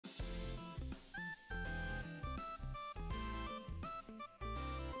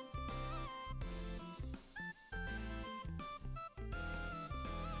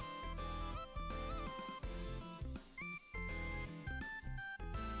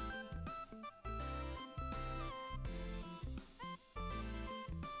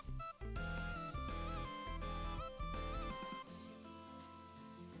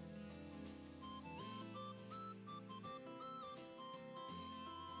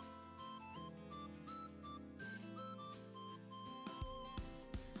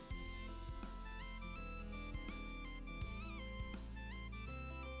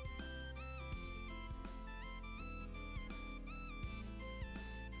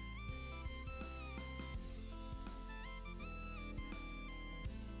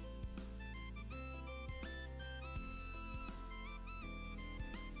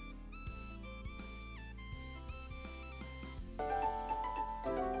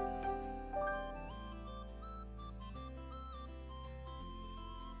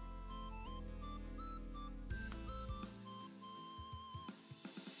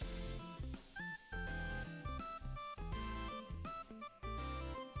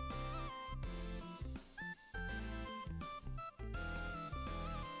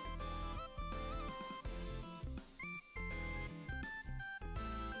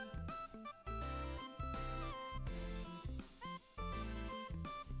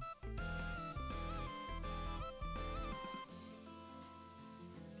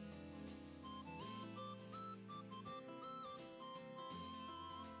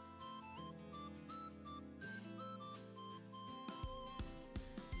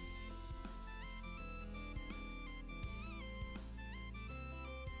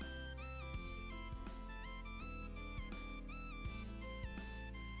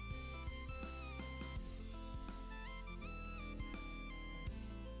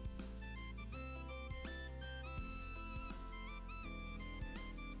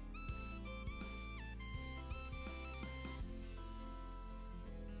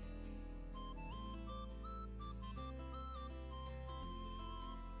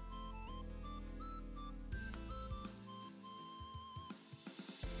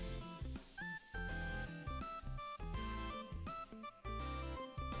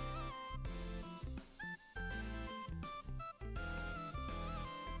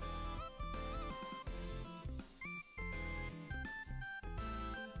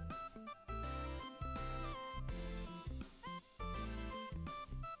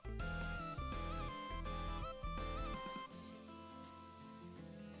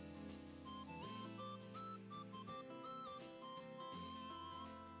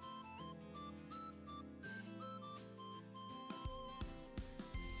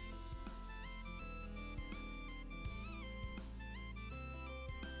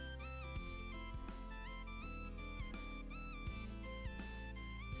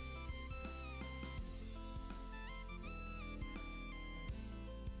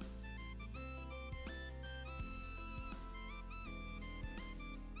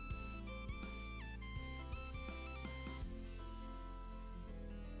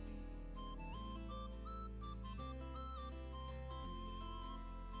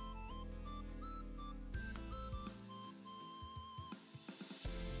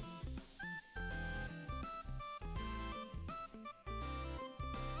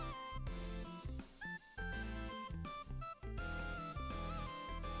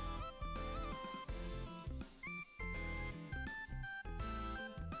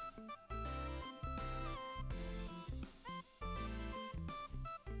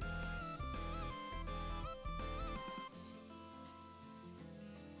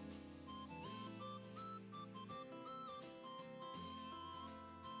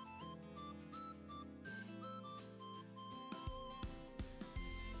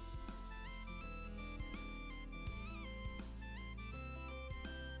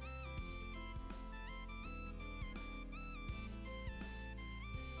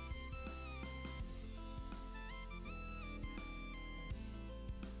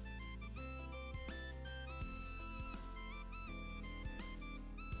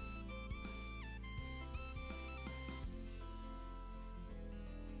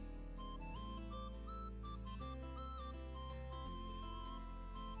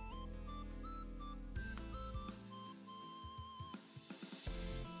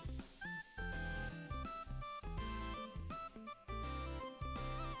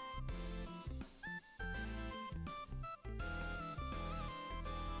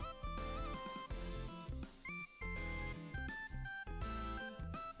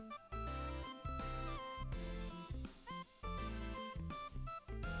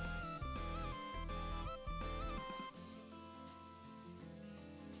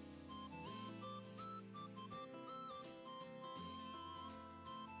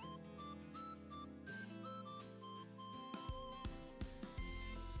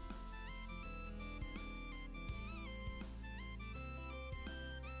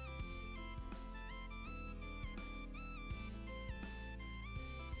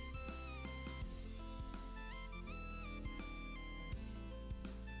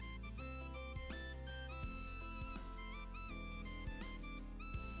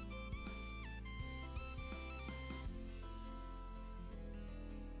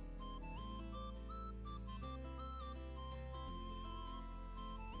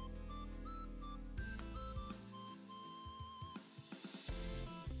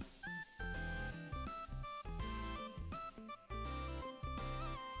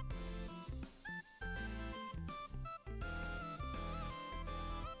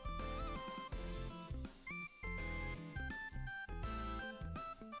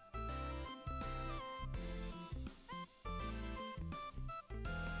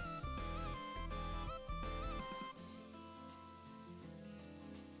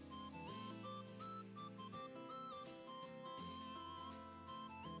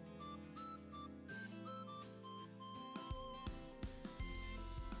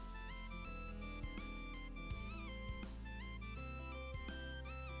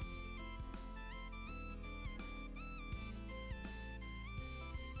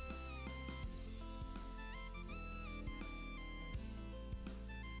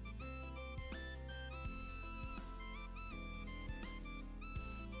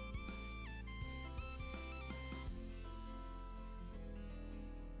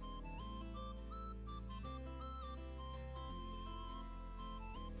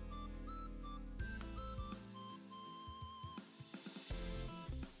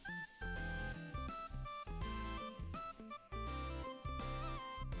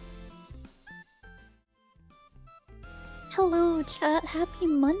Hello, chat. Happy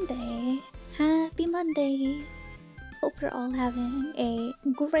Monday. Happy Monday. Hope you're all having a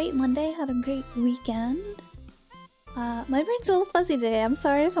great Monday. Had a great weekend. My brain's a little fuzzy today. I'm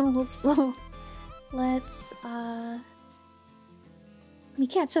sorry if I'm a little slow. Let's, let me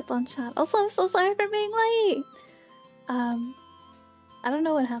catch up on chat. Also, I'm so sorry for being late. I don't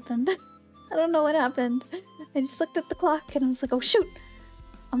know what happened. I don't know what happened. I just looked at the clock and I was like, oh shoot!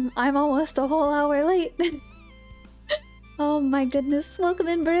 I'm almost a whole hour late. Oh my goodness. Welcome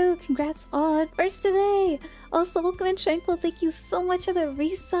in, Brew. Congrats on first today. Also, welcome in, Tranquil. Thank you so much for the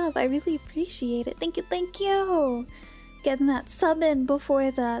resub. I really appreciate it. Thank you, thank you. Getting that sub in before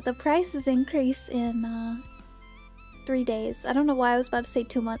the prices increase in 3 days. I don't know why I was about to say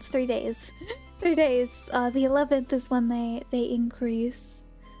 2 months. 3 days. 3 days. The 11th is when they increase.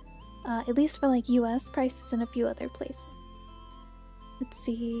 At least for like US prices and a few other places. Let's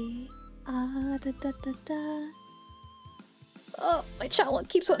see. Oh, my chat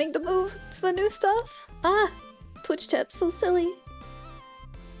keeps wanting to move to the new stuff. Twitch chat's so silly.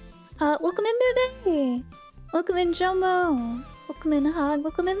 Welcome in today. Welcome in Jomo. Welcome in Hog.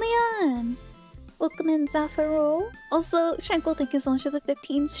 Welcome in Leon. Welcome in Zafaro. Also, Tranquil, thank you so much for the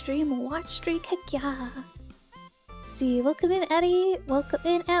 15 stream watch streak. Heck yeah. Let's see, welcome in Eddie. Welcome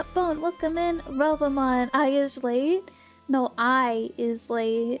in Appbone. Welcome in Relvamon. I is late. No, I is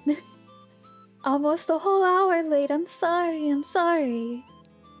late. Almost a whole hour late. I'm sorry. I'm sorry.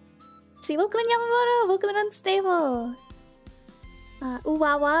 See, welcome in Yamamoto. Welcome in Unstable.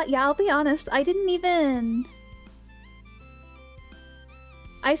 Uwawa. Yeah, I'll be honest. I didn't even...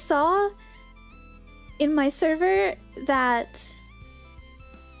 I saw in my server that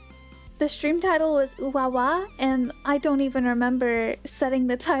the stream title was Uwawa, and I don't even remember setting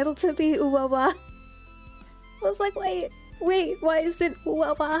the title to be Uwawa. I was like, wait, why is it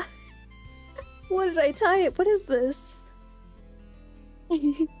Uwawa? What did I type? What is this?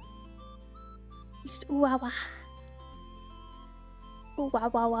 Just Uwawa.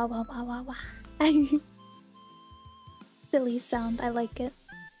 Uwawa. Silly sound, I like it.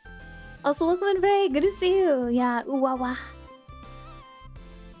 Also, welcome in, Bray. Good to see you. Yeah, Uwawa.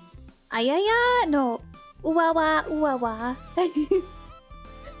 Ayaya? No. Uwawa.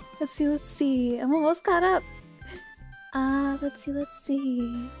 Let's see. I'm almost caught up. Let's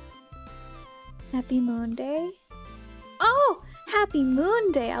see. Happy Moon Day? Oh! Happy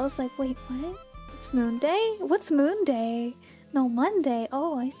Moon Day! I was like, wait, what? It's Moon Day? What's Moon Day? No, Monday.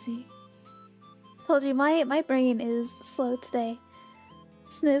 Oh, I see. Told you, my brain is slow today.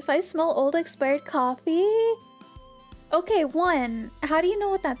 Sniff, I smell old expired coffee. Okay, 1, how do you know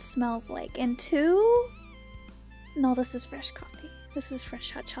what that smells like? And 2, no, this is fresh coffee. This is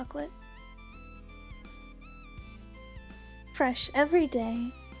fresh hot chocolate. Fresh every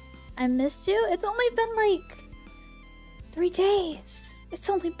day. I missed you? It's only been like 3 days. It's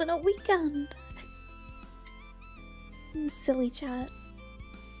only been a weekend. Silly chat.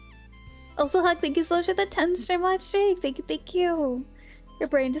 Also, Hug, thank you so much for the 10 stream watch streak. Thank you. Your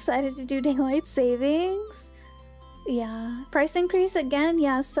brain decided to do daylight savings. Yeah. Price increase again?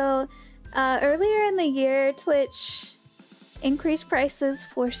 Yeah, so earlier in the year, Twitch increased prices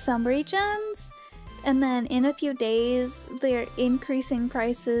for some regions. And then in a few days, they're increasing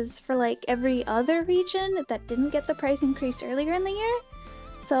prices for like every other region that didn't get the price increase earlier in the year.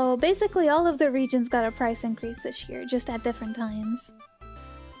 So basically all of the regions got a price increase this year, just at different times.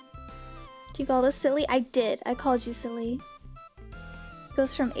 Did you call this silly? I did. I called you silly. It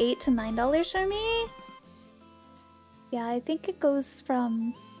goes from $8 to $9 for me. Yeah, I think it goes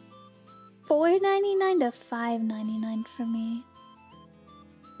from $4.99 to $5.99 for me.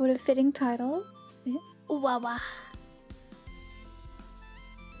 What a fitting title. Uwawa.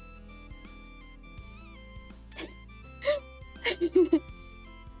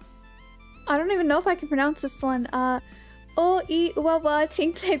 I don't even know if I can pronounce this one. Uwawa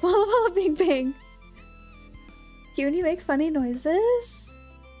ting ting walla walla bing bing. Can you make funny noises?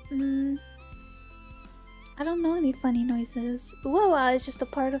 I don't know any funny noises. Uwawa is just a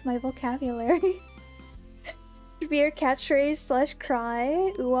part of my vocabulary. Should be your catchphrase /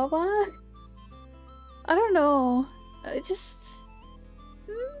 cry. Uwawa? I don't know. I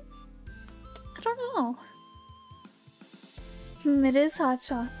don't know. It is hot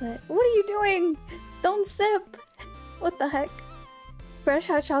chocolate. What are you doing? Don't sip! What the heck? Fresh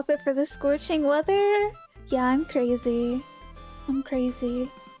hot chocolate for the scorching weather? Yeah, I'm crazy. I'm crazy.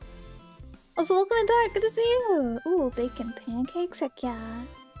 Also, welcome in, Dark. Good to see you. Ooh, bacon pancakes? Heck yeah.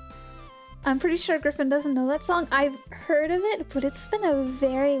 I'm pretty sure Griffin doesn't know that song. I've heard of it, but it's been a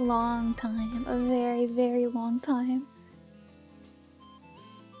very long time. A very, very long time.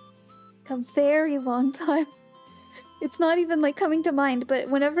 A very long time. It's not even like coming to mind, but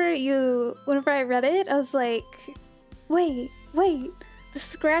whenever I read it, I was like, wait, the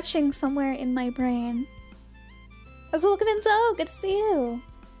scratching somewhere in my brain. Azuka, good to see you.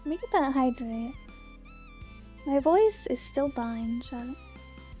 Let me get that hydrate. My voice is still dying, chat.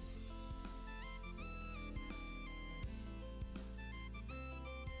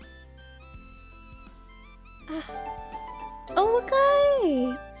 Oh,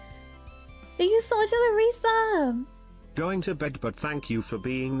 okay! Thank you so much for the resub! Going to bed, but thank you for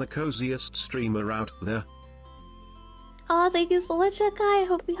being the coziest streamer out there. Oh, thank you so much, Akai. I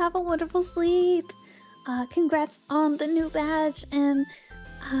hope you have a wonderful sleep. Congrats on the new badge and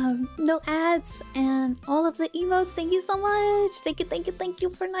no ads and all of the emotes. Thank you so much. Thank you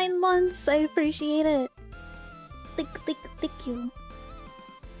for 9 months. I appreciate it. Thank you.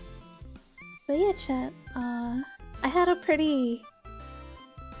 But yeah, chat. I had a pretty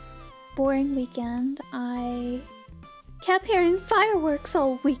boring weekend. I kept hearing fireworks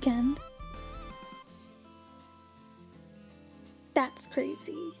all weekend. That's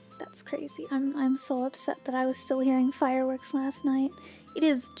crazy. That's crazy. I'm so upset that I was still hearing fireworks last night. It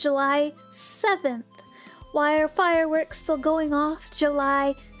is July 7th. Why are fireworks still going off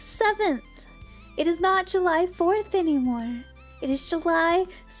July 7th? It is not July 4th anymore. It is July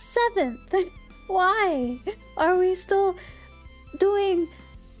 7th. Why are we still doing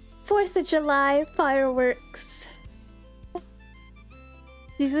 4th of July fireworks?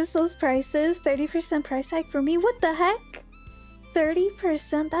 Jesus, those prices. 30% price hike for me. What the heck?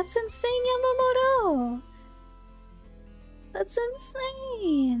 30%? That's insane, Yamamoto! That's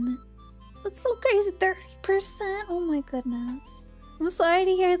insane! That's so crazy. 30%? Oh my goodness. I'm sorry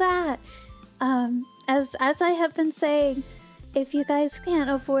to hear that. As I have been saying, if you guys can't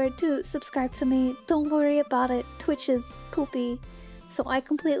afford to subscribe to me, don't worry about it. Twitch is poopy, so I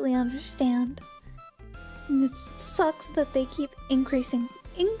completely understand. And it sucks that they keep increasing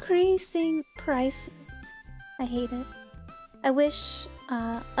prices. I hate it. I wish,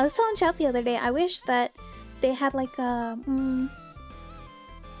 I was telling chat the other day, I wish that they had like a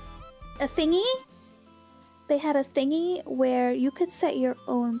thingy? They had a thingy where you could set your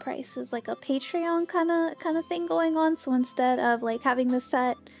own prices, like a Patreon kind of thing going on. So instead of like having the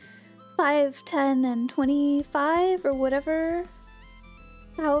set 5, 10, and 25 or whatever,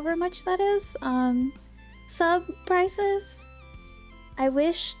 however much that is, sub prices, I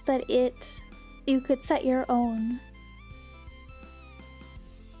wish that you could set your own.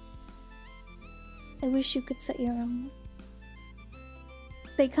 I wish you could set your own.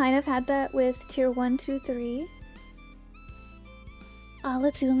 They kind of had that with tier 1, 2, 3.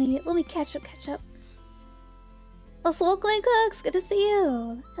 Let's see, let me catch up. Oh, Soul Coin Cooks, good to see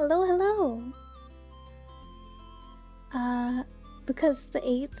you. Hello. Because the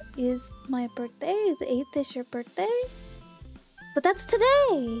 8th is my birthday. The 8th is your birthday? But that's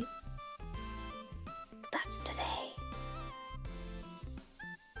today!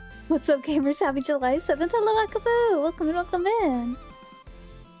 What's up, gamers? Happy July 7th. Hello, Akaboo! Welcome in.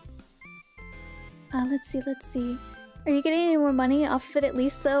 Let's see. Are you getting any more money off of it at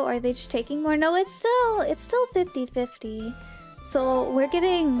least, though? Or are they just taking more? No, it's still 50-50. So we're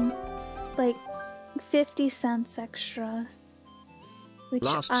getting like 50 cents extra. Which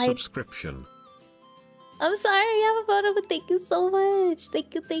Last subscription. I'm sorry, Yamamoto, but thank you so much.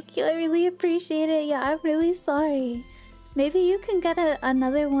 Thank you. I really appreciate it. Yeah, I'm really sorry. Maybe you can get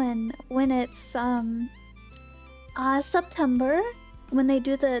another one when it's September, when they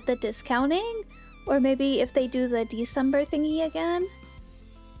do the discounting, or maybe if they do the December thingy again,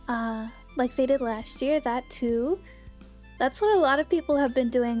 like they did last year. That too. That's what a lot of people have been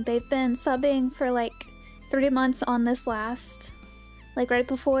doing. They've been subbing for like 3 months on this last, like right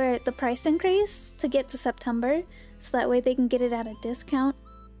before the price increase to get to September, so that way they can get it at a discount.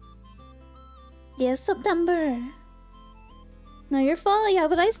 Yes, September. No, you're fine. Yeah,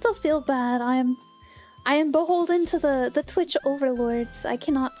 but I still feel bad. I am beholden to the Twitch overlords. I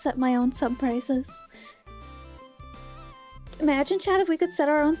cannot set my own sub prices. Imagine, chat, if we could set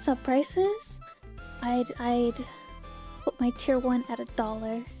our own sub prices. I'd put my tier 1 at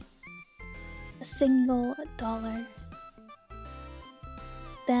 $1. A single $1.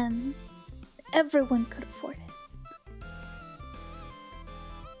 Then everyone could afford it.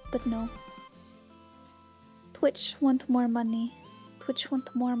 But no. Twitch want more money.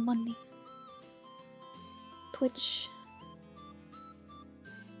 Twitch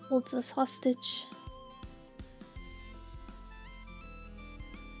holds us hostage.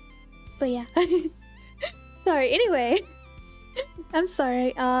 But yeah. Sorry, anyway. I'm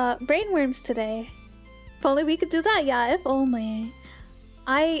sorry. Brainworms today. If only we could do that. Yeah, if only.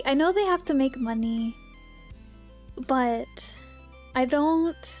 I know they have to make money. but I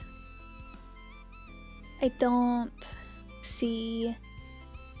don't see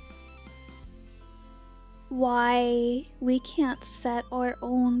why we can't set our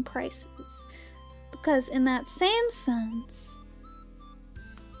own prices. Because in that same sense,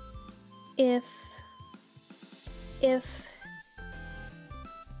 if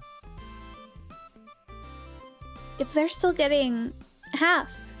they're still getting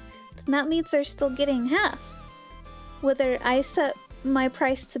half, then that means they're still getting half. Whether I set my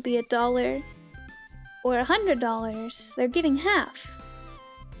price to be $1 or $100, they're getting half.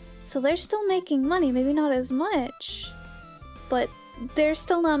 So they're still making money, maybe not as much, but they're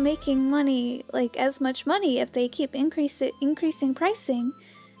still not making money, like as much money, if they keep increasing pricing,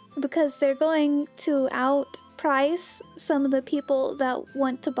 because they're going to outprice some of the people that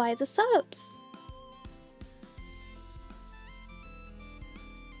want to buy the subs.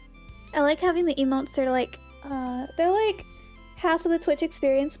 I like having the emotes. They're like half of the Twitch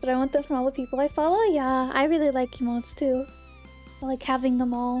experience, but I want them from all the people I follow. Yeah, I really like emotes too. I like having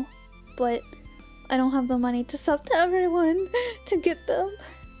them all, but I don't have the money to sub to everyone to get them.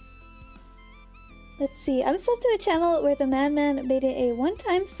 Let's see, I'm subbed to a channel where the madman made it a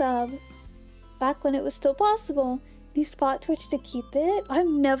one-time sub back when it was still possible. He spot Twitch to keep it. I've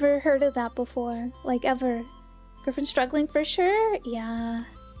never heard of that before, like ever. Griffin struggling for sure? Yeah.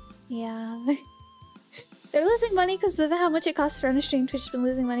 They're losing money because of how much it costs to run a stream. Twitch's been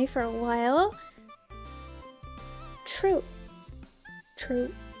losing money for a while. True.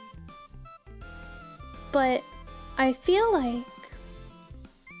 But I feel like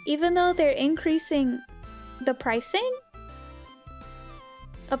even though they're increasing the pricing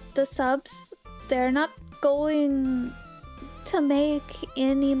of the subs, they're not going to make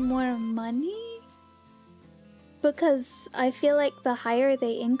any more money. Because I feel like the higher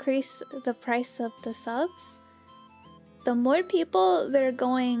they increase the price of the subs, the more people they're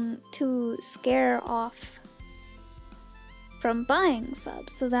going to scare off from buying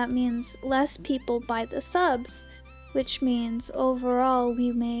subs. So that means less people buy the subs, which means overall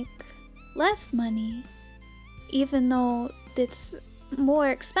we make less money. Even though it's more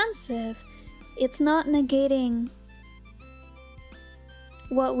expensive, it's not negating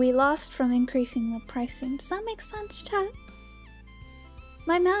what we lost from increasing the pricing. Does that make sense, chat?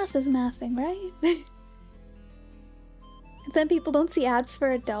 My math is mathing, right? Then people don't see ads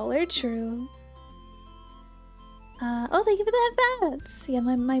for $1. True. Oh, thank you for the headpads! Yeah,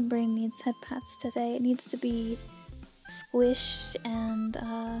 my brain needs headpads today. It needs to be squished and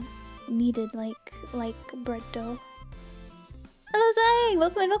kneaded like bread dough. Hello Zang!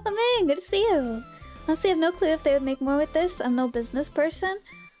 Welcome in! Good to see you! Honestly, I have no clue if they would make more with this. I'm no business person.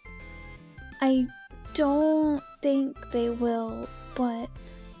 I don't think they will, but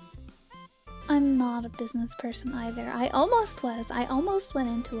I'm not a business person either. I almost was. I almost went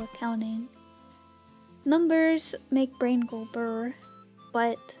into accounting. Numbers make brain go brr,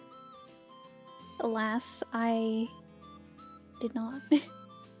 but alas, I did not.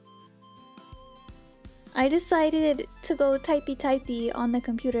 I decided to go typey on the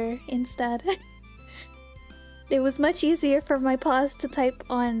computer instead. It was much easier for my paws to type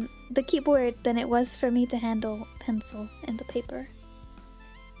on the keyboard than it was for me to handle pencil and the paper.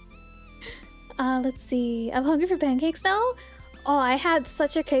 Let's see. I'm hungry for pancakes now? Oh, I had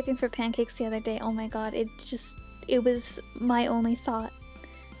such a craving for pancakes the other day. Oh my god, it was my only thought.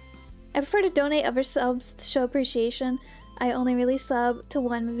 I prefer to donate other subs to show appreciation. I only really sub to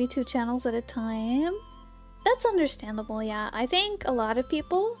 1, maybe 2 channels at a time. That's understandable, yeah. I think a lot of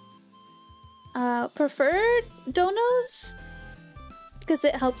people prefer donos because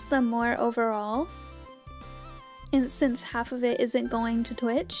it helps them more overall. And since half of it isn't going to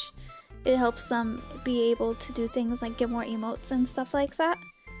Twitch, it helps them be able to do things like get more emotes and stuff like that.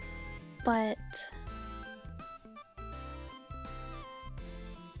 But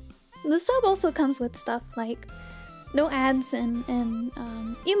the sub also comes with stuff like no ads and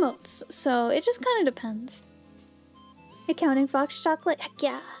emotes, so it just kind of depends. Accounting Fox Chocolate? Heck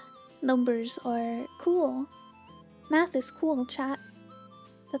yeah! Numbers are cool. Math is cool, chat.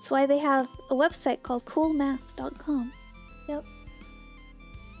 That's why they have a website called coolmath.com. Yep.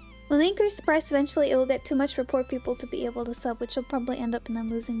 When they increase the price, eventually it will get too much for poor people to be able to sub, which will probably end up in them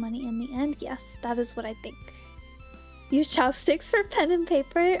losing money in the end. Yes, that is what I think. Use chopsticks for pen and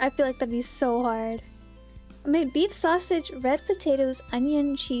paper? I feel like that'd be so hard. I made beef sausage, red potatoes,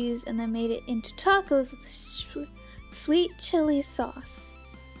 onion, cheese, and then made it into tacos with sweet chili sauce.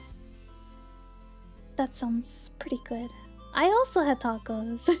 That sounds pretty good. I also had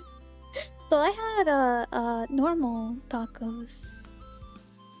tacos. Though I had normal tacos.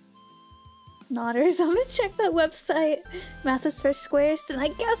 Nodders, I'm gonna check that website. Math is for squares, then I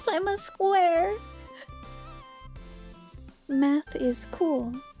guess I'm a square. Math is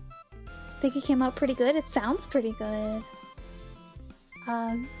cool. Think it came out pretty good? It sounds pretty good.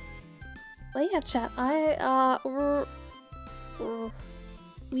 Well, yeah, chat.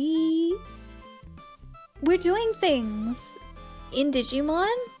 We're doing things in Digimon.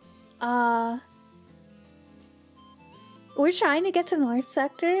 We're trying to get to North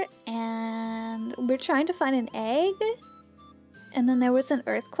Sector, and we're trying to find an egg. And then there was an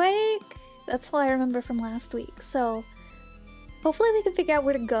earthquake. That's all I remember from last week. So hopefully we can figure out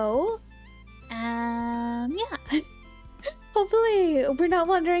where to go. And yeah. Hopefully we're not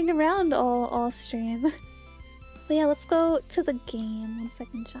wandering around all stream. But yeah, let's go to the game. 1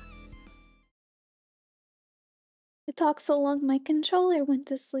 second, chat. It talked so long my controller went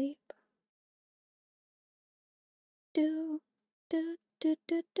to sleep. Do do do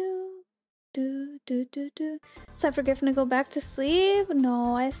do do do do do do. Is that for Griffin to go back to sleep?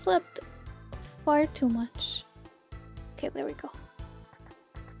 No, I slept far too much. Okay, there we go.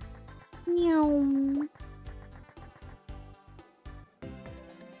 Meow.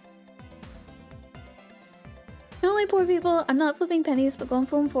 Only poor people. I'm not flipping pennies, but going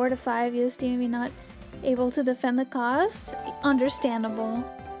from 4 to 5 USD maybe not able to defend the cost. Understandable.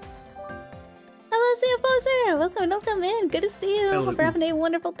 Hello, see you, Poser! Welcome in. Good to see you. Hello. Hope you're having a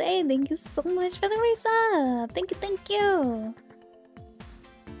wonderful day. Thank you so much for the resub. Thank you.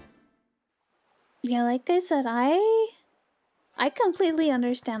 Yeah, like I said, I completely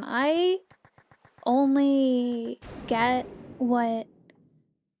understand. I only get what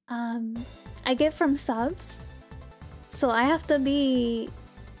I get from subs. So I have to be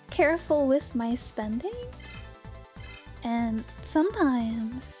careful with my spending. And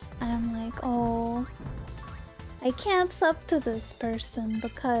sometimes I'm like, oh, I can't sub to this person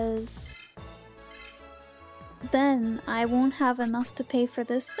because then I won't have enough to pay for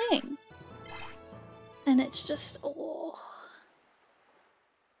this thing. And it's just, oh.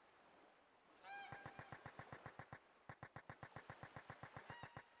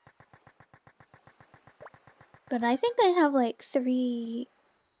 But I think I have like 3,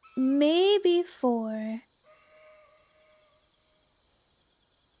 maybe 4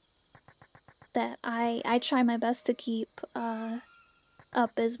 that I try my best to keep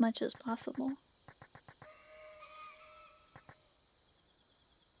up as much as possible.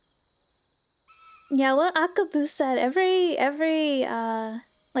 Yeah, what Akabu said, every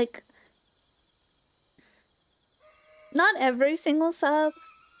like, not every single sub.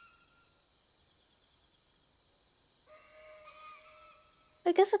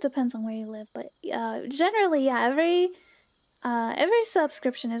 I guess it depends on where you live, but generally, yeah, every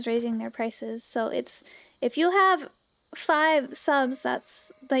subscription is raising their prices. So it's, if you have 5 subs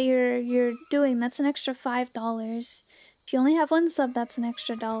that you're doing, that's an extra $5. If you only have 1 sub, that's an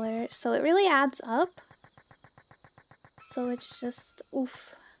extra $1. So it really adds up. So it's just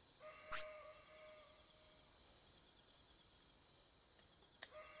oof.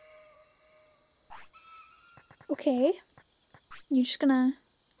 Okay. You just gonna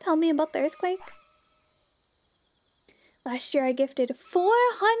tell me about the earthquake? Last year I gifted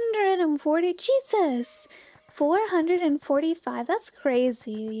 440. Jesus! 445. That's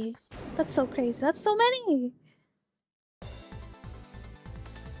crazy. That's so crazy. That's so many.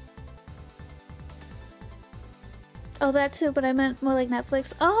 Oh, that too, but I meant more like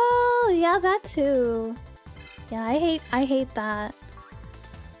Netflix. Oh, yeah, that too. Yeah, I hate that.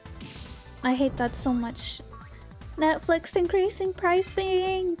 I hate that so much. Netflix increasing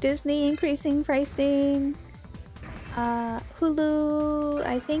pricing, Disney increasing pricing, Hulu,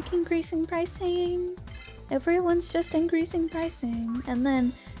 I think increasing pricing. Everyone's just increasing pricing. And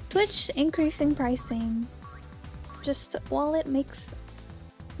then Twitch increasing pricing. Just wallet makes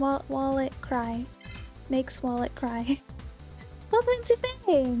wallet cry. Makes wallet cry. Welcome to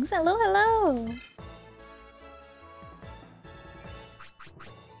things! Hello, hello!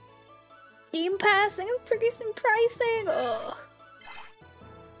 Game Pass increasing pricing! Ugh.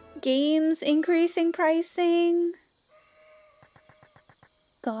 Games increasing pricing.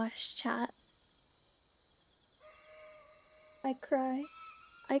 Gosh, chat. I cry.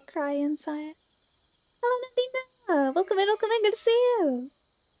 I cry inside. Hello, Nadina! Welcome in, good to see you!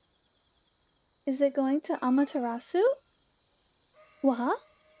 Is it going to Amaterasu? What?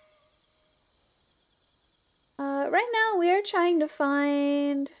 Right now we are trying to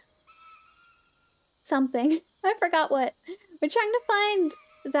find something. I forgot what. We're trying to find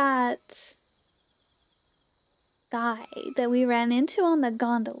that guy that we ran into on the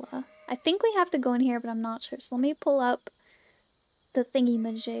gondola. I think we have to go in here, but I'm not sure. So let me pull up the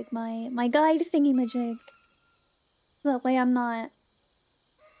thingy-majig, my guide thingy-majig. That way I'm not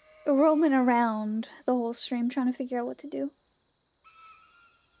roaming around the whole stream trying to figure out what to do.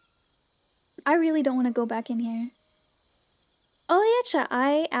 I really don't want to go back in here. Oh yeah, chat,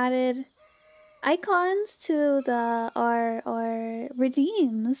 I added icons to our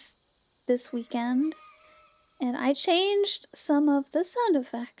redeems this weekend, and I changed some of the sound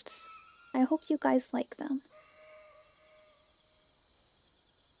effects. I hope you guys like them.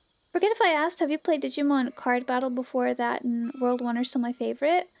 Forget if I asked, have you played Digimon Card Battle before? That and World 1 are still my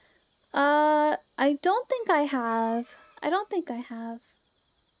favorite. I don't think I have. I don't think I have.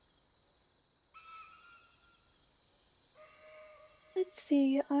 Let's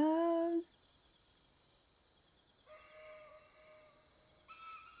see,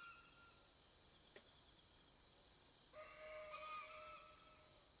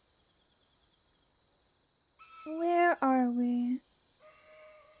 where are we?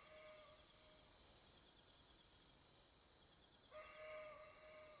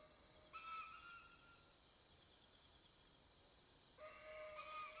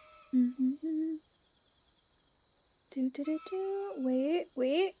 Mm-hmm.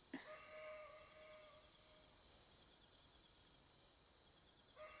 Wait.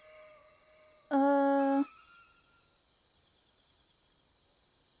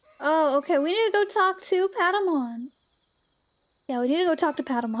 Oh, okay, we need to go talk to Patamon. Yeah, we need to go talk to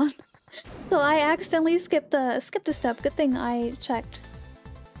Patamon. So I accidentally skipped a step. Good thing I checked.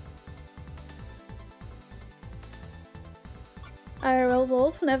 IRL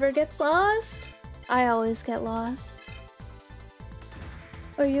Wolf never gets lost. I always get lost.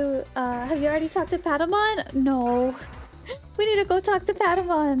 Are you, have you already talked to Patamon? No. We need to go talk to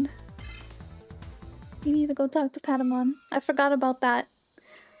Patamon. We need to go talk to Patamon. I forgot about that.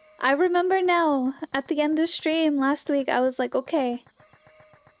 I remember now. At the end of the stream last week, I was like, okay.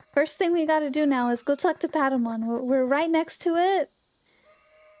 First thing we gotta do now is go talk to Patamon. We're right next to it.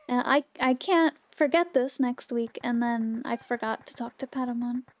 And I can't forget this next week, and then I forgot to talk to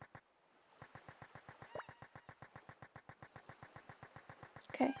Patamon.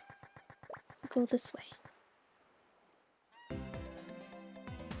 Okay. Go this way.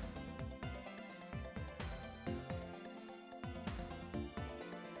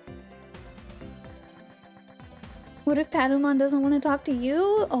 What if Patamon doesn't want to talk to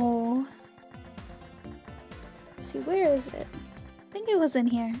you? Oh. Let's see, where is it? I think it was in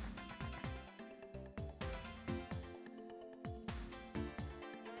here.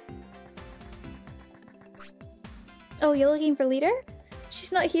 Oh, you're looking for leader?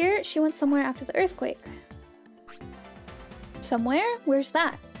 She's not here. She went somewhere after the earthquake. Somewhere? Where's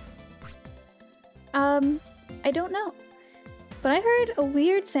that? I don't know. But I heard a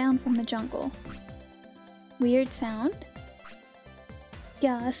weird sound from the jungle. Weird sound?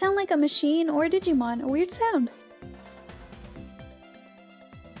 Yeah, a sound like a machine or a Digimon. A weird sound.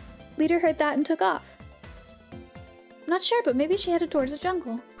 Leader heard that and took off. Not sure, but maybe she headed towards the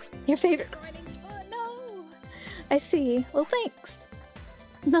jungle. Your favorite grinding spot? No! I see. Well, thanks.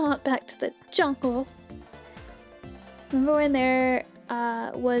 Not back to the jungle. Remember when there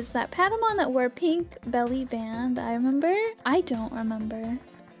was that Patamon that wore pink belly band? I remember? I don't remember.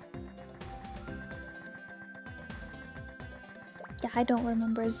 Yeah, I don't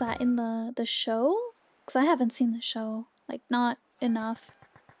remember. Is that in the show? Because I haven't seen the show. Like, not enough.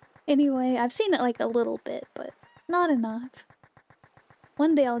 Anyway, I've seen it like a little bit, but not enough.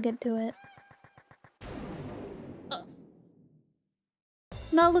 One day I'll get to it.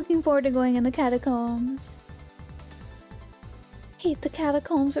 Not looking forward to going in the catacombs. Hate the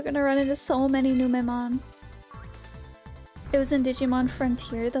catacombs. We're gonna run into so many new Memon. It was in Digimon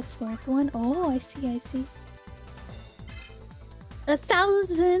Frontier, the 4th one. Oh, I see.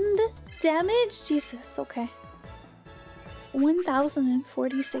 1,000 damage? Jesus, okay.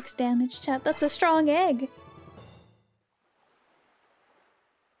 1,046 damage, chat. That's a strong egg.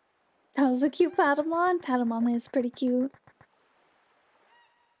 That was a cute Patamon. Patamon is pretty cute.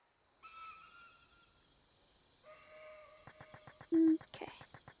 Okay.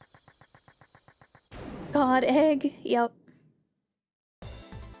 God egg. Yep.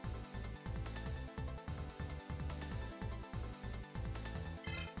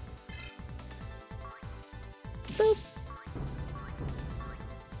 Boop.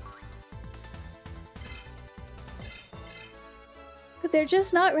 But they're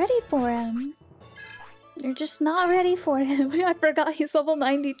just not ready for him. They're just not ready for him. I forgot he's level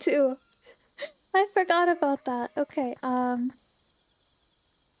 92. I forgot about that. Okay, I'm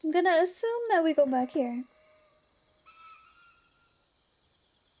gonna assume that we go back here.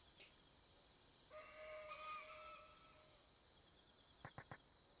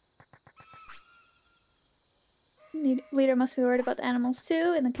 Leader must be worried about the animals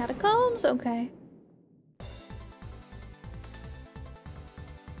too in the catacombs? Okay.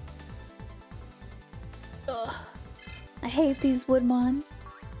 Ugh. I hate these woodmon.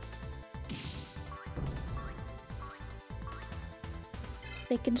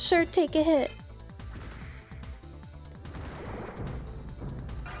 They can sure take a hit.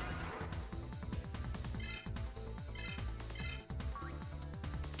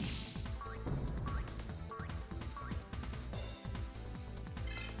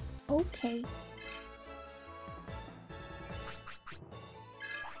 Okay.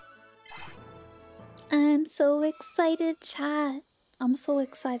 I'm so excited, chat. I'm so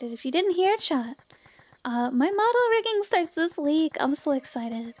excited. If you didn't hear, chat, my model rigging starts this week. I'm so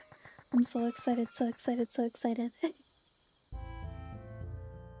excited. I'm so excited, so excited, so excited.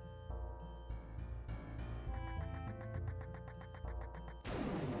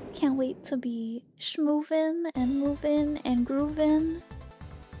 Can't wait to be schmoovin' and movin' and groovin'.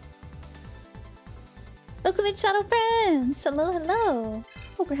 Welcome in, Shadow Friends! Hello, hello!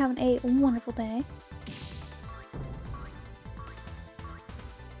 Hope you're having a wonderful day.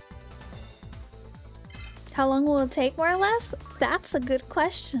 How long will it take, more or less? That's a good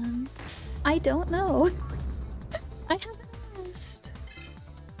question. I don't know. I haven't asked.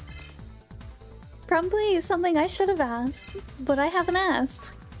 Probably something I should have asked, but I haven't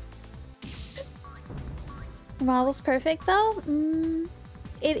asked. Model's perfect though?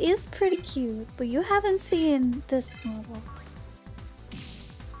 It is pretty cute, but you haven't seen this model.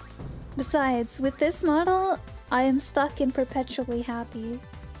 Besides, with this model, I am stuck in perpetually happy.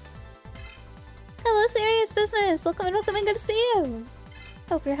 Hello, Serious Business! Welcome in, welcome in, good to see you!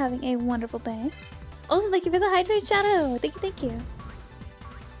 Hope you're having a wonderful day. Also, thank you for the Hydrate Shadow! Thank you, thank you.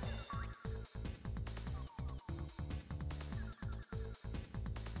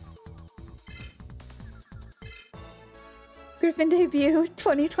 Griffin debut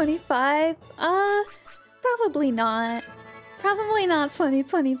 2025? Probably not. Probably not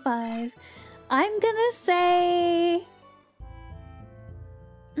 2025. I'm gonna say...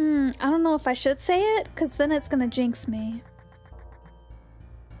 I don't know if I should say it, because then it's gonna jinx me.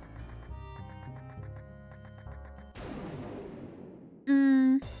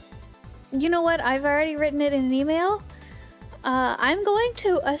 You know what? I've already written it in an email. I'm going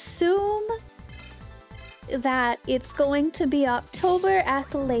to assume that it's going to be October at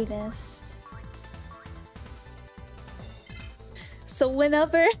the latest. So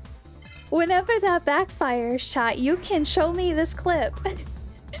whenever that backfires, chat, you can show me this clip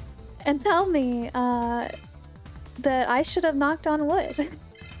and tell me that I should have knocked on wood.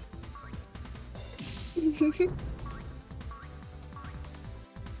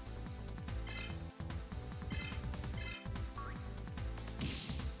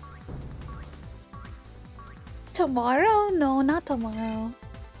 Tomorrow? No, not tomorrow.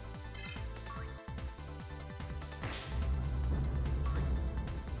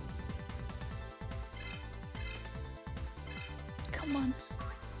 Come on.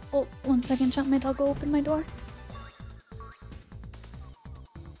 Oh, 1 second, chat. My dog will open my door.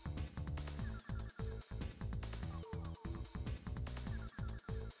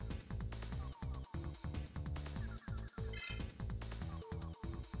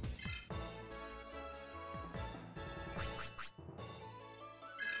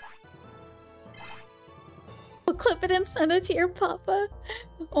 I'll clip it and send it to your papa.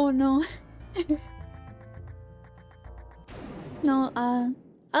 Oh no. No,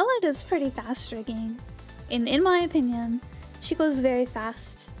 Ella does pretty fast rigging. In my opinion, she goes very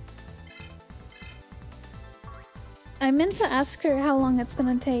fast. I meant to ask her how long it's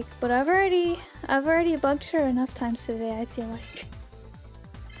gonna take, but I've already bugged her enough times today, I feel like.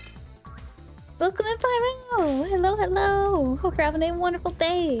 Welcome in, Pyro! Hello, hello! Hope you're having a wonderful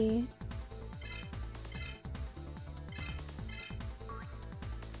day!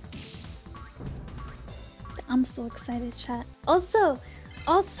 I'm so excited, chat. Also,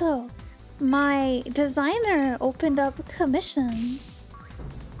 my designer opened up commissions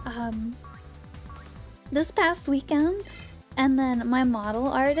this past weekend, and then my model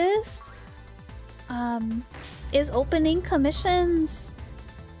artist is opening commissions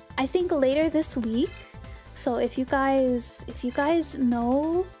I think later this week. So if you guys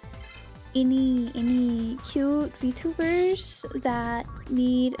know any cute VTubers that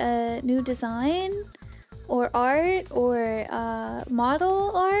need a new design or art or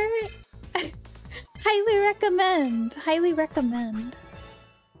model art, highly recommend. Highly recommend.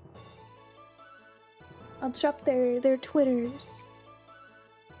 I'll drop their Twitters.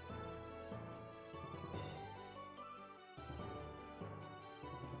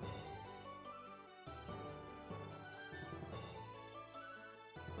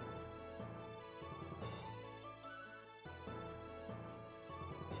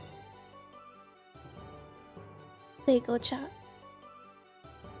 There you go, chat.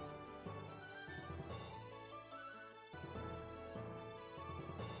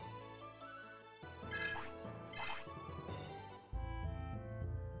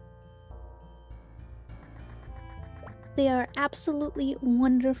 They are absolutely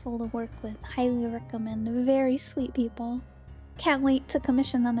wonderful to work with. Highly recommend. Very sweet people. Can't wait to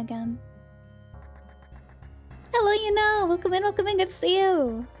commission them again. Hello, you know. Welcome in, welcome in. Good to see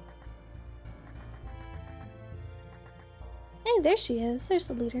you. Hey, there she is. There's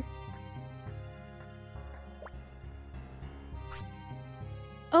the leader.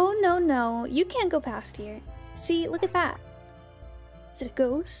 Oh, no, no. You can't go past here. See, look at that. Is it a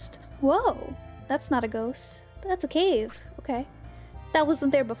ghost? Whoa. That's not a ghost. That's a cave. Okay. That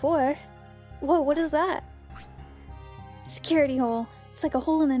wasn't there before. Whoa, what is that? Security hole. It's like a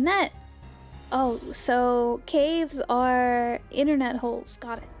hole in a net. Oh, so caves are internet holes.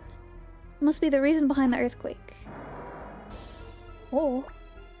 Got it. Must be the reason behind the earthquake. Oh.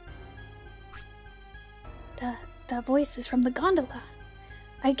 That voice is from the gondola.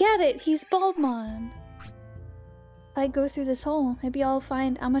 I get it. He's Baldmon. If I go through this hole, maybe I'll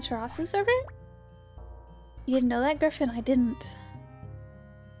find Amaterasu server? You didn't know that, Griffin? I didn't.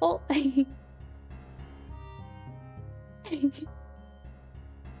 Oh.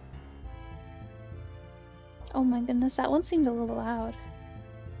 Oh my goodness, that one seemed a little loud.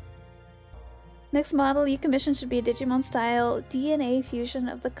 Next model you commission should be a Digimon style DNA fusion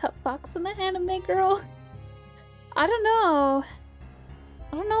of the Cup Fox and the anime girl. I don't know.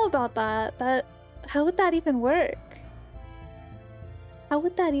 I don't know about that. How would that even work? How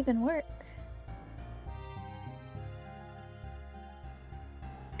would that even work?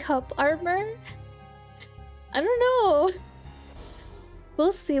 Cup armor? I don't know.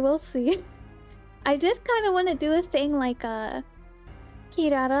 We'll see, we'll see. I did kind of want to do a thing like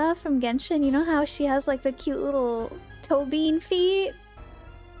Kirara from Genshin. You know how she has like the cute little toe bean feet?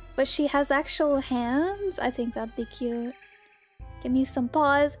 But she has actual hands? I think that'd be cute. Give me some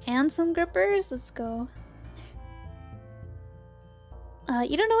paws and some grippers. Let's go.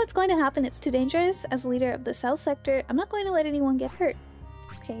 You don't know what's going to happen. It's too dangerous. As leader of the South Sector, I'm not going to let anyone get hurt.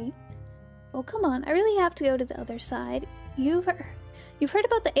 Okay. Well, come on. I really have to go to the other side. You've heard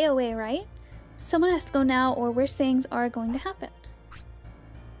about the AOA, right? Someone has to go now or worse things are going to happen.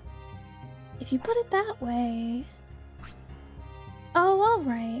 If you put it that way... Oh,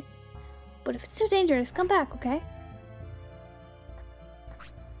 alright. But if it's too dangerous, come back, okay?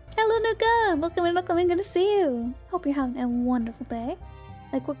 Hello, Nuka! Welcome in, welcome in. Good to see you. Hope you're having a wonderful day.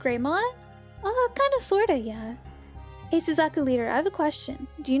 Like what, Greymon? Oh, kinda, sorta, yeah. Hey, Suzaku leader, I have a question.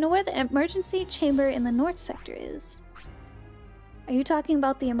 Do you know where the emergency chamber in the North Sector is? Are you talking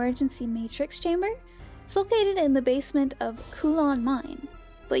about the emergency matrix chamber? It's located in the basement of Kulon Mine,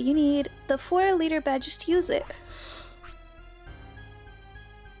 but you need the 4 leader badges to use it.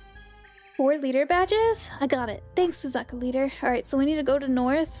 4 leader badges? I got it. Thanks, Suzaku leader. Alright, so we need to go to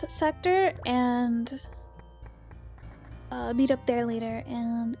North Sector and meet up there later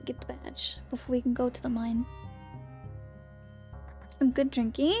and get the badge before we can go to the mine. Good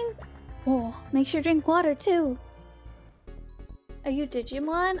drinking? Oh, make sure to drink water too. Are you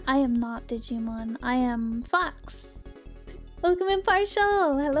Digimon? I am not Digimon. I am Fox. Welcome in,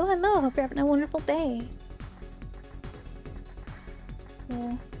 Partial! Hello, hello. Hope you're having a wonderful day.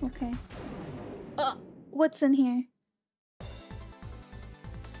 Oh, okay. What's in here?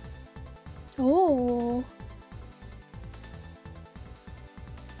 Oh.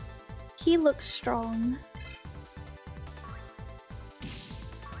 He looks strong.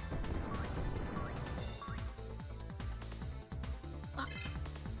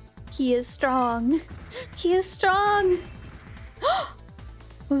 He is strong. He is strong.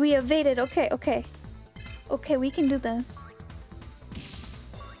 We evaded. Okay, okay. Okay, we can do this.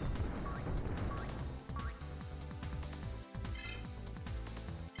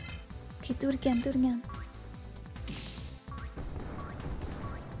 Okay, do it again, do it again.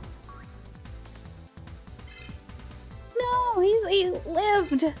 No, he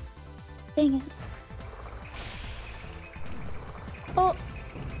lived. Dang it. Oh.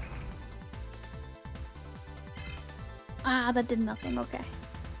 Ah, that did nothing. Okay.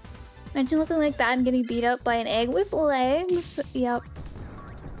 Imagine looking like that and getting beat up by an egg with legs. Yep.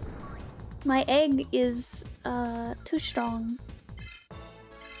 My egg is too strong.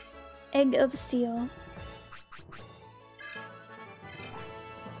 Egg of steel.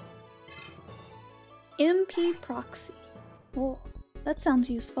 MP proxy. Oh, that sounds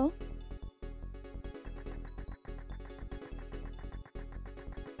useful.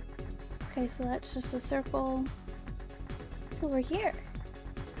 Okay, so that's just a circle. It's over here.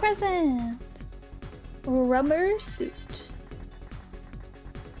 Present! Rubber suit.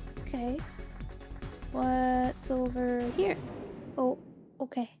 Okay. What's over here? Oh,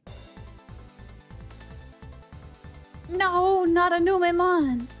 okay. No, not a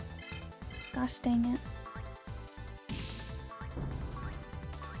Numemon! Gosh dang it.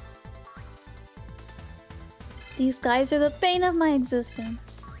 These guys are the bane of my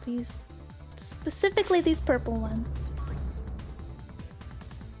existence. These... specifically these purple ones.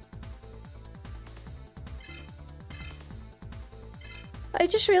 I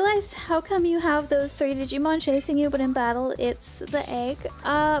just realized how come you have those 3 Digimon chasing you, but in battle it's the egg?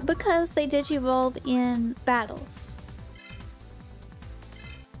 Because they digivolve in battles.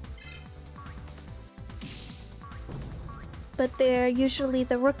 But they're usually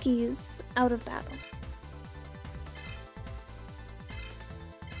the rookies out of battle.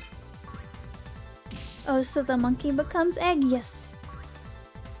 Oh, so the monkey becomes egg? Yes.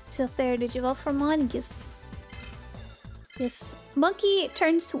 So if they're digivolve from Mon, yes. Yes. Monkey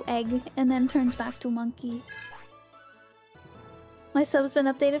turns to egg and then turns back to monkey. My sub's been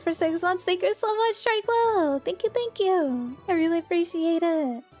updated for 6 months. Thank you so much, Strikewell! Thank you, thank you! I really appreciate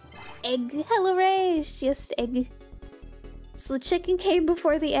it. Egg. Hello, Raish! Yes, egg. So the chicken came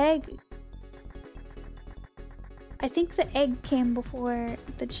before the egg. I think the egg came before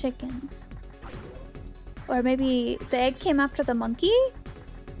the chicken. Or maybe the egg came after the monkey?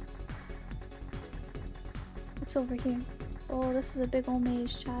 What's over here? Oh, this is a big old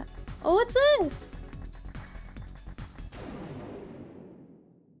maze, chat. Oh, what's this?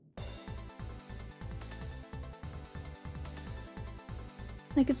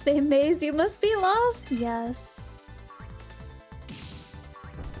 I could stay amazed. You must be lost. Yes.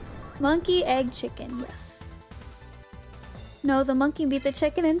 Monkey, egg, chicken. Yes. No, the monkey beat the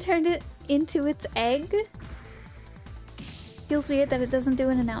chicken and turned it into its egg. Feels weird that it doesn't do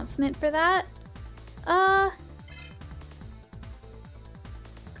an announcement for that. A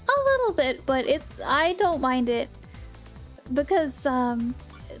little bit, but I don't mind it because I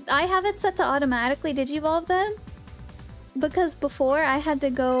have it set to automatically digivolve them. Because before I had to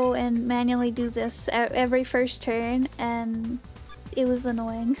go and manually do this every first turn and it was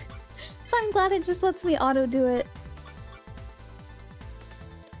annoying. So I'm glad it just lets me auto do it.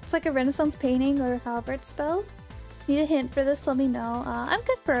 It's like a Renaissance painting or however it's spelled. Need a hint for this? Let me know. I'm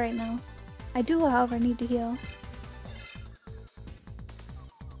good for right now. I do, however, need to heal.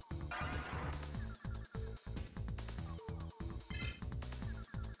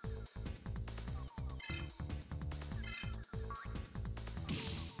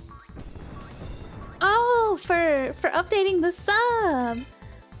 Oh, for updating the sub.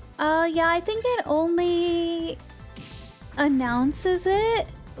 Yeah, I think it only announces it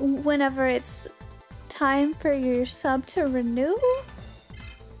whenever it's time for your sub to renew.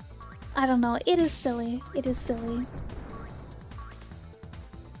 I don't know. It is silly. It is silly.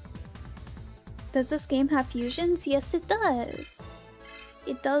 Does this game have fusions? Yes, it does.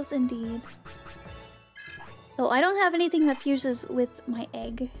 It does indeed. Though I don't have anything that fuses with my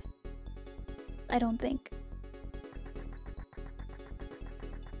egg. I don't think.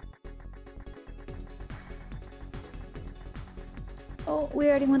 Oh, we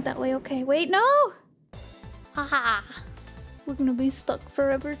already went that way. Okay, wait, no! Haha! We're gonna be stuck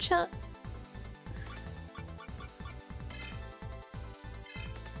forever, chat.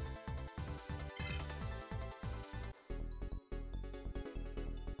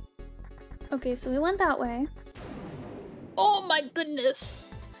 Okay, so we went that way. Oh my goodness!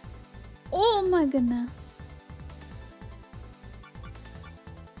 Oh my goodness.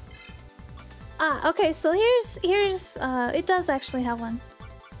 Ah, okay, so here's it does actually have one.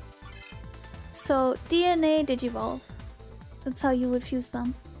 So DNA digivolve. That's how you would fuse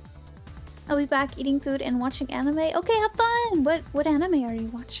them. I'll be back eating food and watching anime. Okay, have fun! What anime are you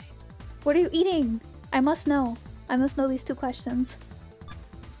watching? What are you eating? I must know. I must know these 2 questions.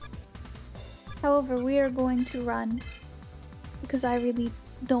 However, we are going to run. Because I really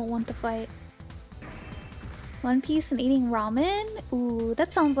don't want to fight. One Piece and eating ramen? Ooh,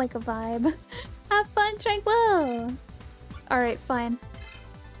 that sounds like a vibe. Have fun, Tranquil! Alright, fine.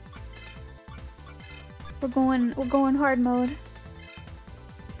 We're going hard mode.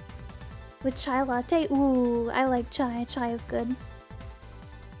 With chai latte? Ooh, I like chai. Chai is good.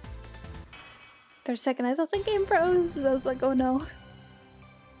 For a second, I thought the game froze. I was like, oh no.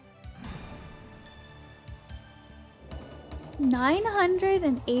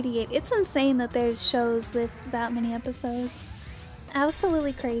 988. It's insane that there's shows with that many episodes.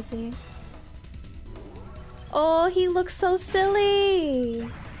 Absolutely crazy. Oh, he looks so silly.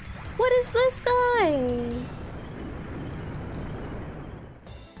 What is this guy?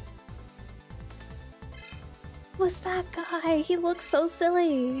 was that guy? He looks so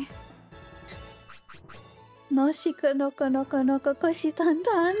silly. No shiku noko noko noko koshi tan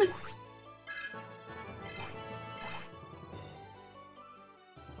tan.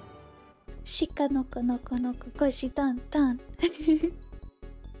 Shika noko noko noko koshi tan tan.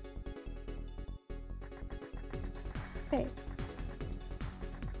 Okay.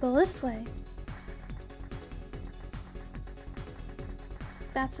 Go this way.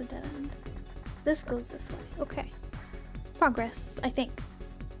 That's a dead end. This goes this way. Okay. Progress, I think.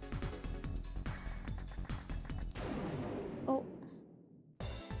 Oh.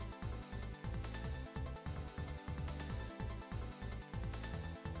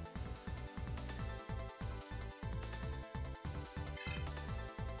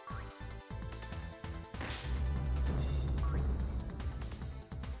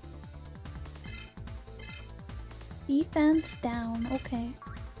 Defense down. Okay.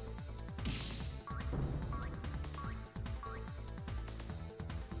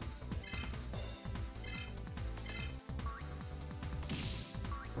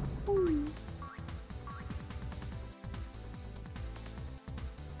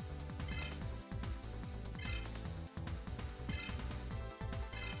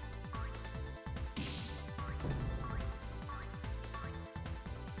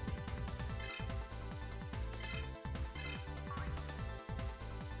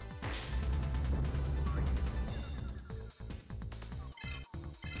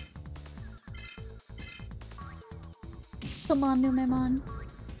 Come on, Numemon.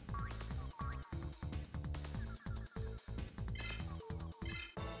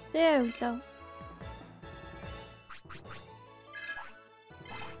 There we go.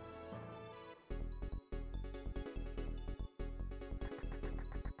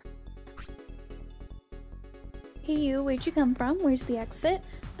 Hey you, where'd you come from? Where's the exit?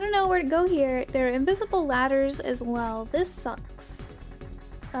 I don't know where to go here. There are invisible ladders as well. This sucks.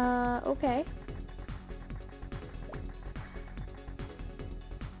 Okay.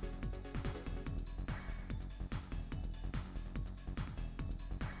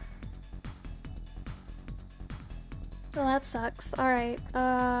 Well, that sucks. Alright,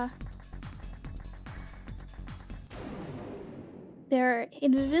 there are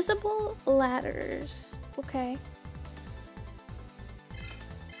invisible ladders. Okay.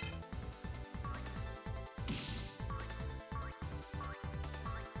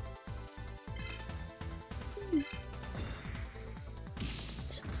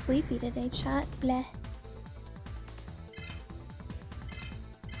 So sleepy today, chat. Bleh.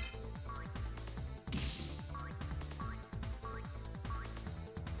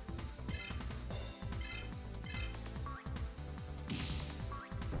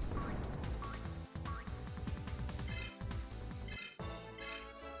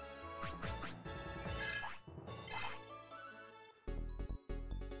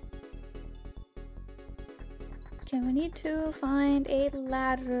 Okay, we need to find a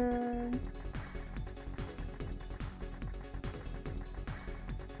ladder.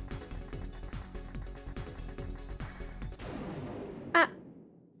 Ah!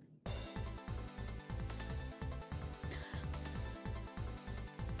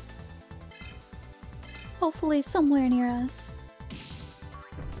 Hopefully somewhere near us.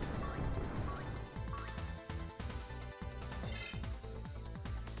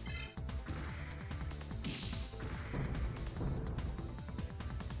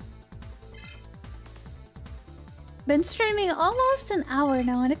 Been streaming almost an hour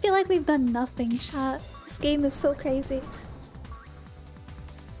now, and I feel like we've done nothing, chat. This game is so crazy.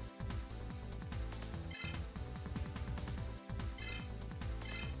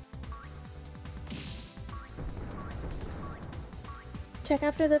 Check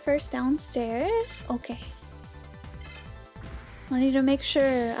after the first downstairs. Okay. I need to make sure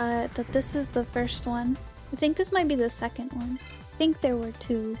that this is the first one. I think this might be the second one. I think there were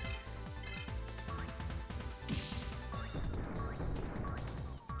two.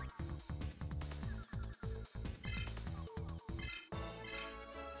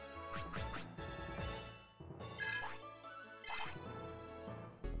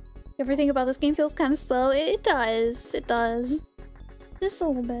 Everything about this game feels kind of slow. It does. It does. Just a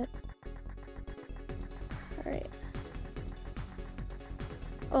little bit. Alright.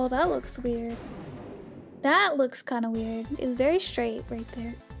 Oh, that looks weird. That looks kind of weird. It's very straight right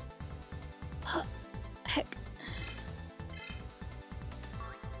there. Oh, heck.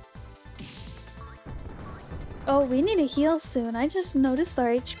 Oh, we need to heal soon. I just noticed our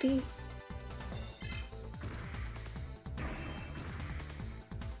HP.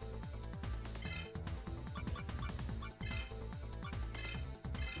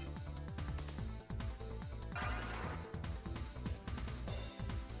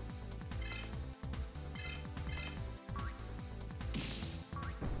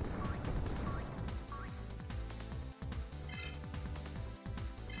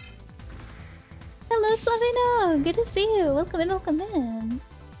 Slavino! Good to see you! Welcome in, welcome in!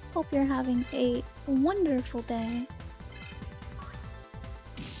 Hope you're having a wonderful day.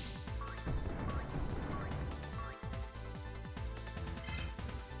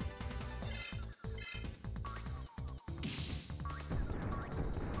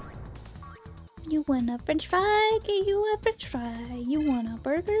 You want a french fry? Get you a french fry. You want a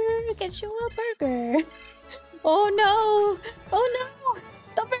burger? Get you a burger. Oh no! Oh no!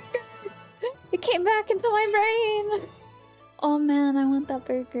 The burger! It came back into my brain! Oh man, I want that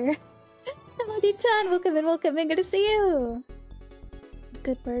burger. Hello D10, welcome in, good to see you!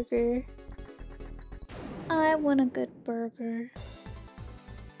 Good burger. I want a good burger.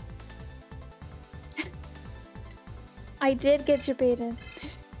 I did get you baited.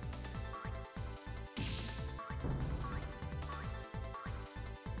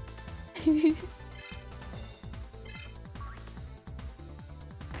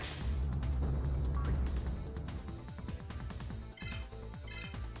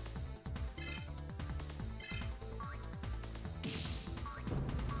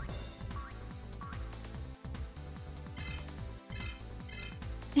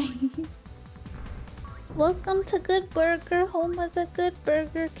 Welcome to Good Burger, home of the Good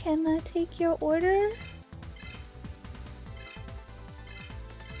Burger. Can I take your order?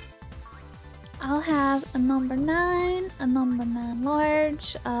 I'll have a number 9, a number 9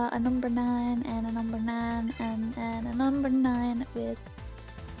 large, a number 9, and a number 9, and a number 9 with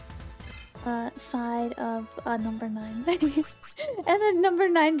a side of a number 9. And a number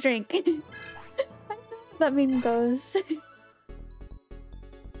 9 drink. I don't know how that meme goes.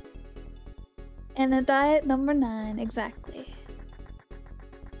 And a diet number 9, exactly.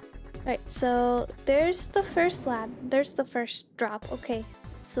 Alright, so there's the first there's the first drop, okay.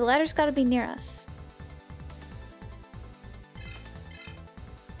 So the ladder's gotta be near us.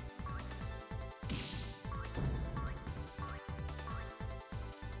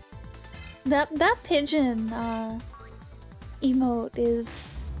 That pigeon emote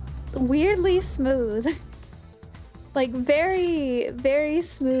is weirdly smooth. Like very, very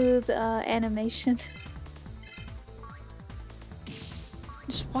smooth animation.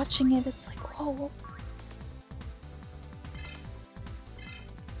 Just watching it, it's like, whoa.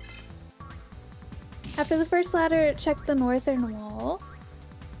 After the first ladder, check the northern wall.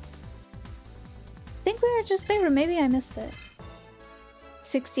 I think we were just there, or maybe I missed it.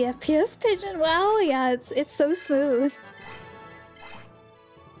 60 FPS pigeon. Wow, yeah, it's so smooth.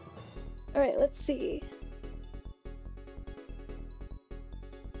 All right, let's see.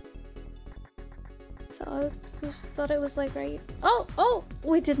 So I just thought it was like right. Oh,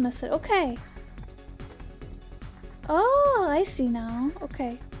 we did miss it. Okay. Oh, I see now.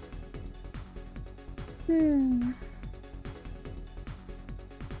 Okay.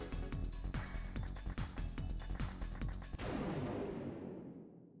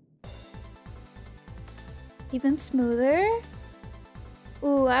 Even smoother?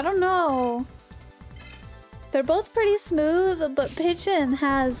 Ooh, I don't know. They're both pretty smooth, but Pigeon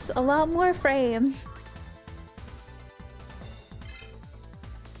has a lot more frames.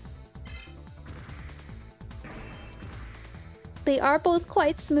 They are both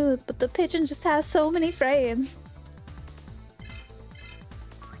quite smooth, but the Pigeon just has so many frames.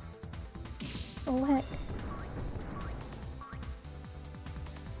 Oh heck.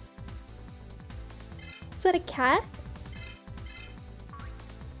 Is that a cat?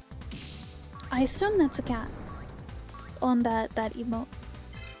 I assume that's a cat. On that emote.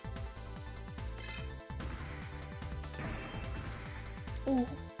 Ooh.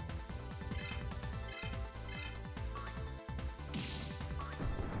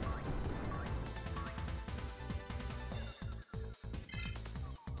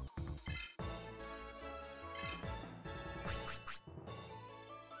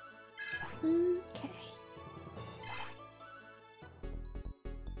 Okay.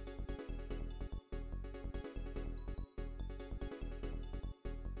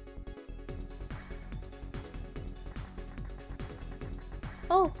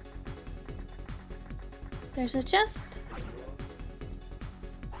 Oh. There's a chest.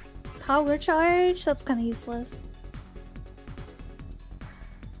 Power charge? That's kind of useless.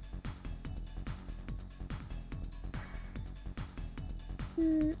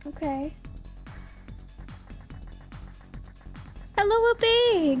 Okay. Hello,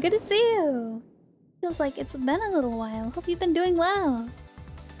 Whoopi! Good to see you! Feels like it's been a little while. Hope you've been doing well.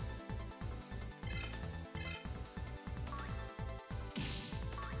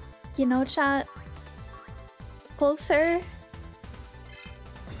 You know, chat, the closer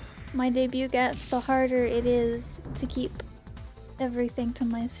my debut gets, the harder it is to keep everything to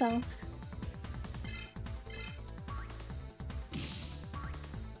myself.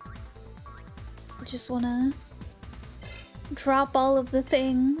 just wanna drop all of the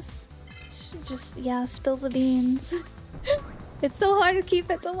things. Just, yeah, spill the beans. It's so hard to keep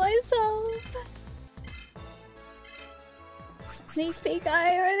it to myself. Sneak peek,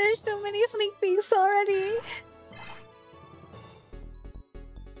 there's too many sneak peeks already.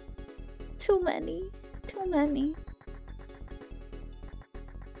 Too many. Too many.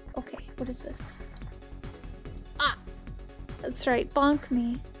 Okay, what is this? Ah! That's right, bonk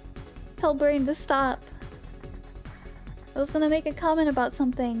me. Tell brain to stop. I was gonna make a comment about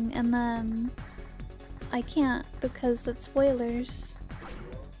something and then I can't because that's spoilers.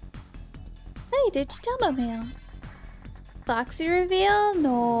 Hey, did you tell my mail? Foxy reveal?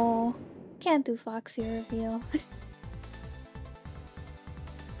 No. Can't do Foxy reveal.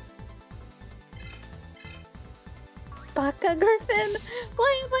 Baka Griffin?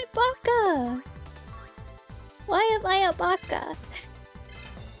 Why am I Baka? Why am I a Baka?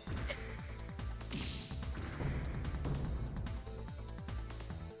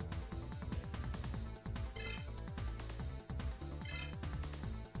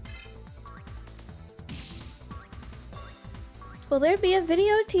 Will there be a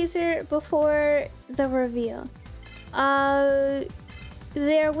video teaser before the reveal?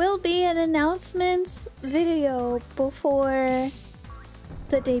 There will be an announcements video before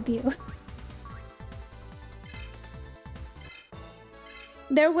the debut.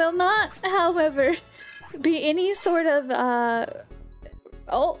 There will not, however, be any sort of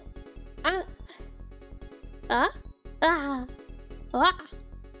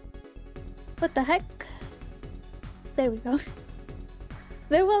what the heck? There we go.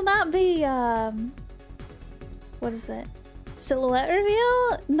 There will not be what is it? Silhouette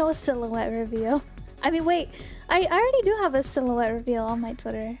reveal? No silhouette reveal. I mean, wait. I already do have a silhouette reveal on my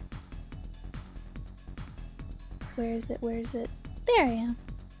Twitter. Where is it? Where is it? There I am.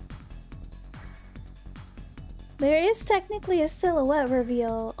 There is technically a silhouette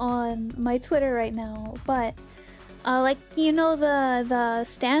reveal on my Twitter right now, but like, you know, the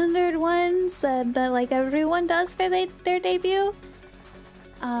standard ones that like everyone does for their debut?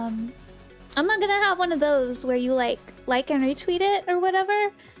 I'm not gonna have one of those where you like and retweet it or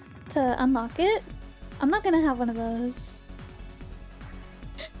whatever to unlock it. I'm not gonna have one of those.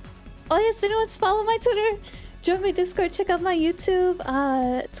 Oh yes, if anyone wants to follow my Twitter, join my Discord, check out my YouTube,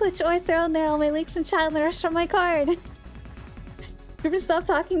 Twitch, or throw in there all my links and chat and the rest from my card. Griffin, stop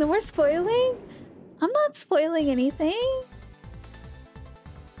talking, no more spoiling? I'm not spoiling anything.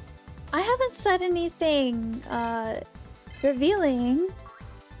 I haven't said anything, revealing.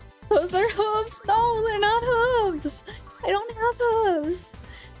 Those are hooves! No, they're not hooves! I don't have hooves!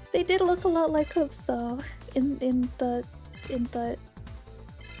 They did look a lot like hooves though. In the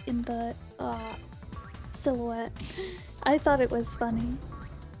silhouette. I thought it was funny.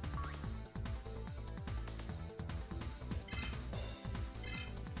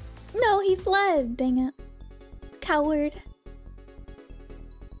 No, he fled! Dang it. Coward.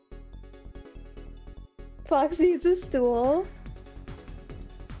 Fox needs a stool.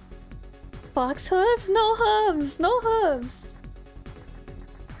 Fox hooves? No hooves! No hooves!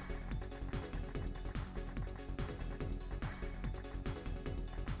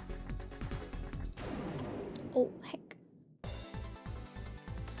 Oh, heck.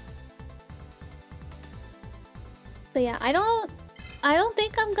 But yeah, I don't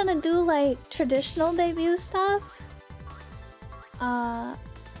think I'm gonna do like traditional debut stuff.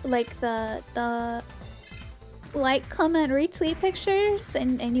 Like the like, comment, retweet pictures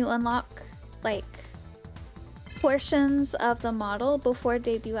and you unlock like portions of the model before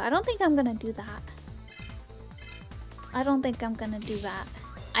debut. I don't think I'm gonna do that. I don't think I'm gonna do that.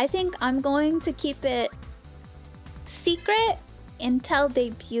 I think I'm going to keep it secret until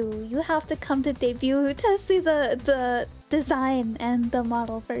debut. You have to come to debut to see the design and the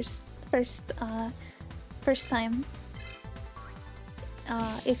model first time.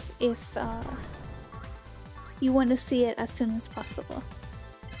 If you want to see it as soon as possible.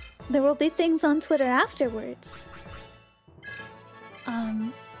 There will be things on Twitter afterwards.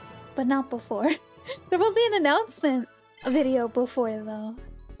 But not before. There will be an announcement video before though.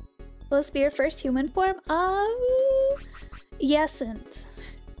 Will this be your first human form? Yesn't.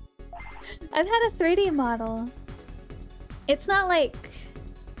 I've had a 3D model. It's not like...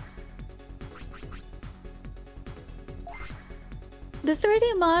 The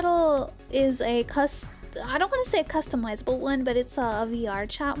 3D model is a I don't want to say a customizable one, but it's a VR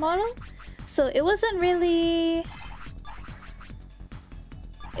chat model. So it wasn't really...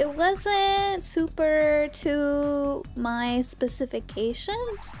 It wasn't super to my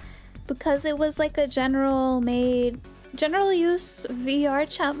specifications because it was like a general use VR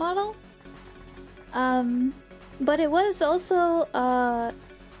chat model. But it was also a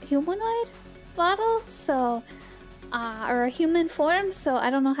humanoid model, so or a human form, so I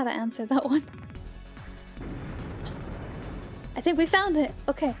don't know how to answer that one. I think we found it.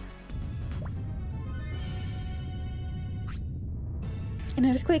 Okay. An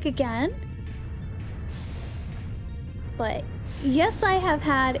earthquake again. But yes, I have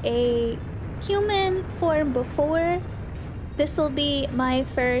had a human form before. This will be my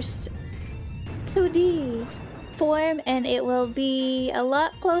first 2D form, and it will be a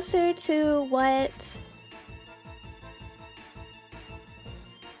lot closer to what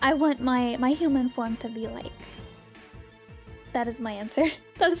I want my human form to be like. That is my answer.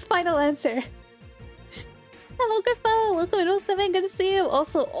 That is final answer. Hello, Griffin! Welcome in, good to see you!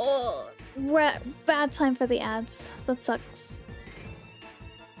 Also, oh, we're at bad time for the ads. That sucks.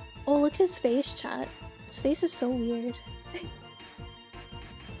 Oh, look at his face, chat. His face is so weird.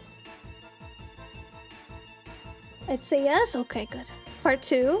 I'd say yes? Okay, good. Part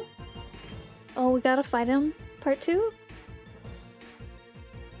 2? Oh, we gotta fight him? Part 2?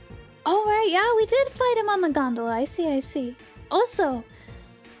 Oh, right, yeah, we did fight him on the gondola. I see. Also,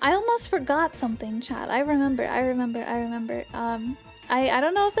 I almost forgot something, chat. I remember. I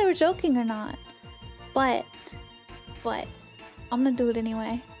don't know if they were joking or not. But I'm gonna do it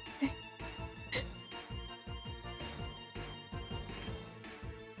anyway.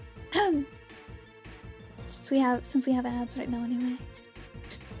 Since we have ads right now anyway.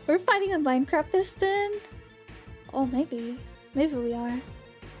 We're fighting a Minecraft piston? Oh, maybe. Maybe we are.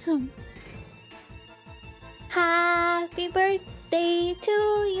 Happy birthday to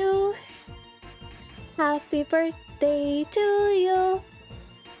you. Happy birthday to you.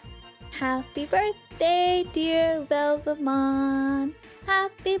 Happy birthday, dear Velvemon.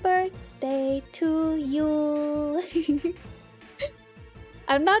 Happy birthday to you.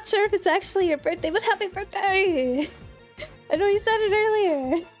 I'm not sure if it's actually your birthday, but happy birthday! I know you said it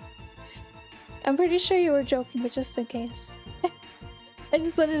earlier. I'm pretty sure you were joking, but just in case. I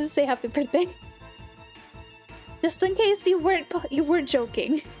just wanted to say happy birthday. Just in case you were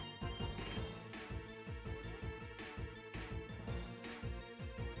joking.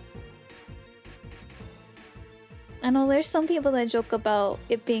 I know there's some people that joke about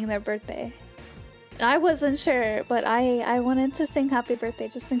it being their birthday. I wasn't sure, but I wanted to sing happy birthday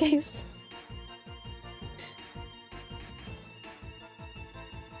just in case.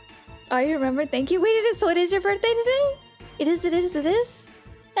 Oh, you remember? Thank you. Wait, so it is your birthday today? It is.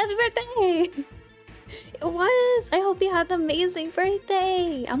 Happy birthday! It was! I hope you had an amazing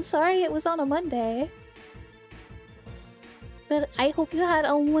birthday! I'm sorry it was on a Monday. But I hope you had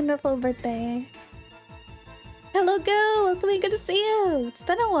a wonderful birthday. Hello, Go! Welcome, good to see you! It's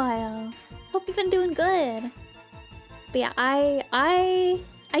been a while. Hope you've been doing good. But yeah, I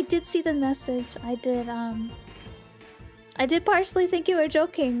did see the message. I did partially think you were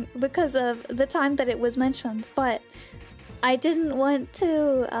joking because of the time that it was mentioned, but I didn't want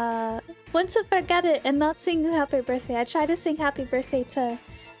to forget it and not sing you happy birthday. I try to sing happy birthday to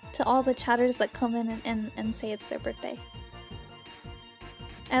all the chatters that come in and say it's their birthday.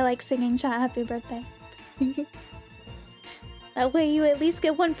 I like singing chat happy birthday. That way you at least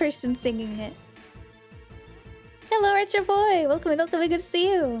get one person singing it. Hello, Richard Boy! Welcome, good to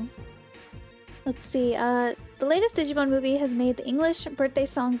see you! Let's see, the latest Digimon movie has made the English birthday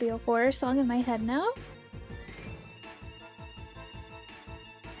song be a horror song in my head now.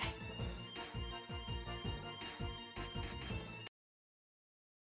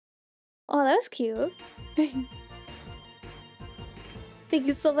 Oh, that was cute. Thank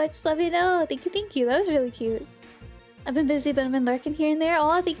you so much, let me know. Thank you. That was really cute. I've been busy, but I've been lurking here and there.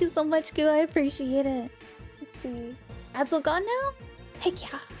 Oh, thank you so much, Goo. I appreciate it. Let's see. Ads all gone now? Heck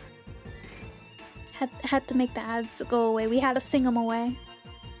yeah. Had to make the ads go away. We had to sing them away.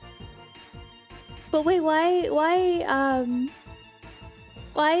 But wait, why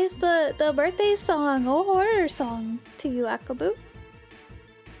is the birthday song a horror song to you, Akabu?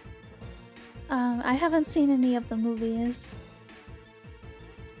 I haven't seen any of the movies.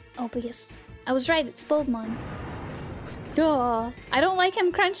 Oh, but yes. I was right, it's Bulbmon. Duh. I don't like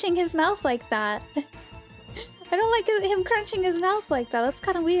him crunching his mouth like that. I don't like him crunching his mouth like that. That's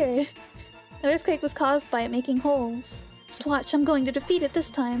kind of weird. The earthquake was caused by it making holes. Just watch, I'm going to defeat it this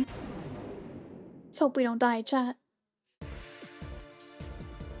time. Let's hope we don't die, chat.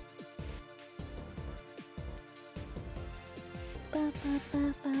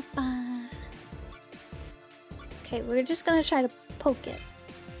 Okay, we're just gonna try to poke it.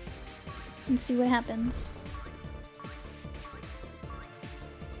 And see what happens.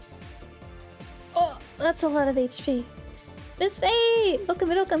 Oh, that's a lot of HP. Miss Faye! Welcome,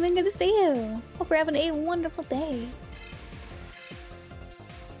 welcome, I'm good to see you. Hope you're having a wonderful day.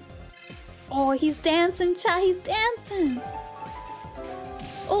 Oh, he's dancing, chat, he's dancing!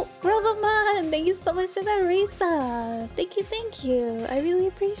 Oh, Rubberman! Thank you so much for that Risa! Thank you. I really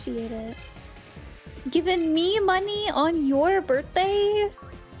appreciate it. Giving me money on your birthday?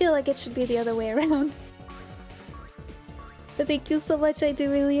 I feel like it should be the other way around. But thank you so much, I do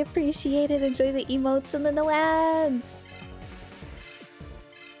really appreciate it. Enjoy the emotes and the no ads!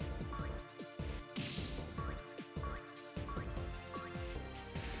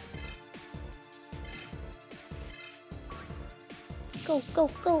 Go, go,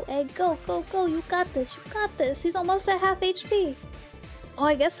 go, egg, go, go, go, you got this, you got this. He's almost at half HP. Oh,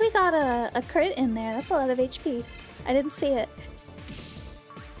 I guess we got a crit in there. That's a lot of HP. I didn't see it.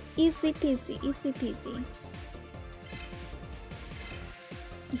 Easy peasy, easy peasy.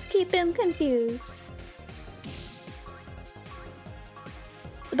 Just keep him confused.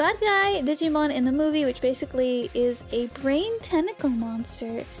 The bad guy, Digimon in the movie, which basically is a brain tentacle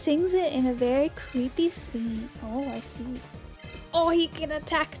monster, sings it in a very creepy scene. Oh, I see. Oh, he can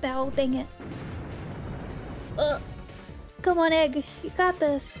attack now, dang it. Ugh. Come on, Egg, you got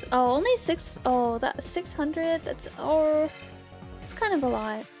this. Oh, only 600, that's, oh, it's kind of a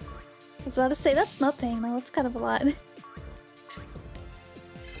lot. I was about to say, that's nothing, no, that's kind of a lot.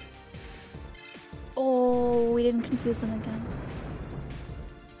 Oh, we didn't confuse him again.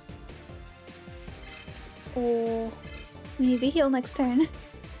 Oh, we need to heal next turn.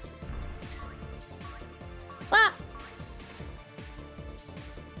 Ah!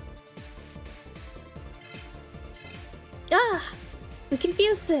 Ah! We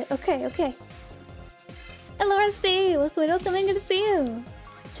confused it. Okay, okay. Hello, RC! Welcome, good to see you!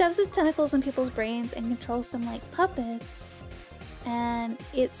 Shoves his tentacles in people's brains and controls them like puppets. And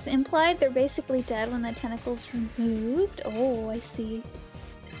it's implied they're basically dead when the tentacle's removed. Oh, I see.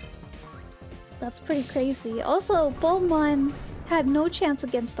 That's pretty crazy. Also, Bulmon had no chance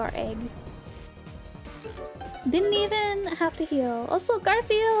against our egg. Didn't even have to heal. Also,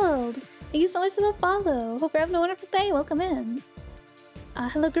 Garfield! Thank you so much for the follow. Hope you're having a wonderful day. Welcome in.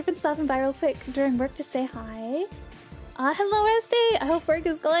 Hello, Griffin, stopping by real quick during work to say hi. Hello, Rusty. I hope work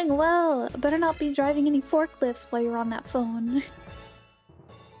is going well. Better not be driving any forklifts while you're on that phone.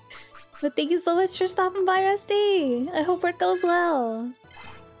 But thank you so much for stopping by, Rusty. I hope work goes well.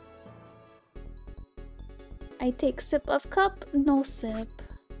 I take sip of cup, no sip.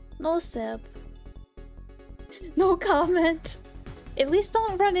 No sip. No comment. At least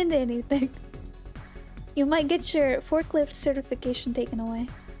don't run into anything. You might get your forklift certification taken away.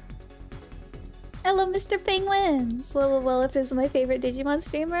 Hello, Mr. Penguin! Swallow is my favorite Digimon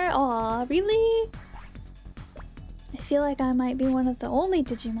streamer. Aw, really? I feel like I might be one of the only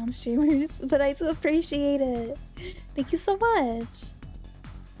Digimon streamers, but I do appreciate it. Thank you so much.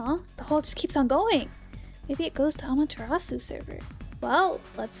 Huh? The haul just keeps on going. Maybe it goes to Amaterasu server. Well,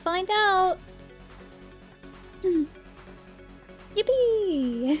 let's find out.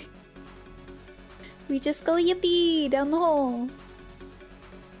 Yippee! We just go yippee down the hole.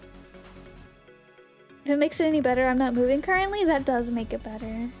 If it makes it any better, I'm not moving currently. That does make it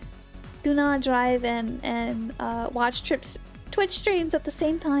better. Do not drive and watch Twitch streams at the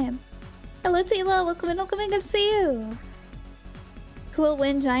same time. Hello, Tila. Welcome in. Good to see you. Who will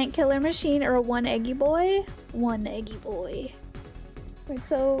win, Giant Killer Machine or one Eggy Boy? One Eggy Boy. Right,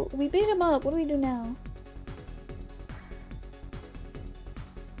 so we beat him up. What do we do now?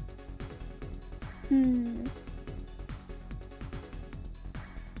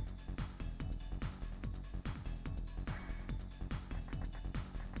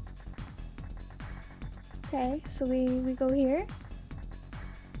 Okay, so we go here.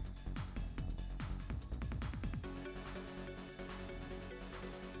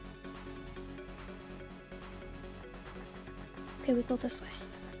 Okay, we go this way.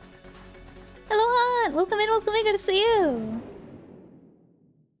 Hello, Han! Welcome in, good to see you!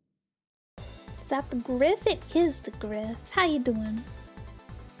 Is that the Griff? It is the Griff. How you doing?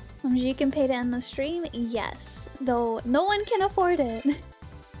 OMG can pay to end the stream? Yes, though no one can afford it.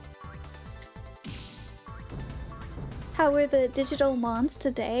 How are the digital mons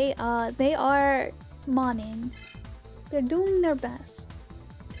today? They are moning. They're doing their best.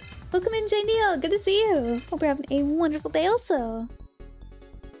 Welcome in, Jane Neal. Good to see you. Hope you're having a wonderful day also.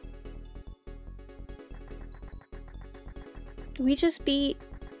 We just beat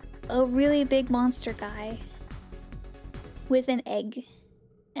a really big monster guy with an egg.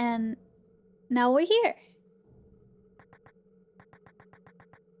 And now we're here.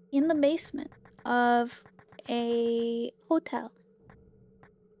 In the basement of a hotel.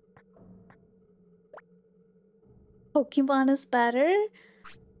 Pokemon is better.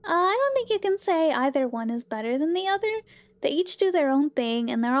 I don't think you can say either one is better than the other. They each do their own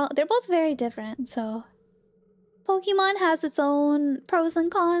thing, and they're both very different. So, Pokemon has its own pros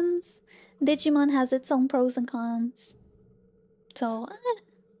and cons. Digimon has its own pros and cons. So,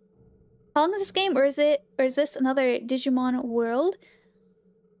 how long is this game, or is this another Digimon World?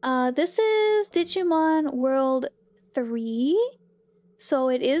 This is Digimon World 3. So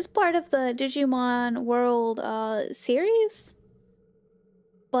it is part of the Digimon World series.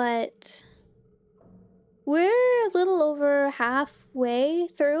 But we're a little over halfway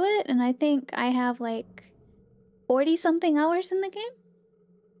through it, and I think I have like 40 something hours in the game.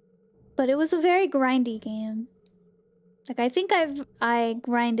 But it was a very grindy game. Like I think I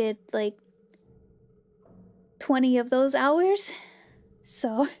grinded like 20 of those hours.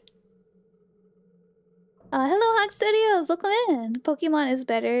 So hello Hack Studios, welcome in. Pokemon is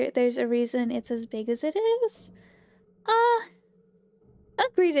better. There's a reason it's as big as it is.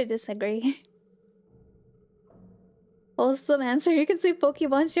 Agree to disagree. Wholesome answer. You can say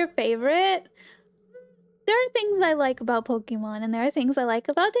Pokemon's your favorite. There are things I like about Pokemon, and there are things I like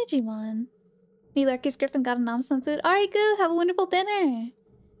about Digimon. Me, Larky's Griffin got a nom some food. Alright, good. Have a wonderful dinner.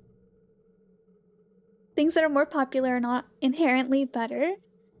 Things that are more popular are not inherently better.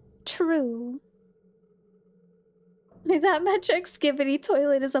 True. That metric skibbity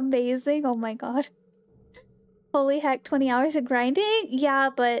toilet is amazing. Oh my god. Holy heck, 20 hours of grinding? Yeah,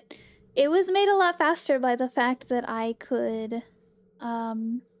 but it was made a lot faster by the fact that I could,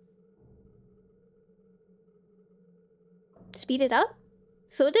 speed it up.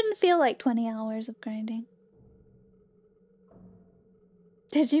 So it didn't feel like 20 hours of grinding.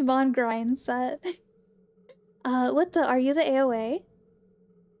 Digimon grind set. What the? Are you the AOA?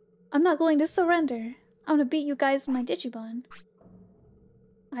 I'm not going to surrender. I'm gonna beat you guys with my Digimon.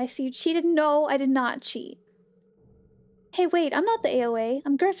 I see you cheated. No, I did not cheat. Hey, wait, I'm not the AOA.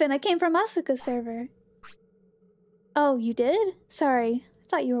 I'm Griffin. I came from Asuka's server. Oh, you did? Sorry. I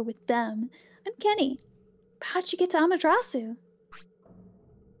thought you were with them. I'm Kenny. How'd you get to Amaterasu?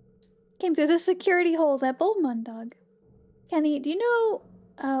 Came through the security hole, that Bulmon dog. Kenny, do you know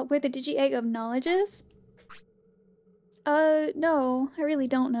where the Digi-Egg of Knowledge is? No, I really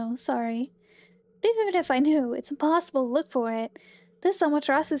don't know. Sorry. But even if I knew, it's impossible to look for it. This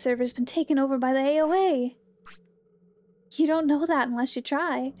Amaterasu server's been taken over by the AOA. You don't know that unless you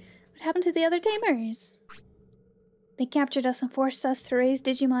try. What happened to the other tamers? They captured us and forced us to raise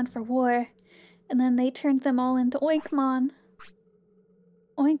Digimon for war. And then they turned them all into Oinkmon.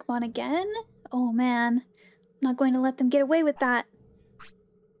 Oinkmon again? Oh man. I'm not going to let them get away with that.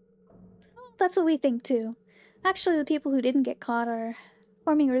 Well, that's what we think too. Actually, the people who didn't get caught are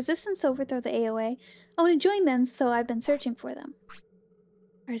forming a resistance to overthrow the AOA. I want to join them, so I've been searching for them.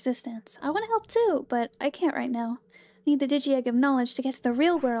 Resistance. I want to help too, but I can't right now. I need the Digi-Egg of Knowledge to get to the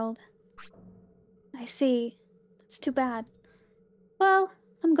real world. I see. That's too bad. Well,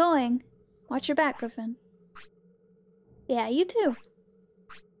 I'm going. Watch your back, Griffin. Yeah, you too.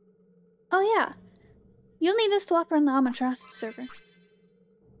 Oh yeah. You'll need this to walk around the Amaterasu server.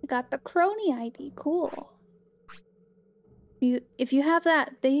 I got the Crony ID. Cool. If you have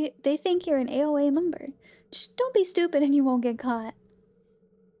that, they think you're an AOA member. Just don't be stupid and you won't get caught.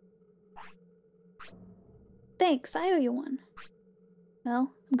 Thanks, I owe you one.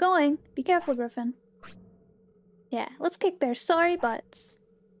 Well, I'm going. Be careful, Griffin. Yeah, let's kick their sorry butts.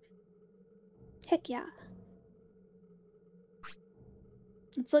 Heck yeah.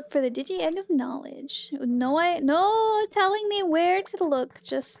 Let's look for the Digi-Egg of Knowledge. No telling me where to look.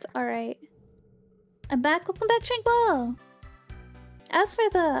 Just, alright. I'm back. Welcome back, Tranquil! As for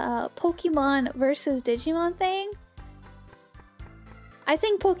the Pokemon versus Digimon thing, I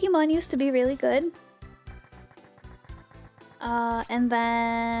think Pokemon used to be really good. And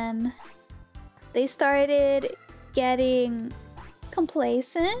then they started getting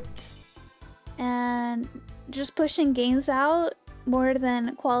complacent and just pushing games out more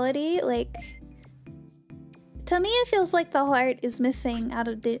than quality. Like, to me it feels like the heart is missing out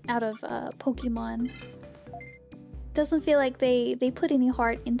of Pokemon. Doesn't feel like they put any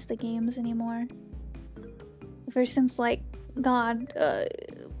heart into the games anymore. Ever since, like, God,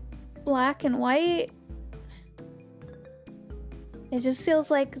 Black and White, it just feels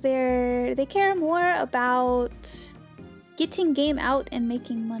like they care more about getting game out and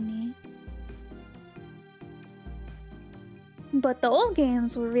making money. But the old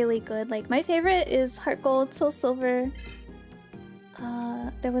games were really good. Like, my favorite is Heart Gold, Soul Silver.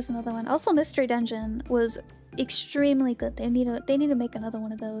 There was another one. Also, Mystery Dungeon was extremely good. They need to make another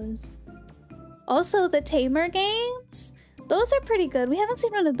one of those. Also, the Tamer games, those are pretty good. We haven't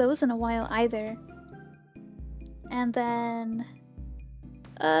seen one of those in a while either. And then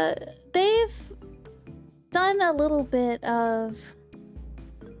they've done a little bit of...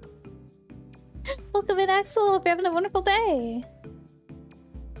 Welcome in, Axel! Hope you're having a wonderful day!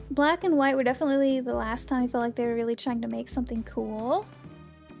 Black and white were definitely the last time I felt like they were really trying to make something cool.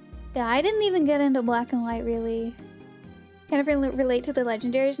 Yeah, I didn't even get into black and white, really. Kind of relate to the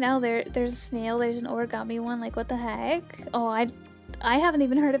legendaries now. There's a snail, there's an origami one, like what the heck? Oh, I haven't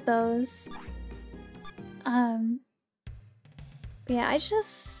even heard of those. Yeah, I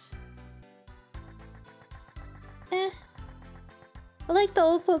just... I like the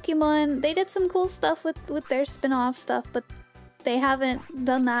old Pokemon. They did some cool stuff with their spin-off stuff, but they haven't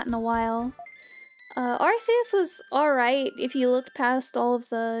done that in a while. Arceus was alright if you looked past all of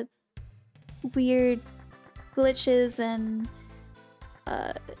the weird glitches and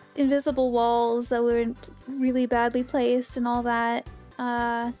invisible walls that were really badly placed and all that.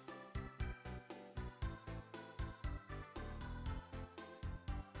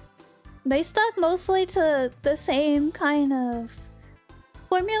 They stuck mostly to the same kind of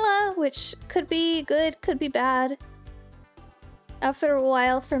formula, which could be good, could be bad. After a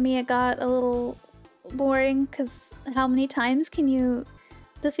while, for me, it got a little boring, because how many times can you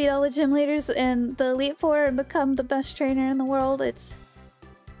defeat all the gym leaders in the Elite Four and become the best trainer in the world? It's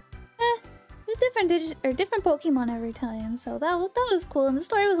different Pokemon every time, so that was cool, and the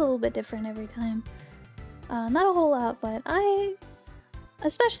story was a little bit different every time. Not a whole lot, but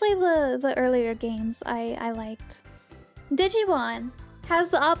especially the earlier games, I liked. Digimon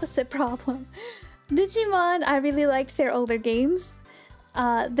has the opposite problem. Digimon, I really liked their older games.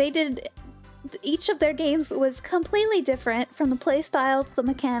 Each of their games was completely different, from the playstyle to the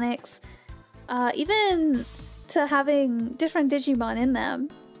mechanics, even to having different Digimon in them.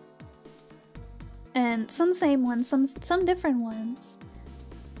 And some same ones, some different ones.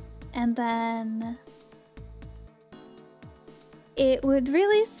 And then it would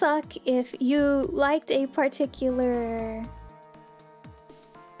really suck if you liked a particular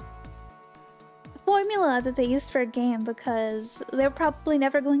formula that they used for a game, because they're probably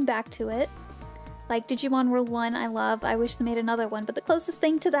never going back to it. Like Digimon World 1, I love. I wish they made another one, but the closest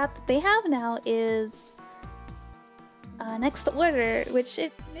thing to that they have now is Next Order, which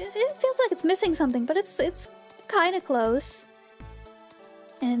it feels like it's missing something, but it's kind of close.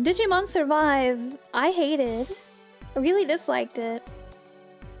 And Digimon Survive, I hated. I really disliked it.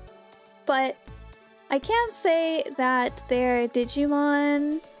 But I can't say that their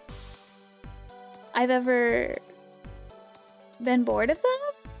Digimon I've ever been bored of them.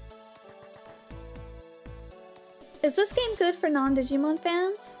 Is this game good for non-Digimon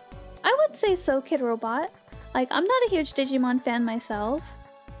fans? I would say so, Kid Robot. Like, I'm not a huge Digimon fan myself.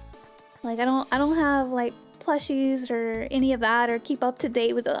 Like, I don't have like plushies or any of that, or keep up to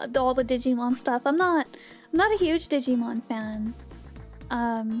date with all the Digimon stuff. I'm not a huge Digimon fan.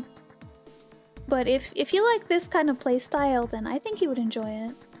 But if you like this kind of playstyle, then I think you would enjoy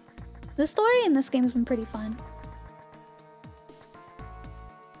it. The story in this game has been pretty fun.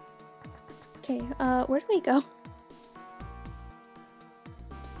 Okay, where do we go?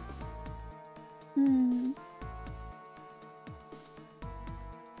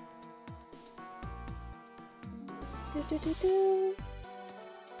 Do.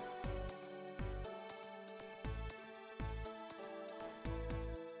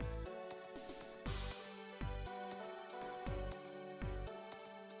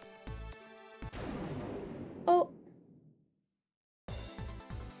 Oh.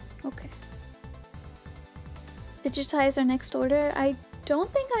 Okay. Digitize our Next Order. I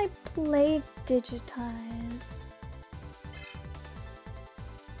don't think I played Digitize.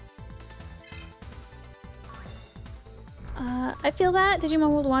 I feel that Digimon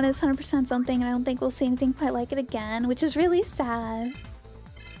World 1 is 100% something, and I don't think we'll see anything quite like it again, which is really sad.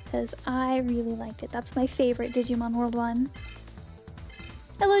 Because I really liked it. That's my favorite Digimon World 1.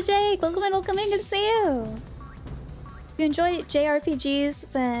 Hello Jake! Welcome in, good to see you! If you enjoy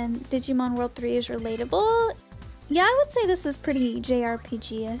JRPGs, then Digimon World 3 is relatable. Yeah, I would say this is pretty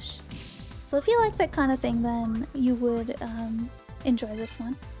JRPG-ish. So if you like that kind of thing, then you would enjoy this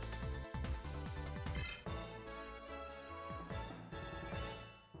one.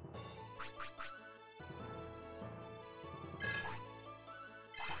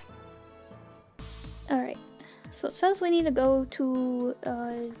 Alright, so it says we need to go to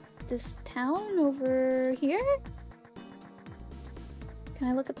this town over here? Can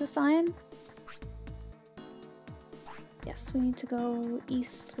I look at the sign? Yes, we need to go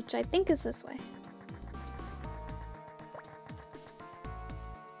east, which I think is this way.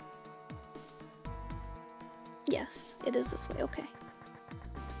 Yes, it is this way, okay.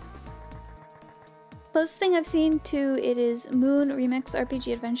 Closest thing I've seen to it is Moon Remix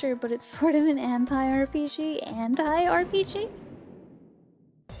RPG Adventure, but it's sort of an anti-RPG. Anti-RPG?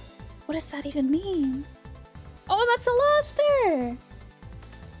 What does that even mean? Oh, that's a lobster!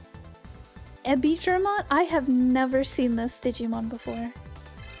 Digimon? I have never seen this Digimon before.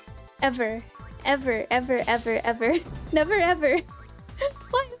 Ever. Ever, ever, ever, ever. Never ever.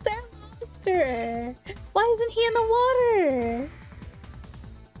 Why is there a lobster? Why isn't he in the water?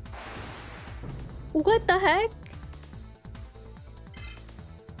 What the heck?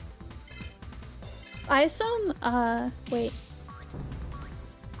 I assume, wait.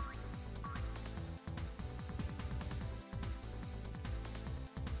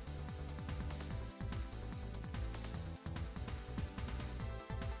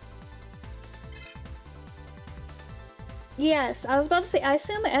 Yes, I was about to say, I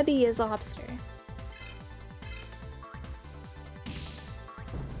assume Ebby is lobster.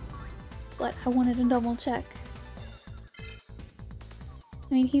 But I wanted to double check.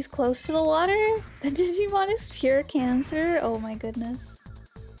 I mean, he's close to the water? The Digimon is pure cancer? Oh my goodness.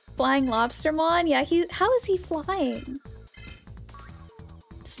 Flying Lobstermon? Yeah, how is he flying?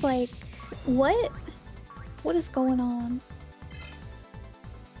 It's like, what? What is going on?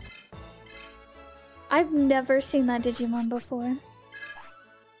 I've never seen that Digimon before.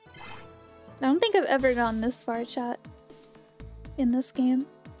 I don't think I've ever gone this far, chat. In this game.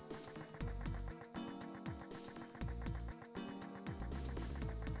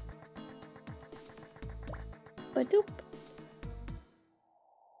 Badoop.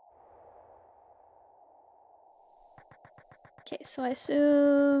 Okay, so I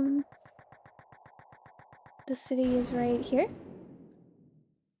assume the city is right here.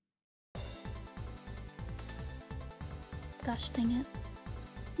 Gosh dang it.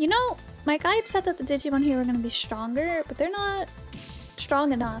 You know, my guide said that the Digimon here were gonna be stronger, but they're not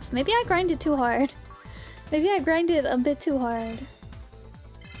strong enough. Maybe I grinded too hard. Maybe I grinded a bit too hard.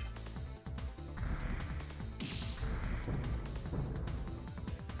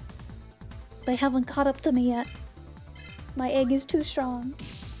 They haven't caught up to me yet. My egg is too strong.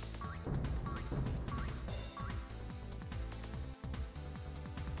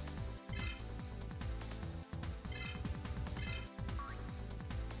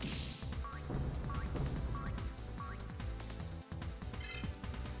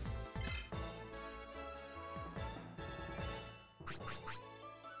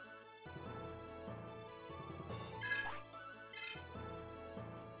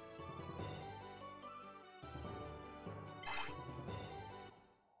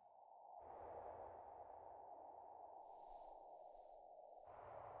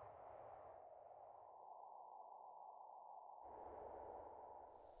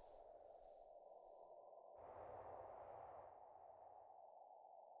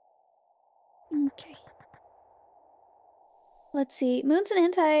 Okay. Let's see. Moon's an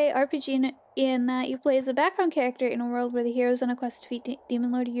anti-RPG in that you play as a background character in a world where the hero's on a quest to defeat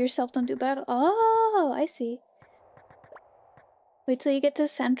Demon Lord. You yourself don't do battle. Oh, I see. Wait till you get to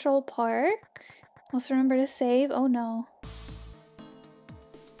Central Park. Also remember to save. Oh no.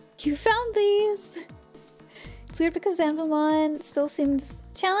 You found these! It's weird because Zanvamon still seems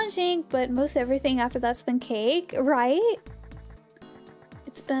challenging, but most everything after that's been cake, right?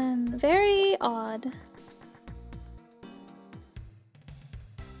 It's been very odd.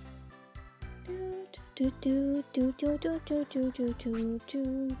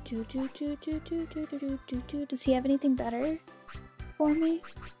 Does he have anything better for me?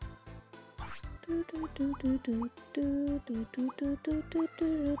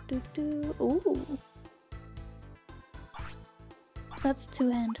 Ooh. That's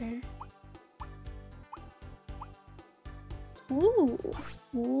two-hander. Ooh.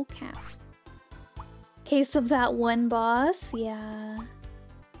 Wool cap. Case of that one boss? Yeah.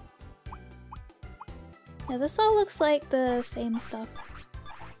 Yeah, this all looks like the same stuff.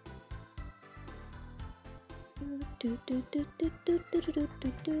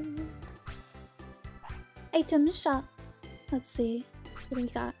 Item shop. Let's see. What do we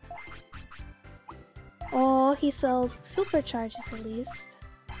got? Oh, he sells supercharges at least.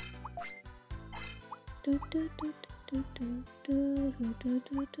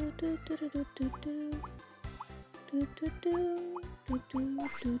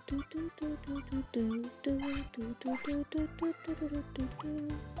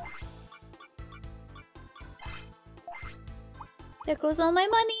 There goes all my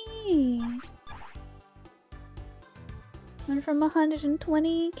money! Went from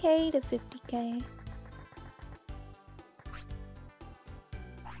 120k to 50k.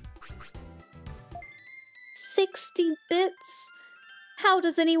 $60 bits? How How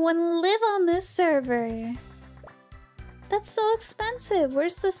does anyone live on this server? That's so expensive.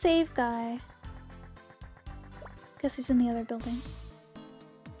 Where's the save guy? Guess he's in the other building.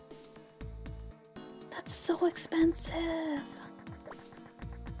 That's so expensive.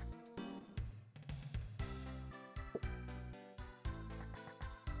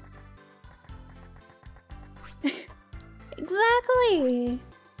 Exactly.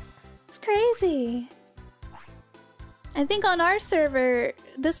 It's crazy. I think on our server,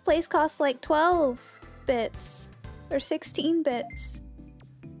 this place costs like 12 bits or 16 bits.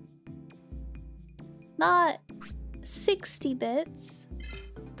 Not 60 bits.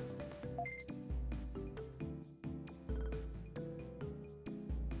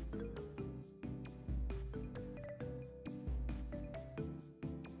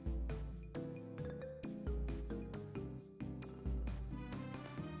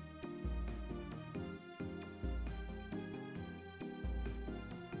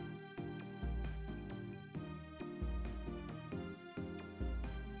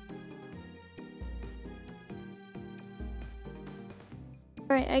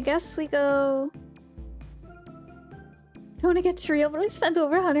 Alright, I guess we go... I want to get to real, but I spent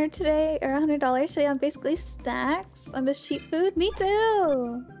over 100 today, or $100 today on basically snacks. I miss cheap food. Me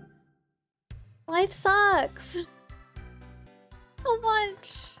too! Life sucks! So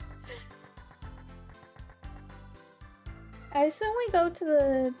much! I assume we go to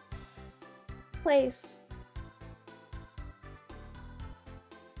the place.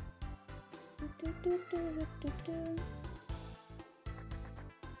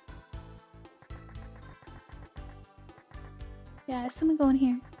 Yeah, I assume we go in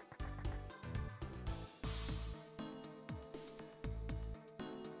here.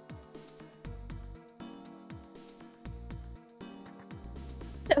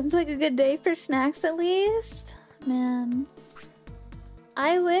 Sounds like a good day for snacks at least. Man.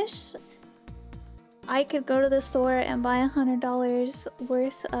 I wish I could go to the store and buy $100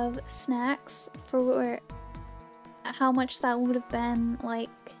 worth of snacks for how much that would have been like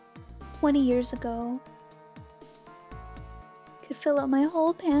 20 years ago. Could fill up my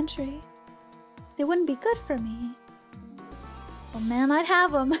whole pantry. They wouldn't be good for me. Oh man, I'd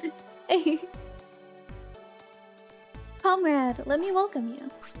have them. Hey. Comrade, let me welcome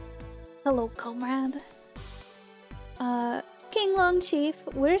you. Hello, comrade. King Long Chief,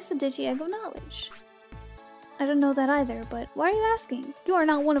 where's the Digi Egg of Knowledge? I don't know that either, but why are you asking? You are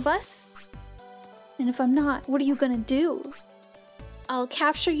not one of us. And if I'm not, what are you gonna do? I'll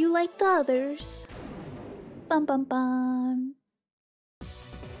capture you like the others. Bum bum bum.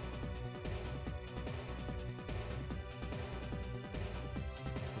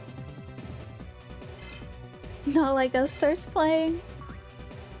 Not like us starts playing.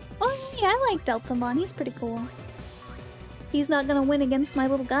 Oh yeah, I like Deltamon, he's pretty cool. He's not gonna win against my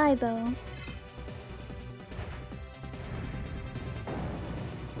little guy though.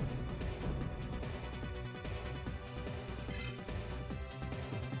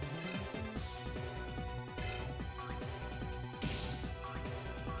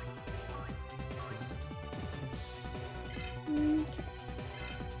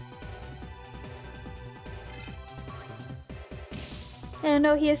 And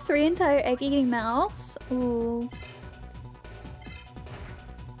no, he has 3 entire egg-eating mouths. Ooh.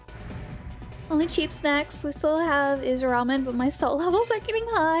 Only cheap snacks we still have is ramen, but my salt levels are getting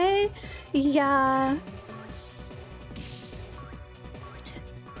high. Yeah.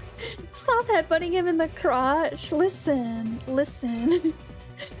 Stop headbutting him in the crotch. Listen, listen.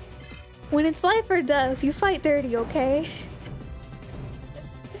 When it's life or death, you fight dirty, okay?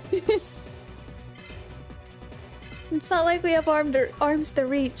 It's not like we have arms to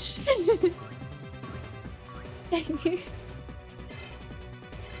reach.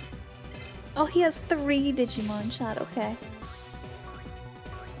 Oh, he has 3 Digimon shot, okay.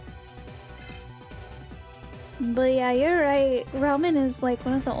 But yeah, you're right. Ramen is like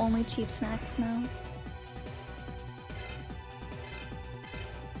one of the only cheap snacks now.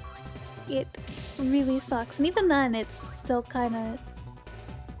 It really sucks. And even then, it's still kind of...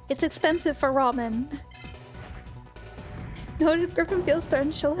 It's expensive for ramen. No, Griffin feels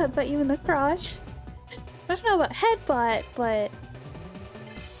threatened, she'll headbutt you in the crotch. I don't know about headbutt, but...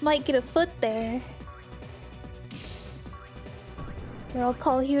 might get a foot there. Or I'll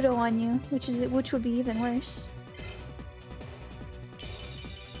call Hudo on you, which would be even worse.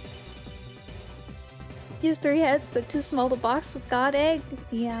 He has 3 heads, but too small to box with God Egg?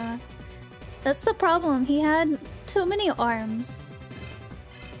 Yeah. That's the problem, he had too many arms.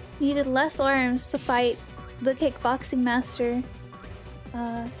 He needed less arms to fight the kickboxing master,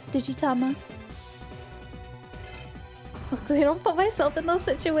 Digitama. Luckily, I don't put myself in those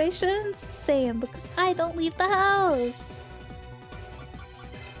situations. Same, because I don't leave the house.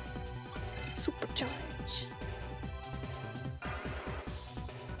 Supercharge.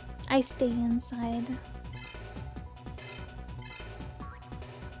 I stay inside.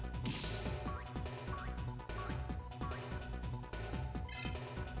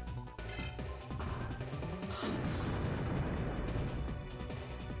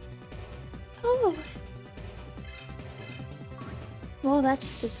 Oh. Well, that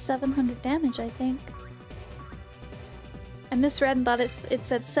just did 700 damage, I think. I misread and thought it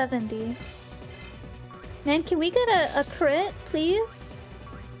said 70. Man, can we get a crit, please?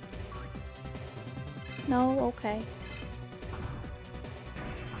 No? Okay.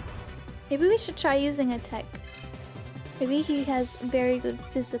 Maybe we should try using a tech. Maybe he has very good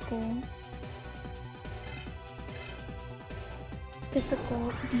physical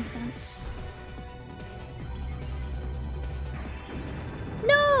defense.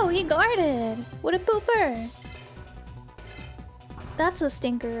 No! He guarded! What a pooper! That's a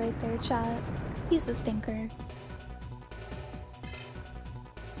stinker right there, chat. He's a stinker.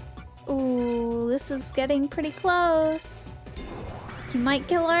 Ooh, this is getting pretty close. He might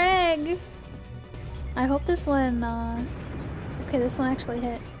kill our egg. I hope this one, okay, this one actually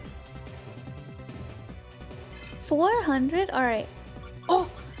hit. 400? Alright. Oh!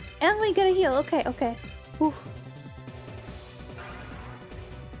 And we get a heal. Okay, okay. Ooh.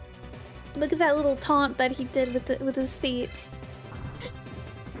 Look at that little taunt that he did with his feet.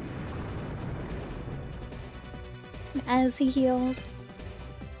 As he healed.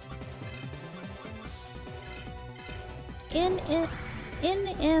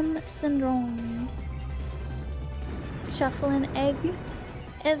 NM syndrome. Shuffling egg.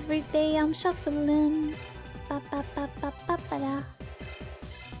 Every day I'm shuffling. Ba ba ba ba ba ba da.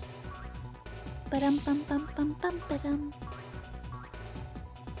 Ba-dum bum bum bum bum ba-dum.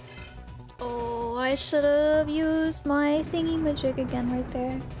 Oh, I should have used my thingy-majig again right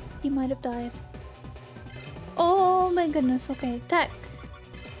there. He might have died. Oh my goodness, okay. Tech.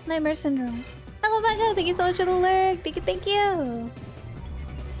 Nightmare syndrome. Hello, my god, thank you so much for the lurk. Thank you.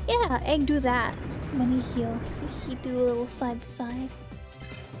 Yeah, egg do that when he heal. He do a little side to side.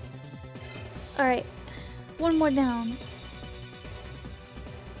 Alright. One more down.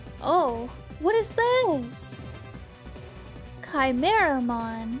 Oh, what is this?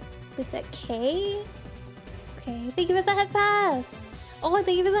 Chimeramon with a K? Okay, thank you for the head paths. Oh,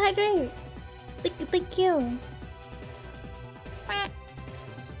 thank you for the hydrate. Thank you.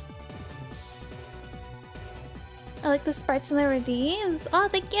 I like the sprites and the redeems. Oh,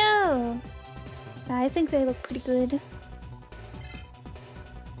 thank you. Yeah, I think they look pretty good.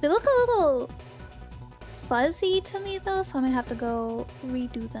 They look a little fuzzy to me though, so I might have to go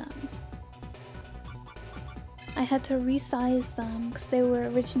redo them. I had to resize them because they were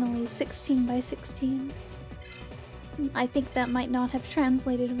originally 16 by 16. I think that might not have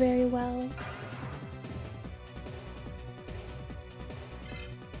translated very well.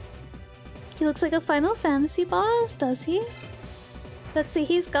 He looks like a Final Fantasy boss, does he? Let's see,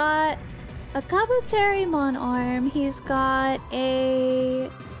 he's got a Kabuterimon arm, he's got a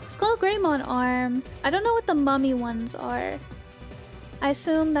Skullgreymon arm. I don't know what the mummy ones are. I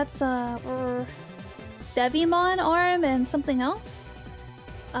assume that's a Devimon arm and something else.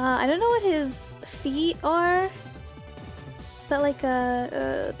 I don't know what his feet are. Is that like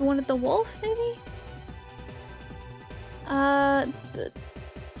a one of the wolf, maybe?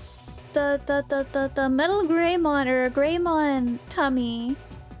 The metal Greymon or Greymon tummy,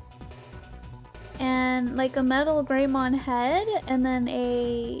 and like a metal Greymon head, and then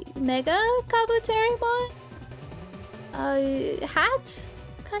a Mega Kabuterimon hat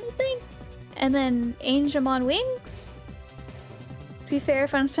kind of thing, and then Angemon wings. To be fair,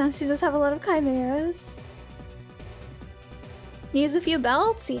 Final Fantasy does have a lot of chimeras. Needs a few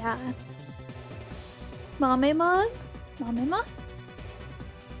belts, yeah. Mamemon? Mamemon?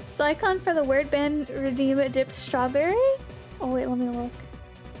 Icon for the word band redeem a dipped strawberry? Oh wait, let me look.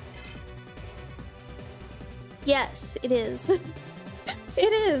 Yes, it is.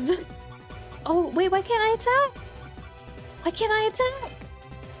 It is. Oh wait, why can't I attack? Why can't I attack?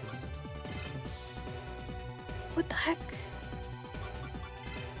 What the heck?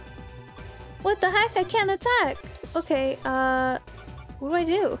 What the heck? I can't attack. Okay, what do I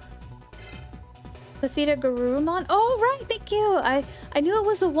do? Defeat a Garurumon? Oh right, thank you. I knew it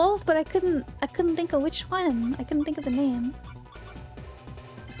was a wolf, but I couldn't think of which one. I couldn't think of the name.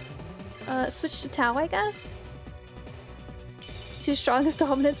 Switch to Tau, I guess. It's too strong as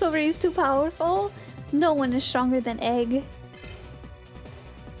dominance over he's too powerful. No one is stronger than Egg.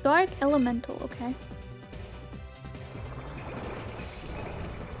 Dark Elemental, okay.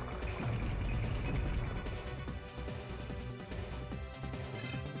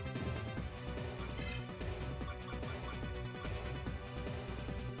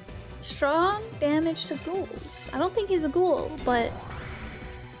 strong damage to ghouls. I don't think he's a ghoul, but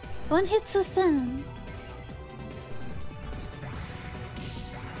one hits us in.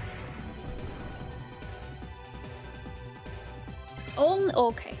 Oh,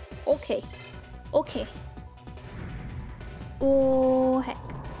 okay. Okay. Okay. Oh, heck.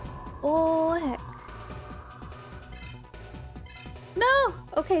 Oh, heck. No!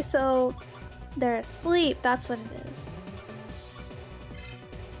 Okay, so they're asleep. That's what it is.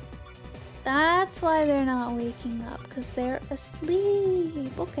 That's why they're not waking up, because they're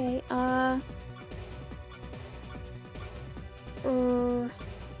asleep. Okay, we'll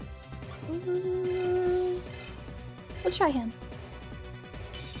try him.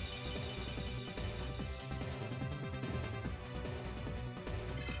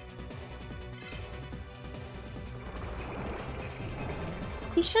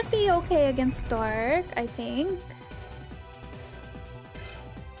 He should be okay against dark, I think.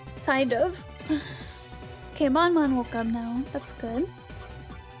 Kind of. Okay, Bonbon woke up now. That's good.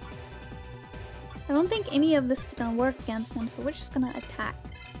 I don't think any of this is gonna work against him, so we're just gonna attack.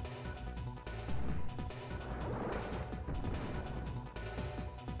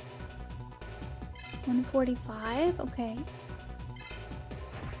 $145? Okay.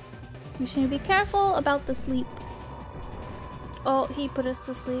 We should be careful about the sleep. Oh, he put us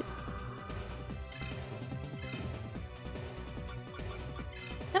to sleep.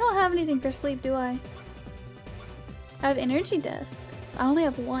 I don't have anything for sleep, do I? I have energy disc. I only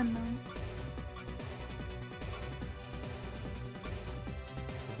have one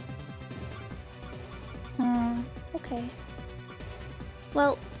though. Okay.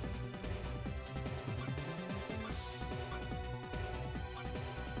 Well.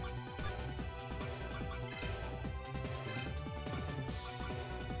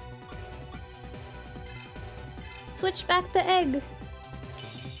 Switch back the egg.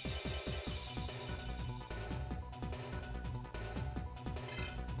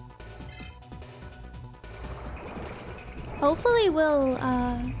 Hopefully we'll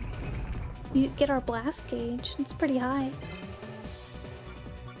get our blast gauge. It's pretty high.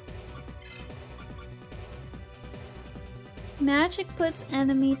 Magic puts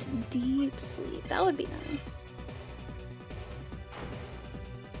enemy to deep sleep. That would be nice.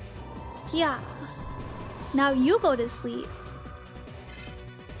 Yeah. Now you go to sleep.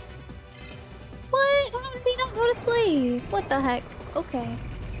 What? How did we not go to sleep? What the heck? Okay.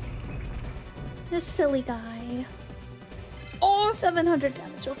 This silly guy. Oh, 700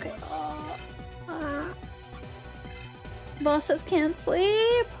 damage. Okay. Bosses can't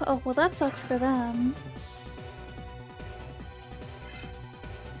sleep? Oh, well that sucks for them.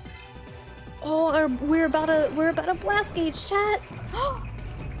 Oh, we're about a blast gauge, chat.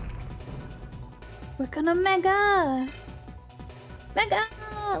 We're gonna mega! Mega!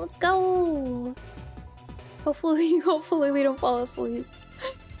 Let's go! Hopefully we don't fall asleep.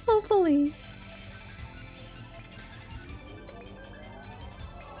 Hopefully.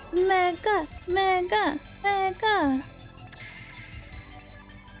 Mega! Mega! Mega!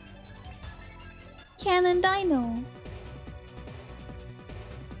 Cannon Dino!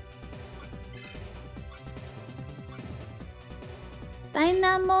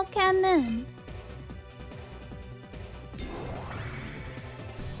 Dynamo Cannon!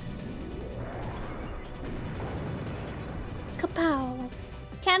 Kapow!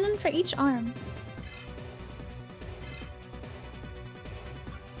 Cannon for each arm.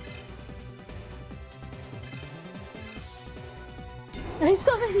 I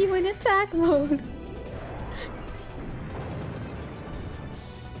summon you in attack mode.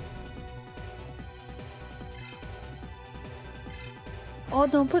 Oh,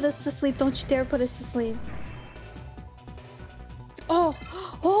 don't put us to sleep. Don't you dare put us to sleep. Oh!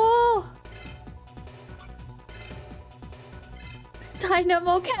 Oh!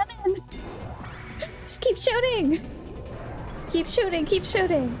 Dynamo cannon! Just keep shooting! Keep shooting, keep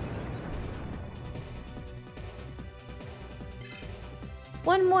shooting!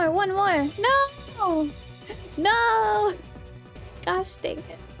 One more, one more! No! No! Gosh dang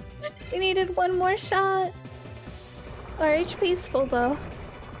it. We needed one more shot. Our HP's full though.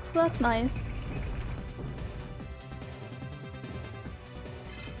 So that's nice.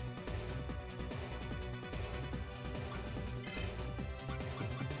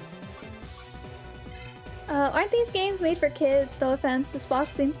 Aren't these games made for kids? No offense, this boss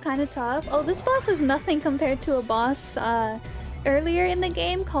seems kind of tough. Oh, this boss is nothing compared to a boss earlier in the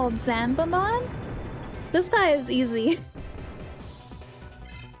game called Zanbamon. This guy is easy.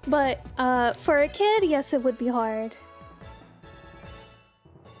 But for a kid, yes, it would be hard.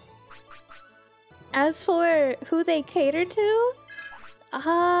 As for who they cater to,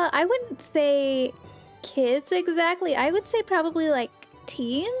 I wouldn't say kids exactly. I would say probably like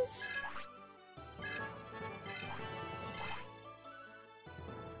teens.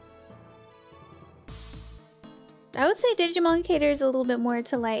 I would say Digimon caters a little bit more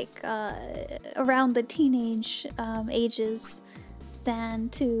to like around the teenage ages than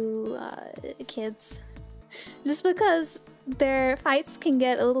to kids. Just because their fights can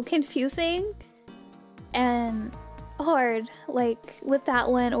get a little confusing and hard, like with that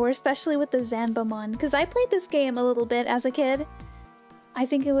one, or especially with the Zanbamon. Because I played this game a little bit as a kid. I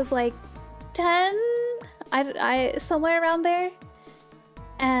think it was like 10, I somewhere around there.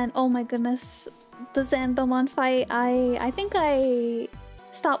 And oh my goodness, the Zanbamon fight, I think I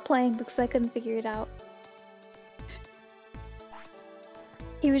stopped playing because I couldn't figure it out.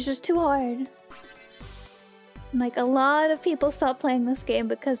 He was just too hard. Like, a lot of people stopped playing this game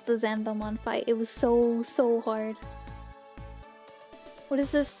because the Zanbamon fight. It was so hard. What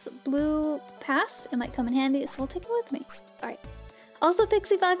is this blue pass? It might come in handy, so I'll take it with me. Alright. Also,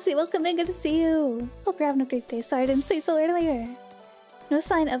 Pixie Foxy, welcome in, good to see you. Hope you're having a great day. Sorry I didn't say so earlier. No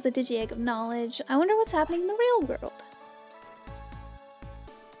sign of the Digi-Egg of Knowledge. I wonder what's happening in the real world.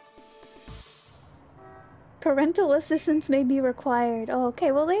 Parental assistance may be required. Oh,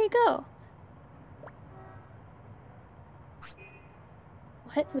 okay, well there you go.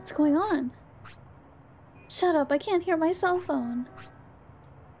 What? What's going on? Shut up, I can't hear my cell phone.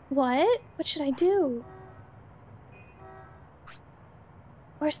 What? What should I do?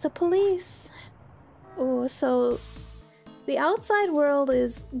 Where's the police? Oh, so the outside world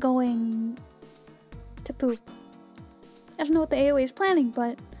is going to poop. I don't know what the AOA is planning,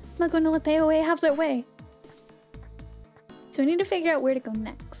 but I'm not going to let the AOA have their way. So we need to figure out where to go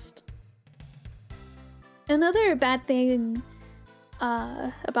next. Another bad thing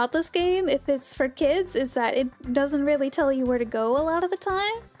about this game, if it's for kids, is that it doesn't really tell you where to go a lot of the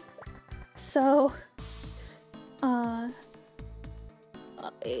time. So,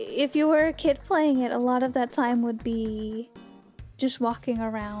 if you were a kid playing it, a lot of that time would be just walking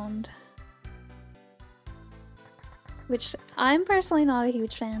around. Which I'm personally not a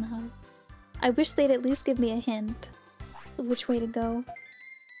huge fan of. I wish they'd at least give me a hint of which way to go.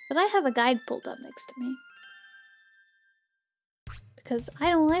 But I have a guide pulled up next to me. Because I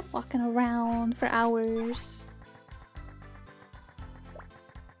don't like walking around for hours.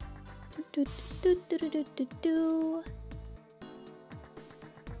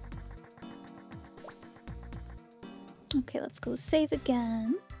 Okay, let's go save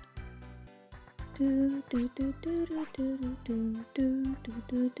again.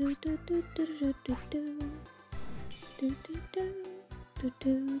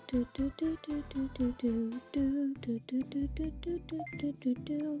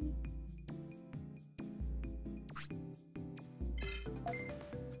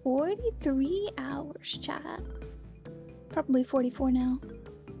 chat. Probably 44 now.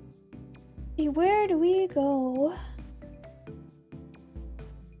 Hey, where do we go?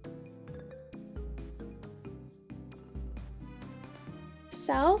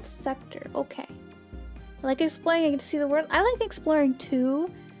 South sector. Okay. I like exploring, I get to see the world. I like exploring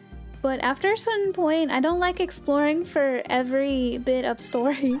too, but after a certain point, I don't like exploring for every bit of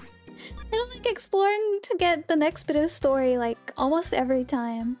story. I don't like exploring to get the next bit of story, like, almost every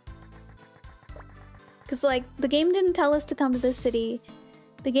time. Because, like, the game didn't tell us to come to this city.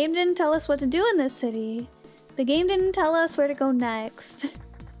 The game didn't tell us what to do in this city. The game didn't tell us where to go next.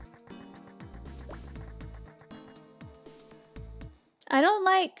 I don't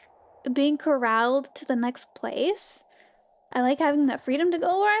like being corralled to the next place. I like having that freedom to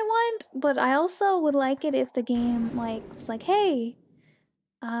go where I want, but I also would like it if the game, like, was like, hey,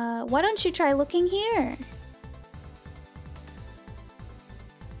 why don't you try looking here?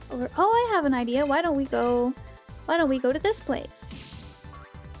 Or, oh, I have an idea. Why don't we go to this place?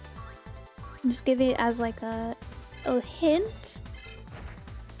 And just give it as like a hint.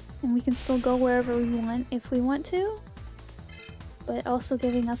 And we can still go wherever we want if we want to. But also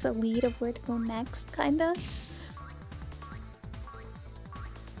giving us a lead of where to go next, kinda.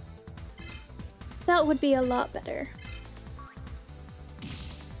 That would be a lot better.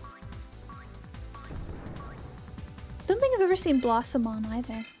 Don't think I've ever seen Blossom on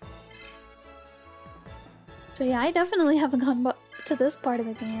either. So yeah, I definitely haven't gone to this part of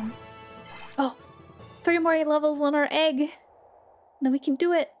the game. Oh, 30 more levels on our egg. Then we can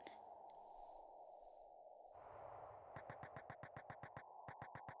do it.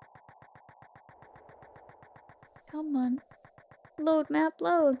 Come on. Load map,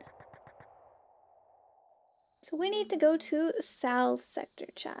 load. So we need to go to South Sector,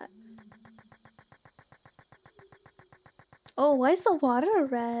 chat. Oh, why is the water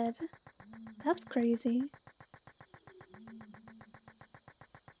red? That's crazy.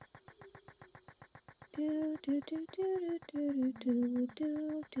 Do do do do do do do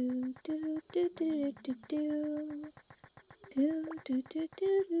do do do do do do. Do do do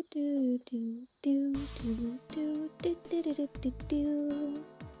do do do do do do do do do do do.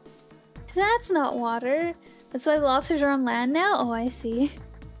 That's not water. That's why the lobsters are on land now? Oh, I see.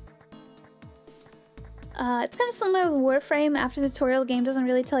 It's kind of similar with Warframe. After the tutorial, the game doesn't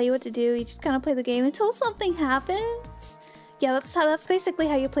really tell you what to do. You just kind of play the game until something happens. Yeah, that's basically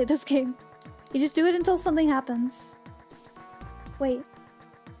how you play this game. You just do it until something happens. Wait.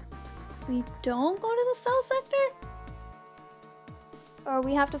 We don't go to the south sector? Or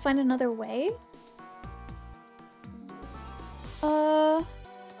we have to find another way? Let's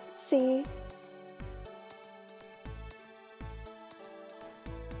see.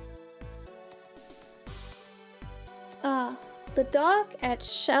 The dock at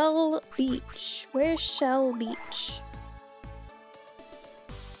Shell Beach. Where's Shell Beach?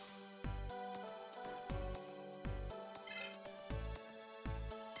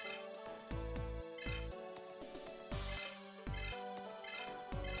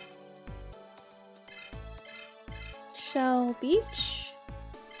 Shell Beach?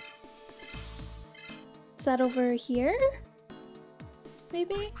 Is that over here?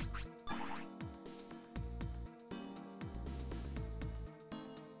 Maybe?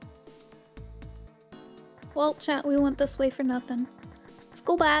 Well, chat, we went this way for nothing. Let's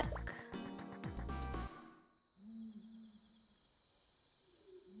go back.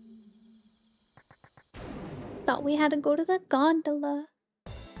 Thought we had to go to the gondola.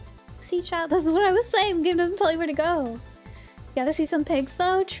 See, chat, that's what I was saying. The game doesn't tell you where to go. Gotta see some pigs,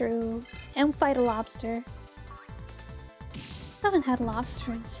 though? True. And fight a lobster. Haven't had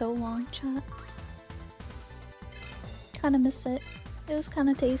lobster in so long, chat. Kinda miss it. It was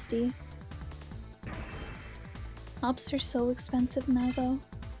kinda tasty. Lobster's so expensive now, though.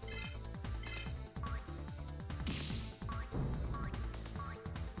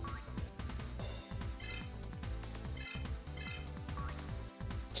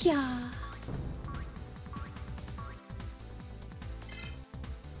 Yeah.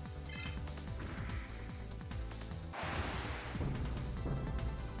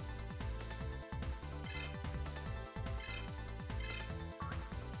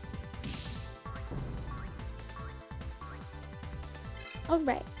 All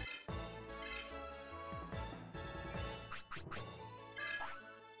right.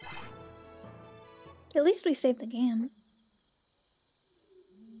 At least we saved the game.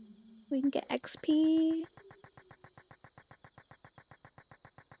 We can get XP.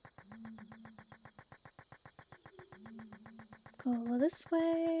 Go this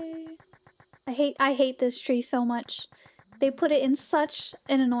way. I hate this tree so much. They put it in such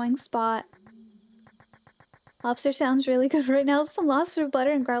an annoying spot. Lobster sounds really good right now. Some lobster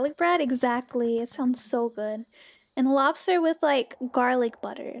butter and garlic bread. Exactly. It sounds so good. And lobster with like garlic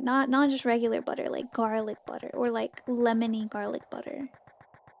butter, not just regular butter, like garlic butter or like lemony garlic butter.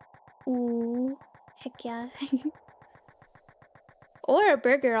 Ooh, heck yeah. Or a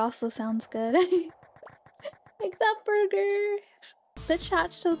burger also sounds good. Like that burger the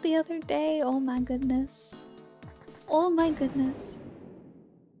chat showed the other day. Oh my goodness. Oh my goodness.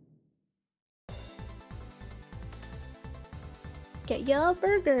 Get ya a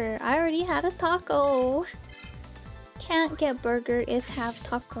burger. I already had a taco. Can't get burger if have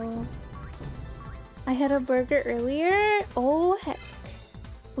taco. I had a burger earlier. Oh heck.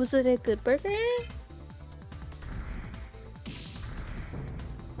 Was it a good burger?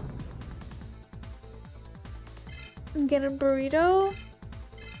 Get a burrito?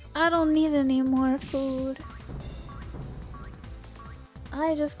 I don't need any more food.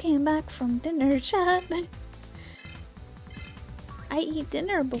 I just came back from dinner, chat. I eat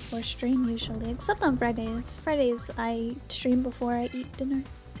dinner before stream usually, except on Fridays. Fridays I stream before I eat dinner.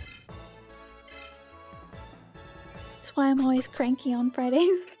 That's why I'm always cranky on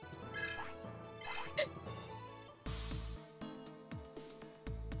Fridays.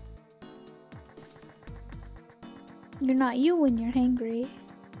 You're not you when you're hangry.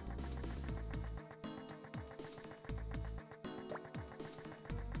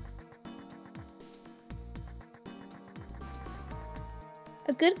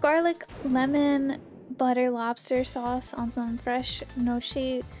 A good garlic lemon butter lobster sauce on some fresh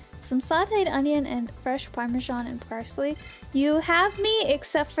nochi, some sauteed onion and fresh parmesan and parsley. You have me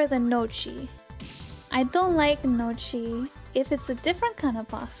except for the nochi. I don't like nochi. If it's a different kind of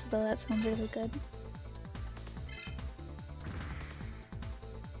pasta though, that sounds really good.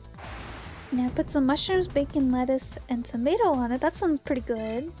 Yeah, I put some mushrooms, bacon, lettuce, and tomato on it. That sounds pretty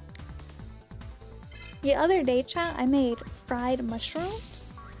good. The other day, chat, I made fried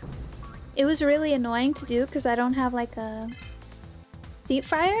mushrooms. It was really annoying to do because I don't have like a deep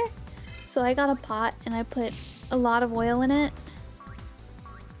fryer. So I got a pot and I put a lot of oil in it.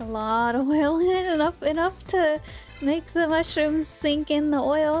 A lot of oil in it, enough to make the mushrooms sink in the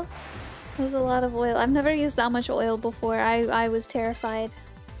oil. It was a lot of oil. I've never used that much oil before. I was terrified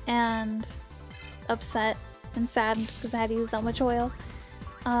and upset and sad because I had to use that much oil.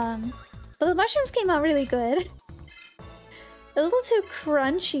 But the mushrooms came out really good. A little too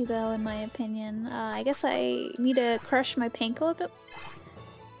crunchy though, in my opinion. I guess I need to crush my panko a bit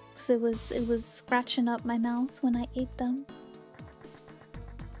because it was scratching up my mouth when I ate them.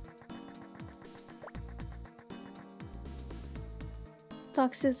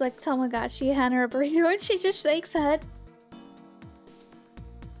 Fox is like Tamagotchi, hand her a burrito and she just shakes her head.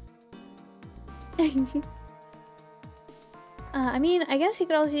 I mean, I guess you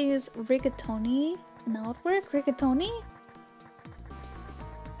could also use rigatoni and that would work. Rigatoni?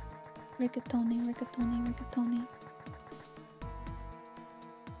 Rigatoni.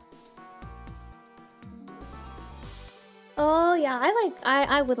 Oh yeah,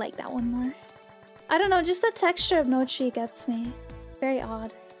 I would like that one more. I don't know, just the texture of mochi gets me. Very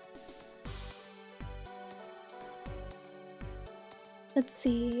odd. Let's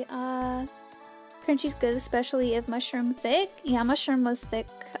see, crunchy's good, especially if mushroom thick. Yeah, mushroom was thick.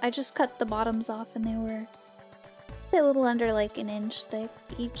 I just cut the bottoms off and they were a little under like an inch thick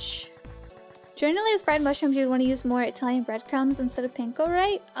each. Generally with fried mushrooms you'd want to use more Italian breadcrumbs instead of panko,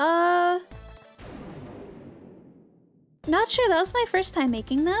 right? Not sure, that was my first time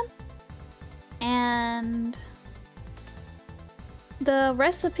making them. And the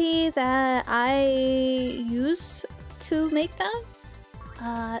recipe that I used to make them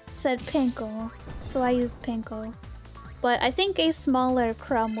said panko, so I used panko. But I think a smaller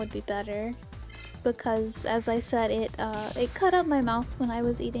crumb would be better because, as I said, it cut up my mouth when I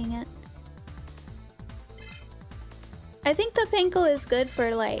was eating it. I think the panko is good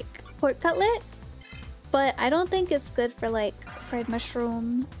for like pork cutlet, but I don't think it's good for like fried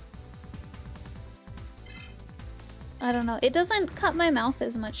mushroom. I don't know. It doesn't cut my mouth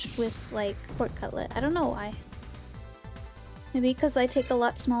as much with like pork cutlet. I don't know why. Maybe because I take a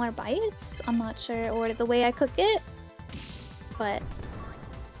lot smaller bites? I'm not sure. Or the way I cook it. But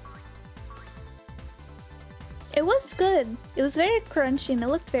it was good. It was very crunchy and it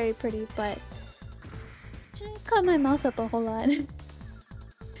looked very pretty, but it didn't cut my mouth up a whole lot.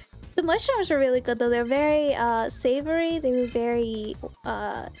 The mushrooms were really good though. They're very savory. They were very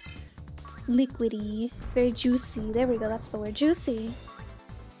liquidy, very juicy. There we go, that's the word, juicy.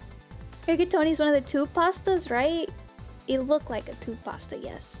 Rigatoni is one of the tube pastas, right? It looked like a tube pasta,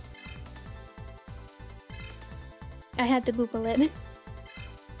 yes. I had to Google it.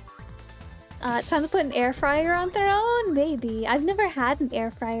 Time to put an air fryer on their own? Maybe. I've never had an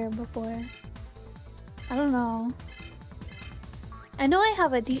air fryer before. I don't know. I know I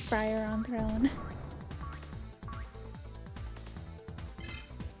have a deep fryer on their own.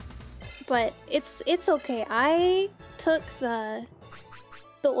 But it's okay. I took the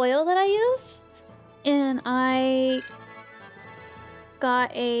oil that I use and I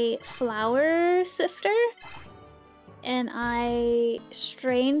got a flour sifter and I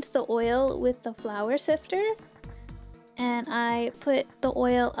strained the oil with the flour sifter and I put the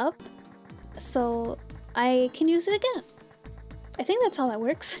oil up so I can use it again. I think that's how that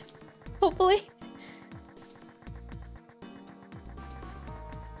works. Hopefully.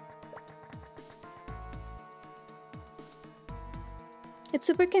 It's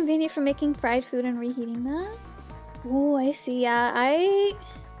super convenient for making fried food and reheating that. Oh, I see. Yeah, I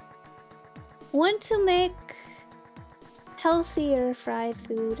want to make healthier fried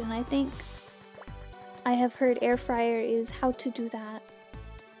food, and I think I have heard air fryer is how to do that.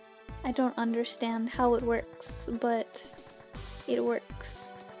 I don't understand how it works, but it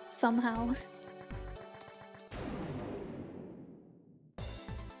works somehow.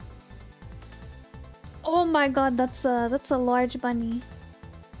 Oh my god, that's a large bunny.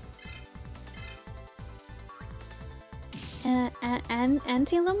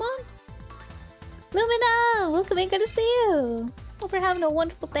 Auntie Lemon? Lumina! Welcome in, good to see you! Hope you're having a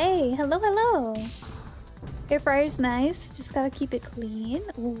wonderful day. Hello, hello! Air fryer's nice, just gotta keep it clean.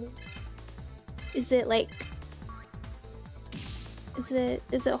 Ooh. Is it like... Is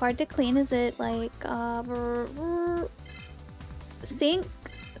it hard to clean? Is it like sink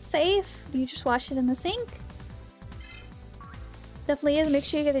safe? Do you just wash it in the sink? Definitely is. Make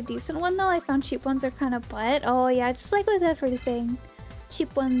sure you get a decent one though. I found cheap ones are kind of butt. Oh yeah, just like with everything.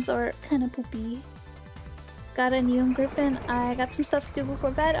 Cheap ones are kind of poopy. Got a new Griffin. I got some stuff to do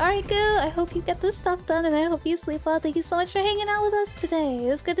before bed. Alright, good. I hope you get this stuff done and I hope you sleep well. Thank you so much for hanging out with us today. It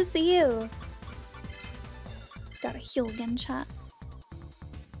was good to see you. Gotta heal again, chat.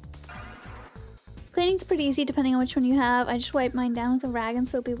 Cleaning's pretty easy depending on which one you have. I just wipe mine down with a rag and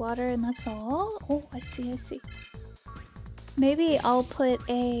soapy water and that's all. Oh, I see, I see. Maybe I'll put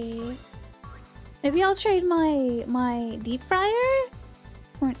a... Maybe I'll trade my deep fryer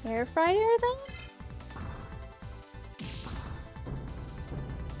for an air fryer then?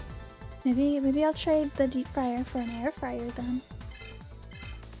 Maybe I'll trade the deep fryer for an air fryer then.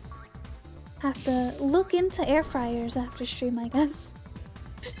 Have to look into air fryers after stream, I guess.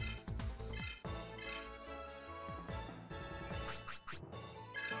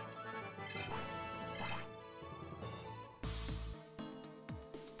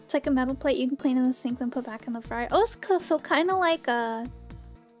 It's like a metal plate you can clean in the sink and put back in the fryer. Oh, so kind of like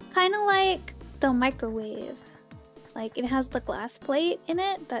the microwave. Like it has the glass plate in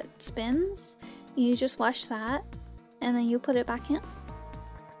it that spins. You just wash that and then you put it back in.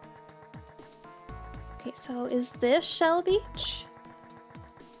 Okay, so is this Shell Beach?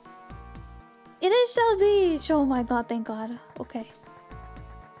 It is Shell Beach! Oh my god, thank god. Okay.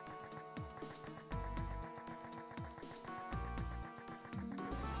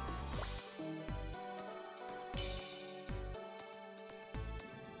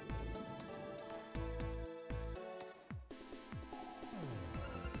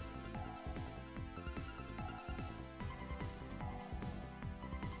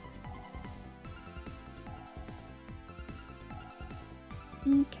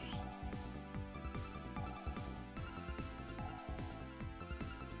 Okay.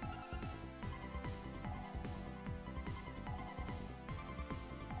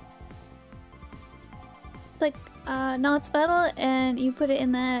 Like, no, it's metal, and you put it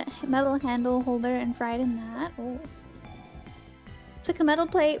in the metal handle holder and fry it in that. Oh. It's like a metal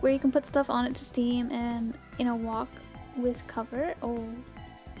plate where you can put stuff on it to steam and, you know, wok with cover. Oh.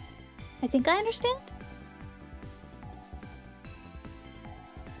 I think I understand.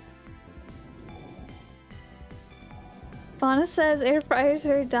 Fauna says air fryers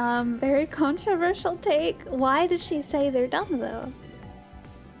are dumb. Very controversial take. Why did she say they're dumb though?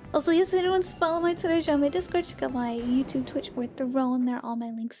 Also, yes, if anyone wants to follow my Twitter, join my Discord, check out my YouTube, Twitch, or Throne. There are all my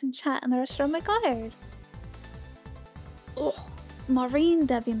links in chat, and the rest are on my card. Oh, Marine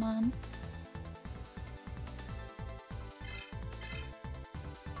Digimon.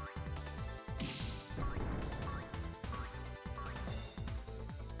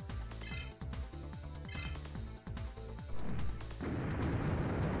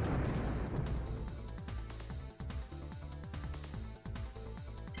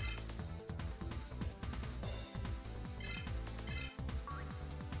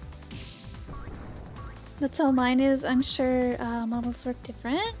 That's how mine is. I'm sure models work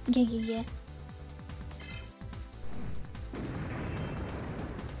different. Yeah.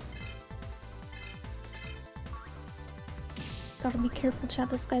 Gotta be careful,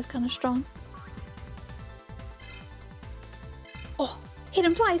 chat. This guy's kind of strong. Oh, hit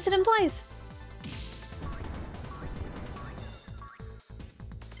him twice! Hit him twice!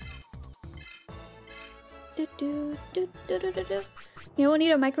 You don't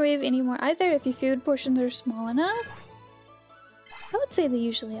need a microwave anymore either if your food portions are small enough. I would say they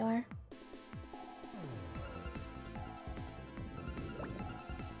usually are.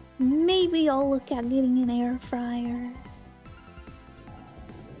 Maybe I'll look at getting an air fryer.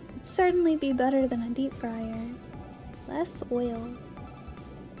 It'd certainly be better than a deep fryer. Less oil.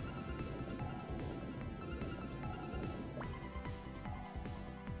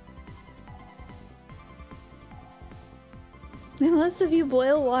 Unless if you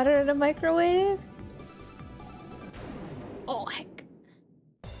boil water in a microwave. Oh heck.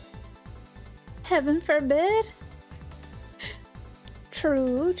 Heaven forbid.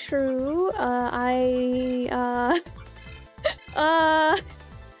 True.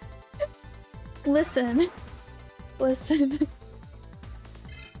 Listen.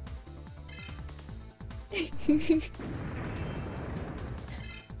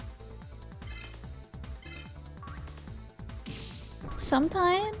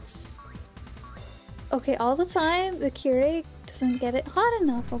 Sometimes. Okay, all the time the Keurig doesn't get it hot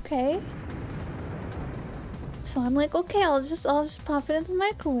enough, okay? So I'm like, okay, I'll just pop it in the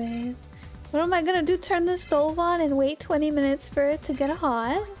microwave. What am I gonna do? Turn the stove on and wait 20 minutes for it to get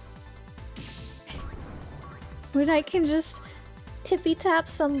hot? When I can just tippy tap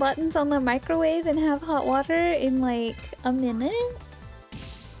some buttons on the microwave and have hot water in like a minute?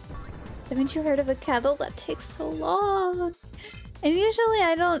 Haven't you heard of a kettle that takes so long? And usually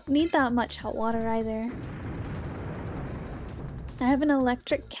I don't need that much hot water either. I have an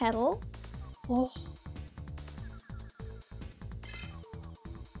electric kettle. Oh.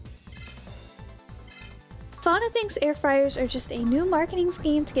 Fauna thinks air fryers are just a new marketing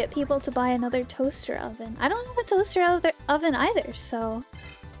scheme to get people to buy another toaster oven. I don't have a toaster oven either, so...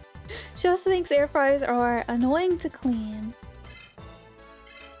 She also thinks air fryers are annoying to clean.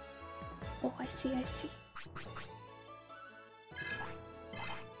 Oh, I see, I see.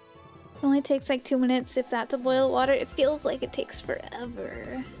 It only takes like 2 minutes, if that, to boil water. It feels like it takes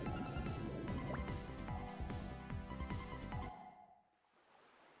forever.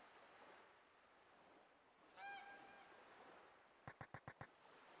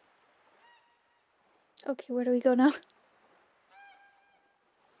 Okay, where do we go now?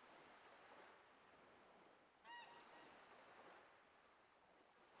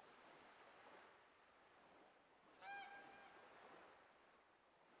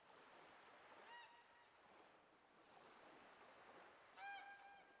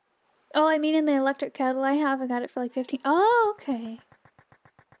 Oh, I mean in the electric kettle I have. I got it for like 15. Oh, okay.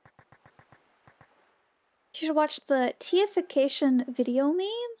 You should watch the teaification video meme?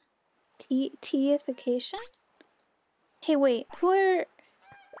 Teaification? Hey, wait. Who are...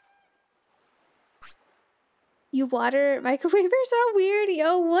 You water microwavers are weird,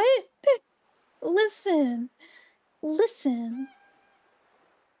 yo. What? Listen. Listen.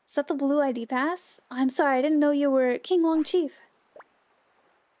 Is that the blue ID pass? I'm sorry, I didn't know you were King Long Chief.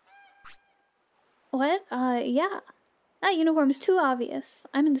 What? Yeah. That uniform is too obvious.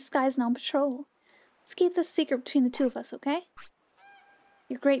 I'm in disguise and on patrol. Let's keep this secret between the two of us, okay?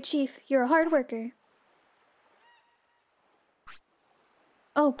 You're great, Chief. You're a hard worker.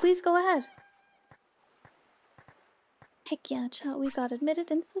 Oh, please go ahead. Heck yeah, chat, we got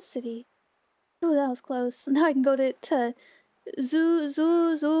admitted into the city. Ooh, that was close. Now I can go to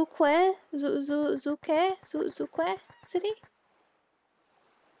Zuque City?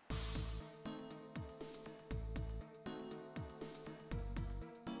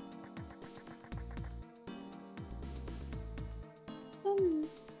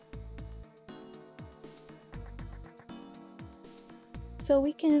 So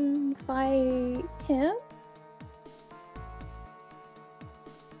we can fight him?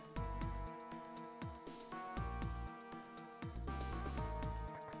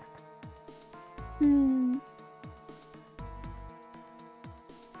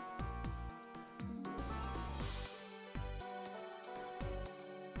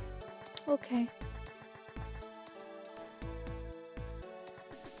 Okay.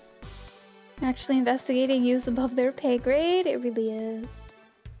 Actually, investigating use above their pay grade? It really is.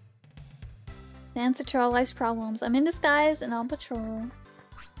 The answer to all life's problems. I'm in disguise and on patrol.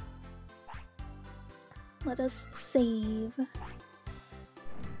 Let us save.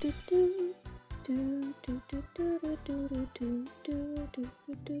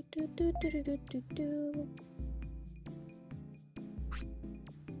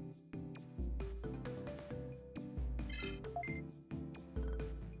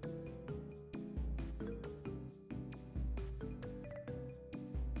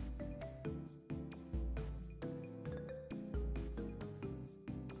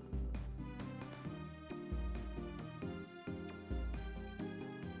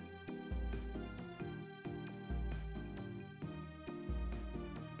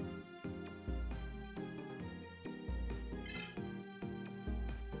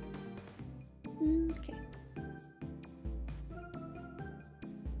 Okay.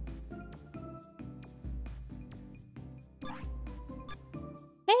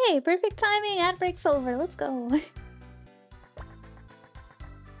 Hey, perfect timing. Ad break's over. Let's go.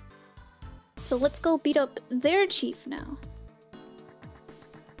 So let's go beat up their chief now.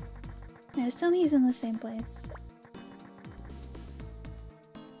 I assume he's in the same place.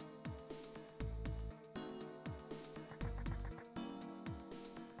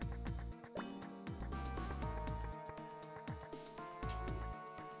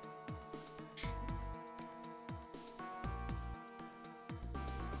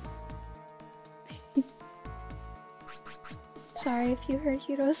 Sorry if you heard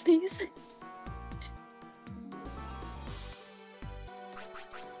Hiro sneeze.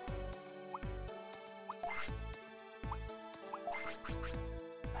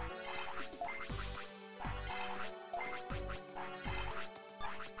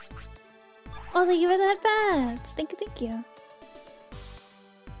 Oh, thank you for that bats. Thank you, thank you.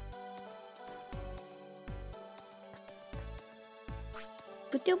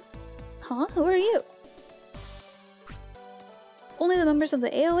 Ba-doop. Huh? Who are you? Only the members of the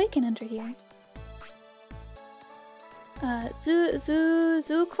AOA can enter here.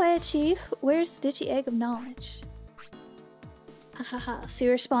 Zoo Quiet Chief, where's the Digi Egg of Knowledge? Hahaha, so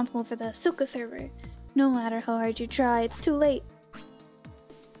you're responsible for the Suka server. No matter how hard you try, it's too late.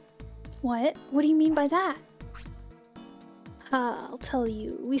 What? What do you mean by that? I'll tell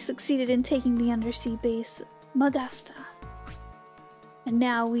you. We succeeded in taking the undersea base, Magasta. And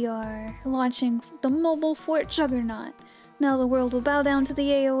now we are launching the mobile fort Juggernaut. Now the world will bow down to the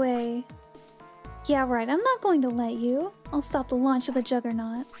AOA. Yeah, right, I'm not going to let you. I'll stop the launch of the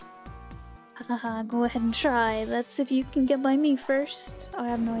Juggernaut. Haha, go ahead and try. That's if you can get by me first. I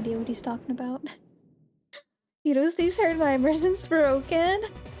have no idea what he's talking about. Hiro's heard vibrations broken.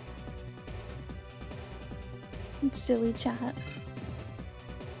 It's silly chat.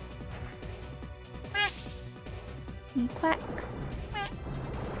 Me quack.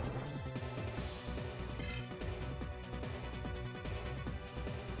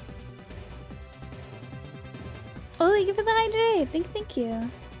 Oh, thank you for the hydrate! Thank you.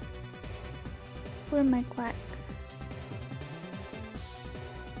 Where my quack?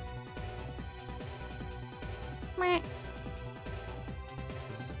 Meh.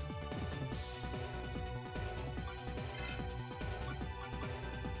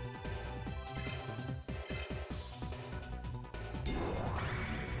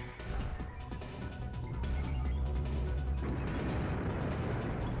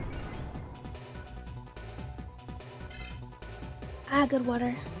 Ah, good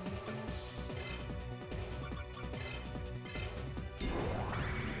water.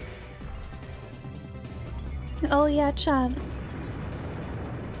 Oh yeah, Chad.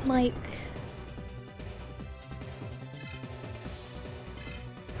 Like...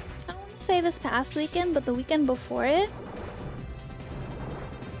 I don't want to say this past weekend, but the weekend before it,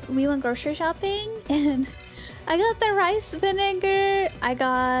 we went grocery shopping and I got the rice vinegar, I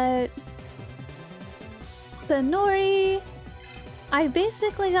got the nori. I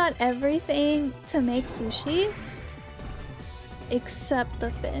basically got everything to make sushi except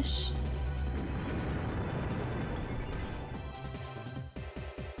the fish.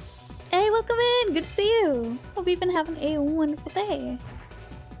 Hey, welcome in! Good to see you! Hope you've been having a wonderful day.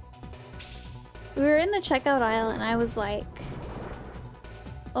 We were in the checkout aisle and I was like,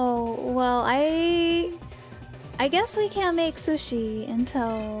 oh, well, I guess we can't make sushi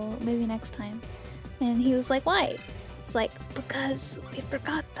until maybe next time. And he was like, why? It's like, because we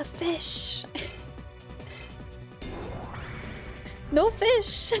forgot the fish. No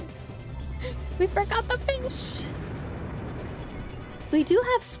fish! We forgot the fish! We do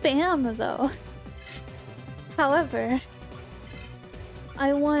have spam though. However,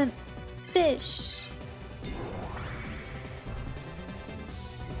 I want fish.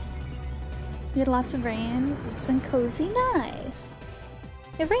 We had lots of rain. It's been cozy. Nice.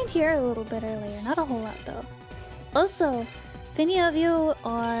 It rained here a little bit earlier. Not a whole lot though. Also, if any of you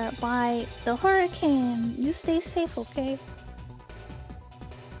are by the hurricane, you stay safe, okay?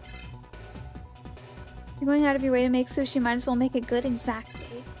 You're going out of your way to make sushi, might as well make it good.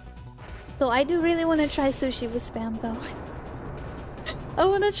 Exactly. Though I do really want to try sushi with spam though. I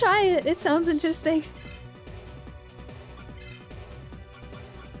want to try it. It sounds interesting.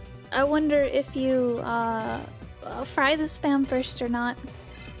 I wonder if you fry the spam first or not.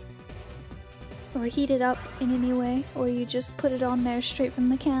 Or heat it up in any way, or you just put it on there straight from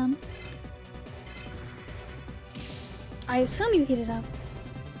the can. I assume you heat it up.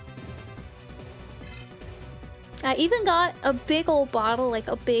 I even got a big old bottle, like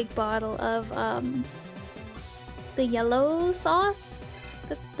a big bottle of the yellow sauce,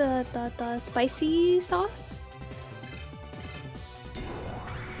 the spicy sauce.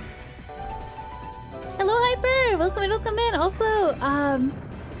 Hello, Hyper! Welcome in, welcome in. Also,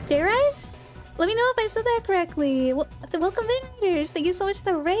 Dayrise? Let me know if I said that correctly. Welcome in, readers. Thank you so much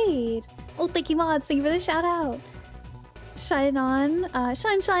for the raid. Oh, thank you, mods. Thank you for the shout out. Shine on,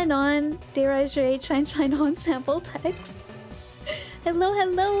 shine on. Dayrise raid, shine on. Sample text. Hello,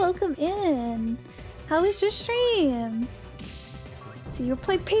 hello. Welcome in. How was your stream? So you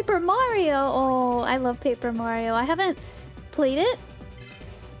played Paper Mario. Oh, I love Paper Mario. I haven't played it,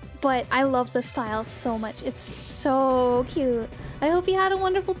 but I love the style so much. It's so cute. I hope you had a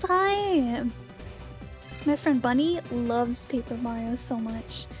wonderful time. My friend Bunny loves Paper Mario so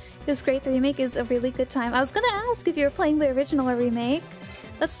much. It was great. The remake is a really good time. I was gonna ask if you were playing the original or remake.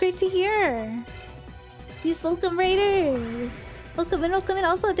 That's great to hear. These welcome raiders. Welcome in, welcome in.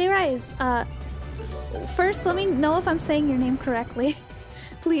 Also, Dayrise. First, let me know if I'm saying your name correctly.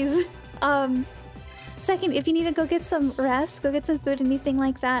 Please. Second, if you need to go get some rest, go get some food, anything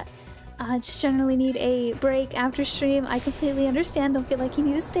like that, Just generally need a break after stream. I completely understand. Don't feel like you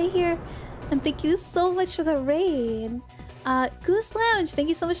need to stay here. And thank you so much for the raid. Goose Lounge, thank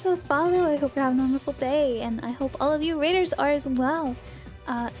you so much for the follow. I hope you're having a wonderful day. And I hope all of you raiders are as well.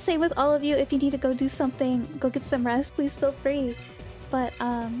 Same with all of you. If you need to go do something, go get some rest, please feel free. But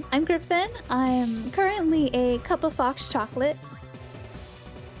I'm Griffin. I'm currently a cup of fox chocolate.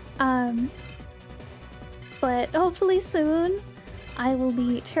 But hopefully soon I will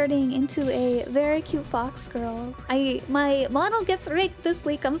be turning into a very cute fox girl. My model gets rigged this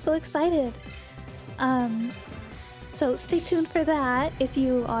week. I'm so excited. So stay tuned for that if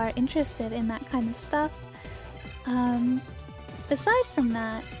you are interested in that kind of stuff. Aside from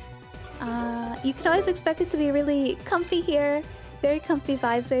that, you can always expect it to be really comfy here. Very comfy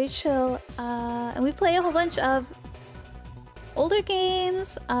vibes, very chill. And we play a whole bunch of older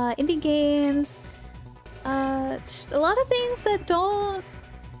games, indie games, just a lot of things that don't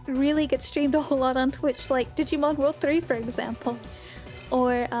really get streamed a whole lot on Twitch, like Digimon World 3 for example.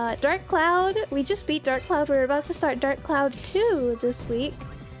 Or Dark Cloud. We just beat Dark Cloud. We're about to start Dark Cloud 2 this week.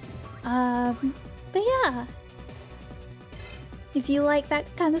 But yeah. If you like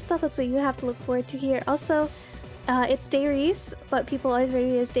that kind of stuff, that's what you have to look forward to here. Also, it's Dayreese, but people always read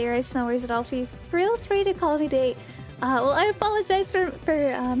it as Dayreese, no worries at all. Feel free to call me Day. Well, I apologize for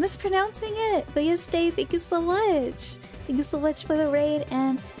mispronouncing it. But yes, Day, thank you so much. Thank you so much for the raid,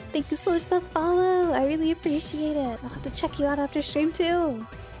 and thank you so much for the follow. I really appreciate it. I'll have to check you out after stream too.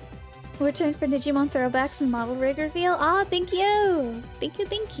 Return for Digimon throwbacks and model rig reveal. Ah, thank you. Thank you,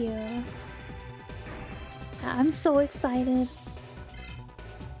 thank you. I'm so excited.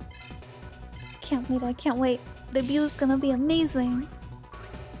 Can't wait, I can't wait. The view is gonna be amazing.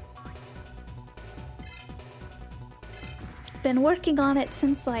 Been working on it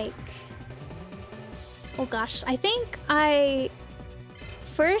since like... oh gosh, I think I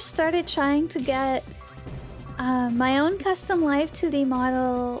first started trying to get my own custom live 2D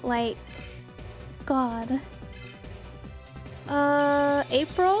model like... god...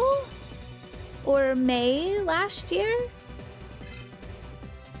 April? Or May last year?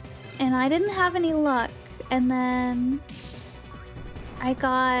 And I didn't have any luck, and then I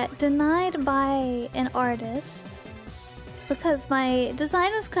got denied by an artist because my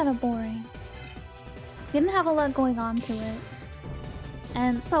design was kind of boring. Didn't have a lot going on to it.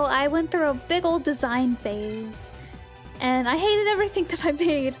 And so I went through a big old design phase, and I hated everything that I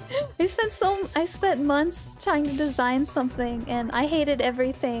made. I spent months trying to design something, and I hated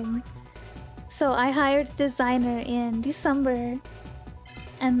everything. So I hired a designer in December.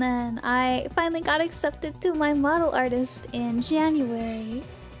 And then I finally got accepted to my model artist in January.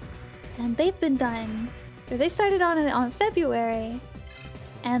 And they've been done. Or they started on it on February.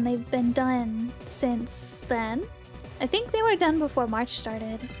 And they've been done since then. I think they were done before March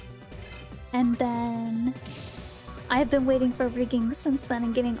started. And then I've been waiting for rigging since then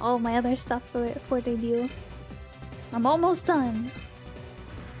and getting all my other stuff for debut. I'm almost done.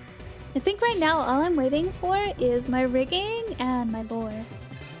 I think right now all I'm waiting for is my rigging and my lore.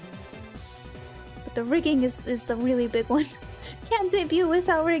 The rigging is the really big one. Can't debut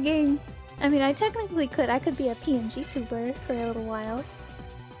without rigging. I mean, I technically could. I could be a PNG tuber for a little while.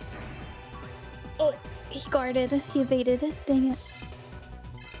 Oh, he guarded. He evaded. Dang it.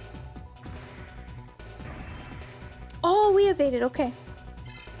 Oh, we evaded. Okay.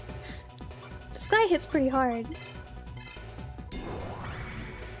 This guy hits pretty hard.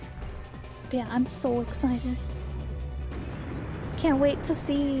 But yeah, I'm so excited. Can't wait to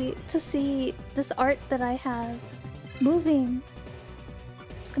see this art that I have moving.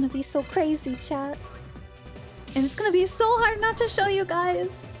 It's gonna be so crazy, chat. And it's gonna be so hard not to show you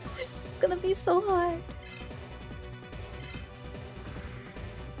guys. It's gonna be so hard.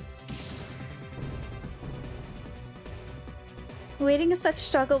 Waiting is such a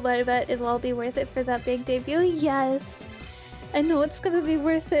struggle, but I bet it'll all be worth it for that big debut. Yes. I know it's gonna be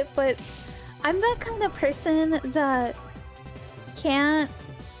worth it, but I'm that kind of person that can't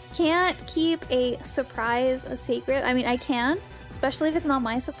keep a surprise a secret. I mean, I can, especially if it's not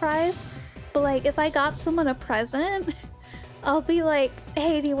my surprise. But like, if I got someone a present, I'll be like,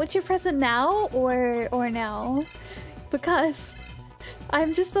 "Hey, do you want your present now or now?" Because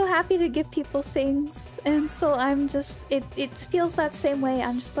I'm just so happy to give people things, and so I'm just it feels that same way.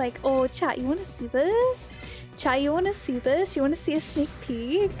 I'm just like, "Oh, chat, you want to see this? Chat, you want to see this? You want to see a sneak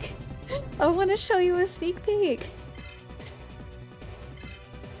peek? I want to show you a sneak peek."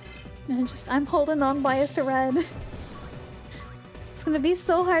 And I'm holding on by a thread. It's gonna be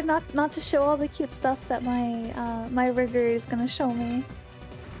so hard not to show all the cute stuff that my rigger is gonna show me.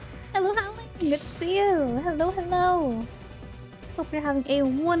 Hello, Howling! Good to see you! Hello, hello! Hope you're having a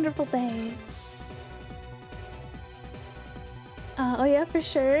wonderful day. Oh yeah, for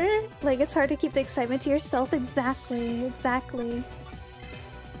sure. Like, it's hard to keep the excitement to yourself. Exactly, exactly.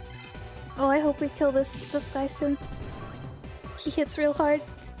 Oh, I hope we kill this guy soon. He hits real hard.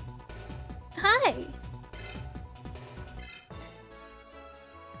 Hi!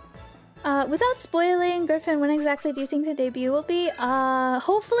 Without spoiling, Griffin, when exactly do you think the debut will be?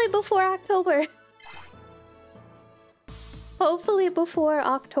 Hopefully before October. Hopefully before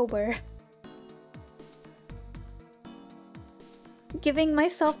October. Giving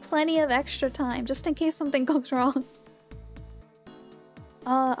myself plenty of extra time, just in case something goes wrong.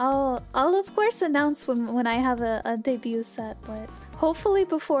 I'll of course announce when I have a debut set, but hopefully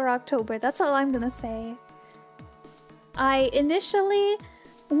before October. That's all I'm gonna say. I initially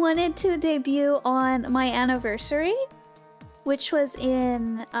wanted to debut on my anniversary, which was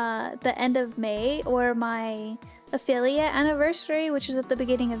in the end of May, or my affiliate anniversary, which is at the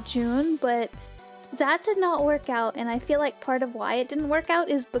beginning of June, but that did not work out, and I feel like part of why it didn't work out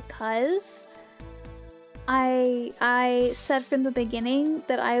is because I said from the beginning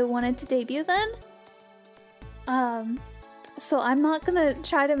that I wanted to debut then. So I'm not gonna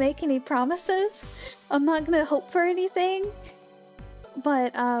try to make any promises. I'm not gonna hope for anything.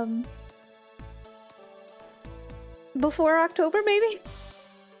 But before October maybe?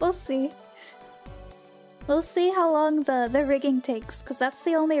 We'll see. We'll see how long the rigging takes, because that's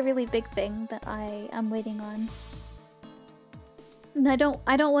the only really big thing that I am waiting on. And I don't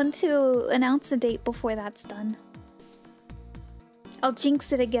want to announce a date before that's done. I'll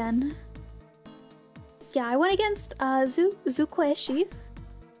jinx it again. Yeah, I went against Zukwe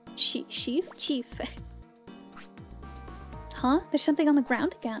Chief. Huh? There's something on the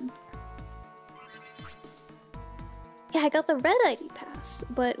ground again. Yeah, I got the red ID pass,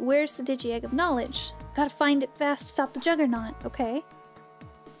 but where's the Digi Egg of Knowledge? Gotta find it fast to stop the Juggernaut, okay?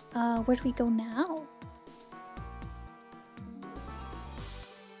 Where do we go now?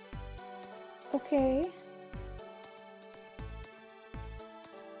 Okay.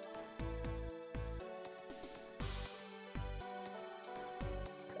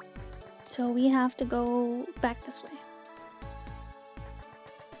 So we have to go back this way.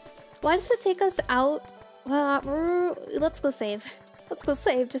 Why does it take us out? Let's go save. Let's go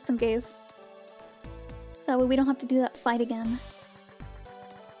save just in case. That way we don't have to do that fight again.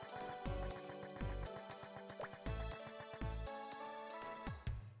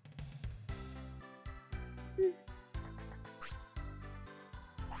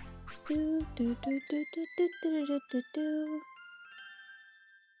 Do do do do do do do do do do.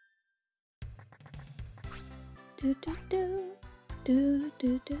 Do do do. Do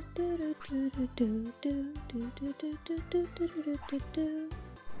do do do do do do do do do do do do do do.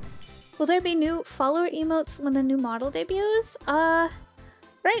 Will there be new follower emotes when the new model debuts? Right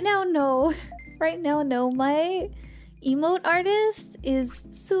now, no. Right now, no. My emote artist is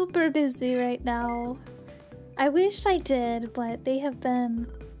super busy right now. I wish I did, but they have been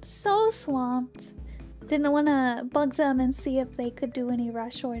so swamped. Didn't want to bug them and see if they could do any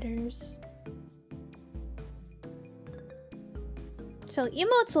rush orders. So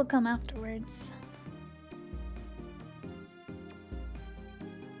emotes will come afterwards.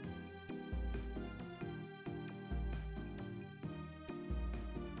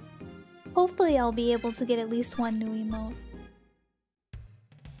 Hopefully I'll be able to get at least one new emote.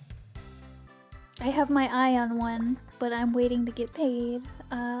 I have my eye on one, but I'm waiting to get paid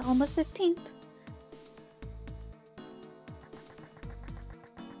on the 15th.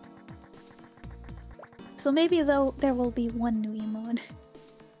 So maybe though there will be one new emote.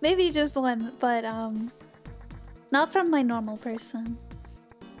 Maybe just one, but not from my normal person.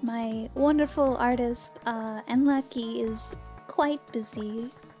 My wonderful artist Enlucky is quite busy.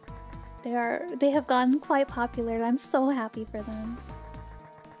 They have gotten quite popular and I'm so happy for them.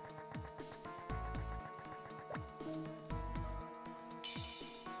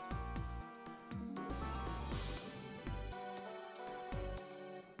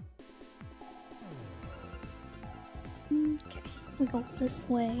 Okay, we go this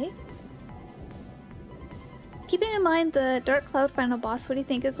way. Keeping in mind the Dark Cloud final boss, what do you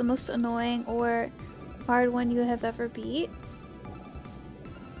think is the most annoying or hard one you have ever beat?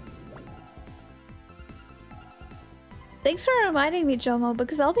 Thanks for reminding me, Jomo,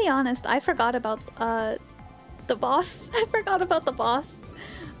 because I'll be honest, I forgot about the boss. I forgot about the boss.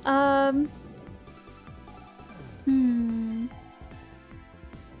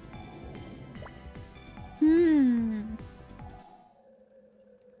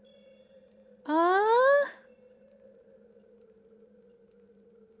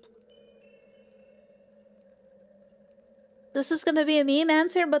 This is gonna be a meme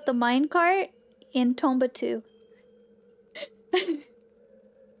answer, but the minecart in Tomba 2.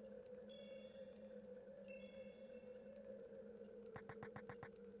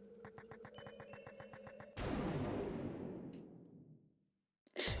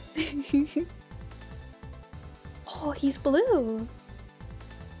 Oh, he's blue.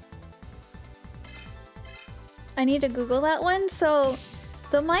 I need to Google that one. So,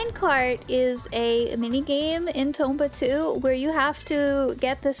 the minecart is a mini game in Tomba 2 where you have to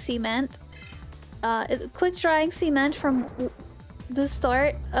get the cement, quick drying cement from the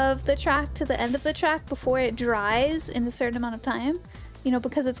start of the track to the end of the track before it dries in a certain amount of time. You know,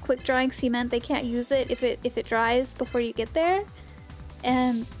 because it's quick drying cement, they can't use it if it dries before you get there.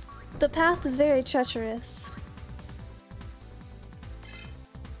 And the path is very treacherous.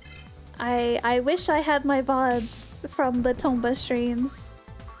 I wish I had my VODs from the Tomba streams.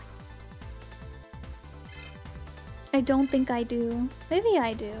 I don't think I do. Maybe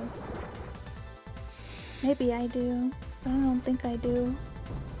I do. Maybe I do. But I don't think I do.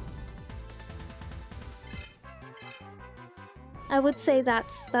 I would say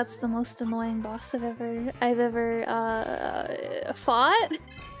that's the most annoying boss I've ever fought.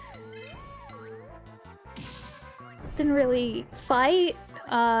 Didn't really fight.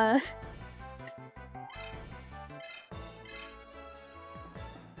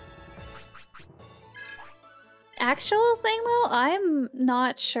 Actual thing though, I'm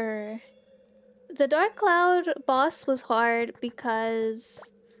not sure. The Dark Cloud boss was hard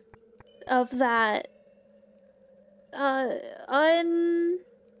because of that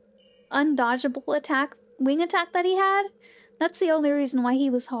undodgeable attack, wing attack that he had. That's the only reason why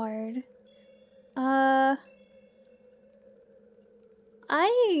he was hard. I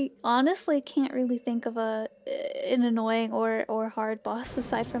honestly can't really think of an annoying or hard boss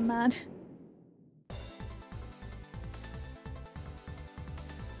aside from that.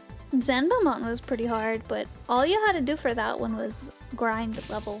 Zenbamon was pretty hard, but all you had to do for that one was grind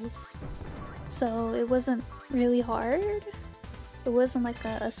levels. So it wasn't really hard. It wasn't like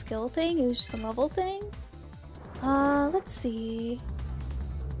a skill thing, it was just a level thing. Let's see.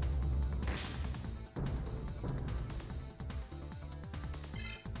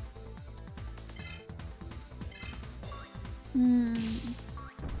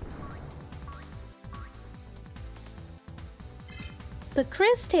 The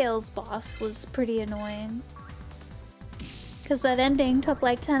Chris Tales boss was pretty annoying. Because that ending took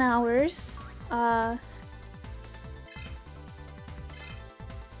like 10 hours. It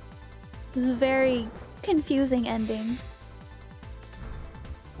was a very confusing ending.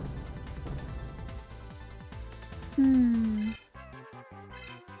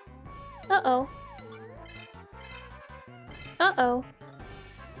 Uh-oh. Uh-oh.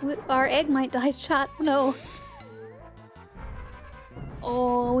 Our egg might die, chat. No.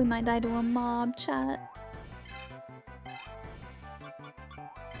 Oh, we might die to a mob, chat.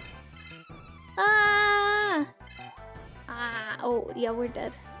 Ah! Ah, oh, yeah, we're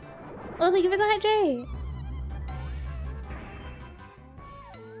dead. Oh, thank you for the hydrate!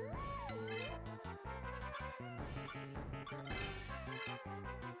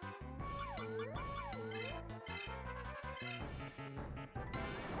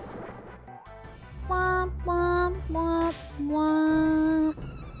 Womp, womp, womp, womp.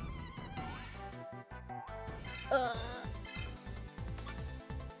 Ugh.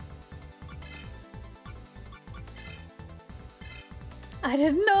 I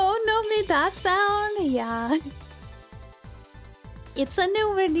didn't know no made that sound. Yeah. It's a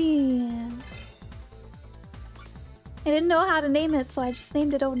new redeem. I didn't know how to name it, so I just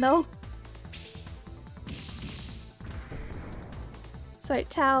named it Oh No. Sorry,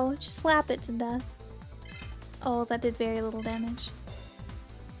 Tao, just slap it to death. Oh, that did very little damage.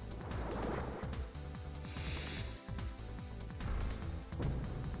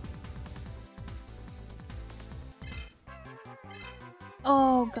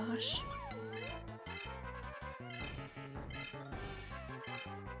 Oh gosh.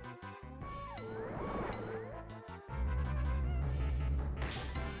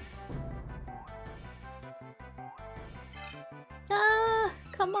 Ah,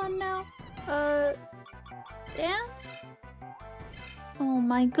 come on now. Dance? Oh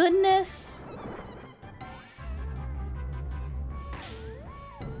my goodness.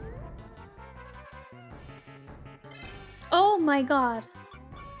 Oh my god.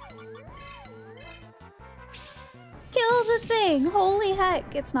 Kill the thing! Holy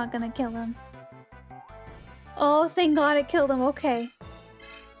heck, it's not gonna kill him. Oh, thank god it killed him, okay.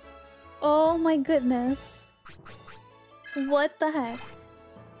 Oh my goodness. What the heck?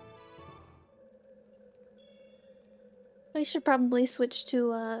 We should probably switch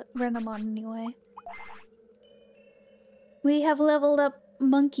to Renamon anyway. We have leveled up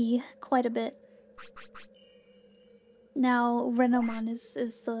Monkey quite a bit. Now Renamon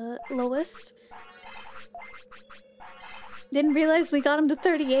is the lowest. Didn't realize we got him to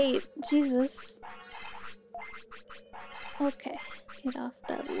 38. Jesus. Okay. Get off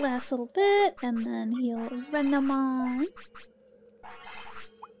that last little bit and then heal Renamon.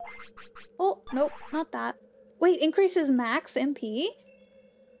 Oh, nope, not that. Wait, increases max MP?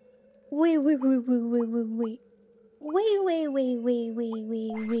 Wait. Wait,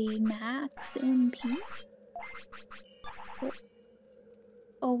 max MP?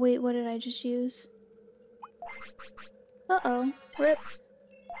 Oh wait, what did I just use? Uh-oh, rip.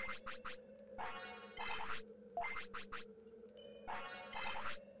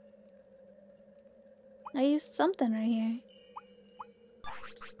 I used something right here.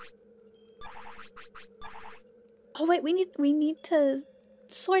 Oh wait, we need to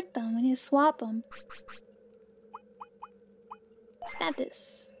sort them. We need to swap them.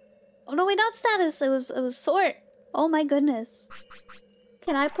 Status. Oh no, wait, not status. It was sort. Oh my goodness.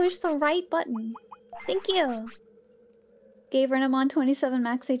 Can I push the right button? Thank you. Gave Renamon 27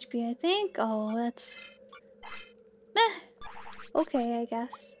 max HP, I think. Oh, that's meh. Okay, I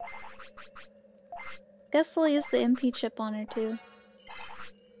guess. Guess we'll use the MP chip on her too.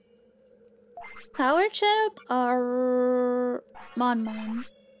 Power chip or Mon.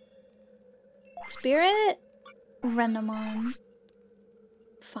 Spirit? Renamon.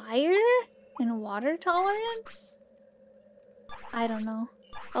 Fire? And water tolerance? I don't know.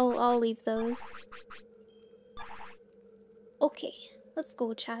 I'll leave those. Okay, let's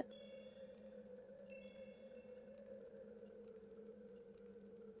go, chat.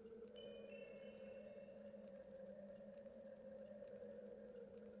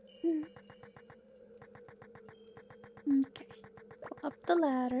 Okay, go up the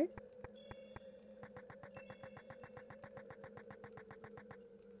ladder.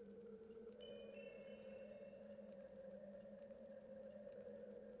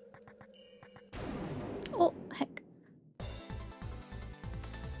 Oh, heck.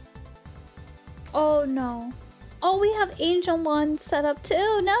 Oh no. Oh, we have Angelmon set up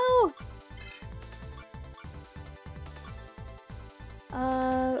too. No.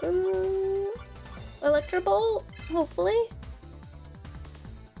 Electrobolt, hopefully.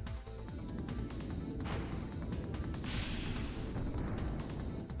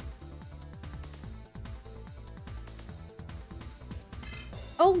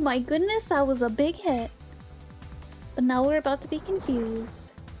 Oh my goodness, that was a big hit. But now we're about to be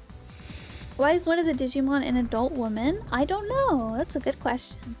confused. Why is one of the Digimon an adult woman? I don't know. That's a good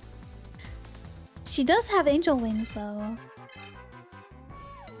question. She does have angel wings though.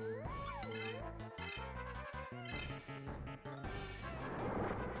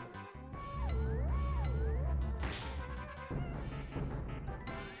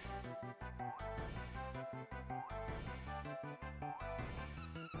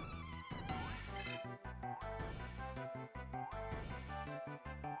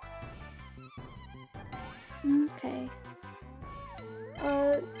 Okay.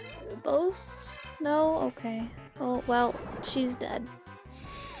 Boast? No? Okay. Oh, well, she's dead.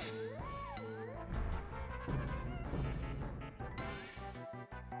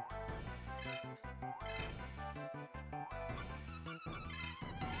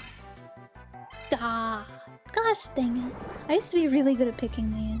 Ah, gosh dang it. I used to be really good at picking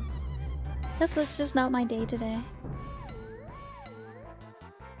these. Guess that's just not my day today.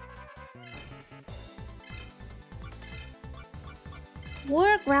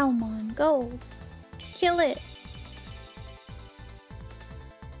 War Growlmon, go! Kill it!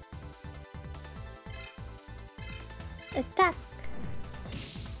 Attack!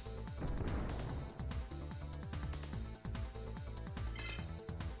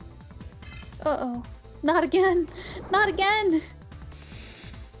 Uh-oh. Not again! Not again!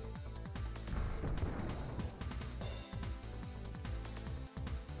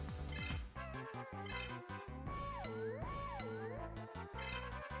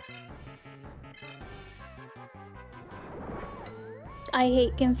 I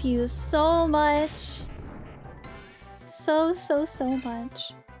hate Confused so much. So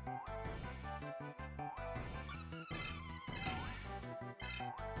much.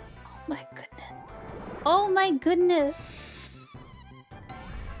 Oh my goodness. Oh my goodness.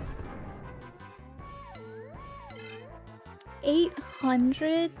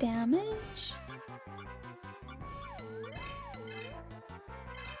 $800 damage?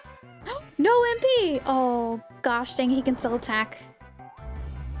 No MP! Oh gosh dang, he can still attack.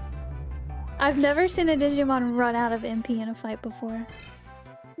 I've never seen a Digimon run out of MP in a fight before.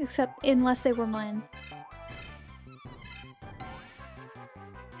 Except unless they were mine.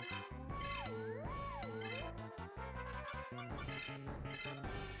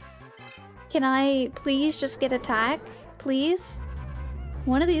 Can I please just get attack? Please?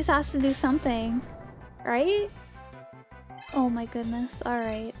 One of these has to do something. Right? Oh my goodness.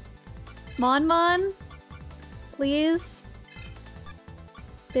 Alright. Mon? Please?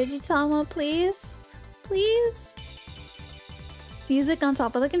 Digitama, please? Please? Music on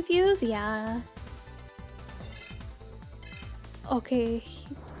top of the confuse? Yeah. Okay.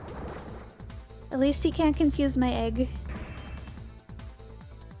 At least he can't confuse my egg.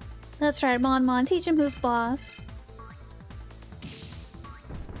 That's right, Mon. Teach him who's boss.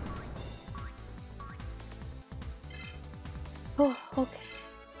 Oh, okay.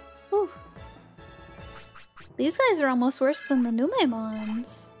 Whew. These guys are almost worse than the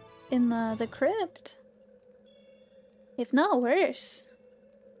Numemons in the crypt. If not worse.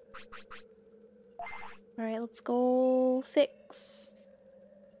 Alright, let's go fix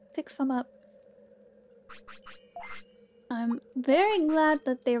them up. I'm very glad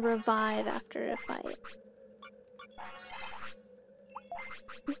that they revive after a fight.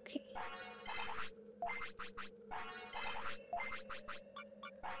 Okay.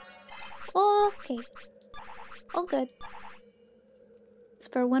 Okay. All good. It's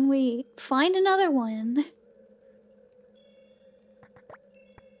for when we find another one.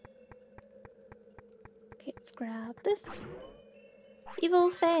 Okay, let's grab this. Evil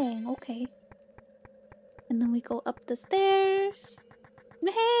Fang, okay. And then we go up the stairs. And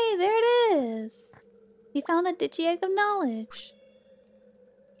hey, there it is! We found the Digi-Egg of Knowledge.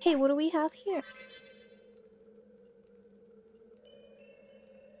 Hey, what do we have here?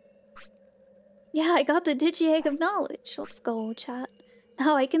 Yeah, I got the Digi-Egg of Knowledge. Let's go, chat.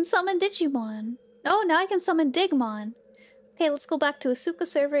 Now I can summon Digimon. Oh, now I can summon Digimon. Okay, let's go back to Asuka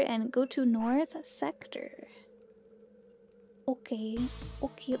server and go to North Sector. Okay.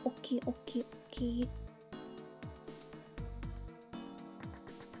 Okay.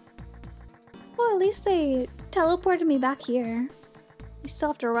 Well, at least they teleported me back here. You still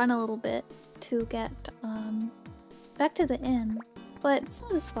have to run a little bit to get back to the inn, but it's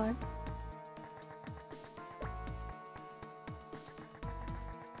not as far.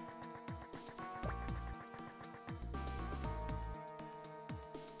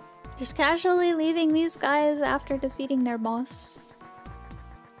 Just casually leaving these guys after defeating their boss.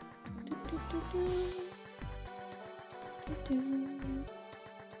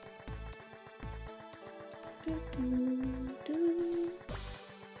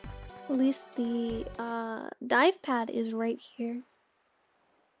 At least the dive pad is right here.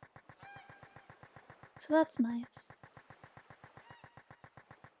 So that's nice.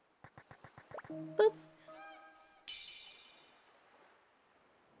 Boop.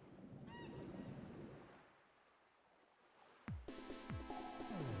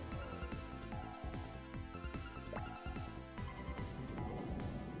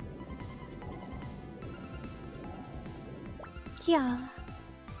 Yeah.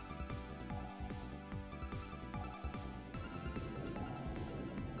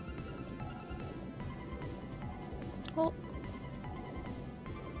 Oh.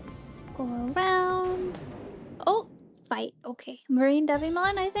 Go around. Oh, fight. Okay. Marine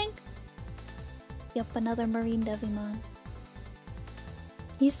Devimon, I think? Yep, another Marine Devimon.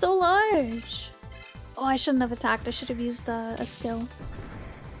 He's so large. Oh, I shouldn't have attacked. I should have used a skill.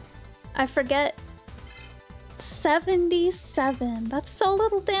 I forget. 77. That's so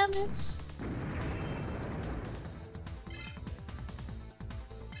little damage.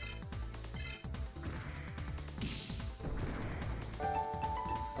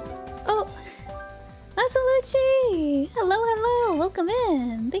 Oh, Masaluchi! Hello. Welcome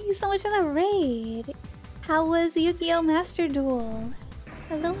in. Thank you so much for that raid. How was Yu-Gi-Oh! Master Duel?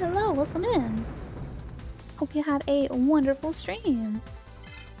 Hello. Welcome in. Hope you had a wonderful stream.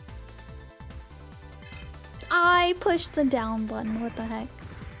 I pushed the down button, what the heck.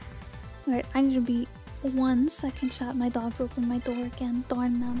 Alright, I need to be 1 second chat. My dogs opened my door again.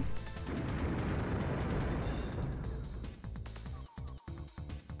 Darn them.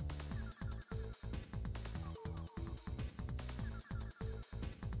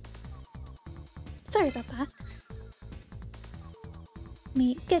 Sorry about that. Let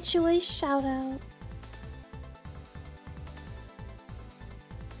me get you a shout out.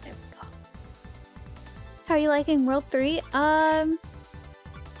 How are you liking World 3? I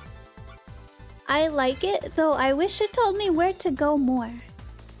like it, though I wish it told me where to go more.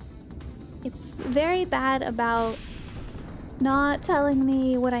 It's very bad about Not telling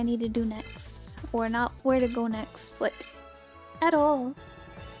me what I need to do next. Or not where to go next. Like, at all.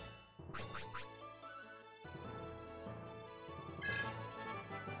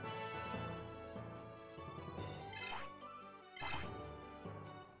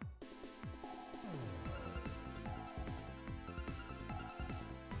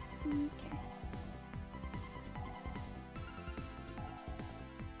 Okay.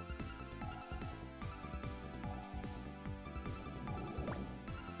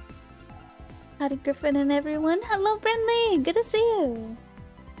 Howdy Griffin and everyone. Hello Brindley! Good to see you!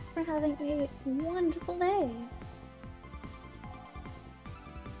 We're having a wonderful day.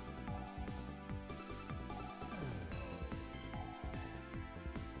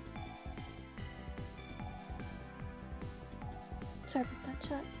 Sorry about that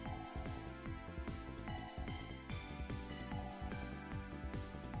chat.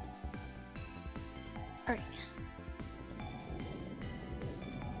 Alright.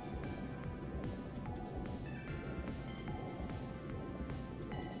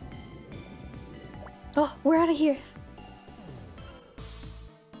 Oh, we're out of here.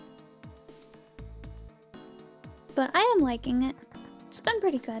 But I am liking it. It's been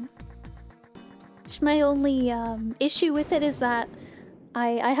pretty good. My only issue with it is that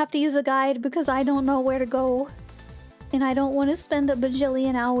I have to use a guide because I don't know where to go. And I don't want to spend a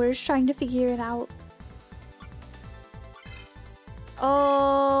bajillion hours trying to figure it out.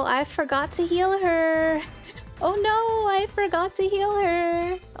 Oh, I forgot to heal her. Oh no, I forgot to heal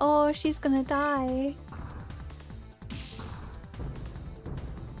her. Oh, she's gonna die.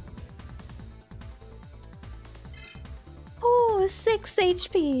 Oh, 6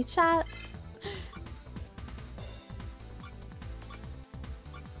 HP, chat.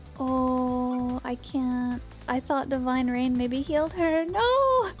 Oh, I can't. I thought Divine Rain maybe healed her.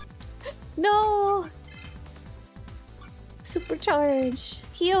 No! No! Supercharge.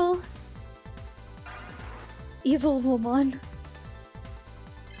 Heal. Evil woman.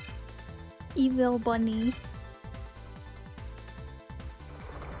 Evil bunny.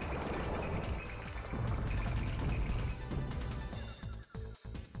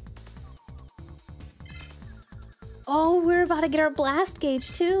 Oh, we're about to get our blast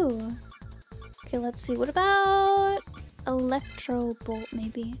gauge too. Okay, let's see. What about Electro Bolt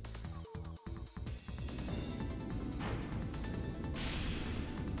maybe?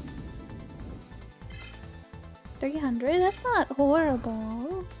 $300? That's not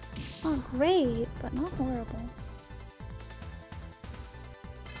horrible. Not great, but not horrible.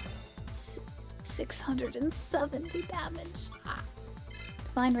 670 damage. Ah.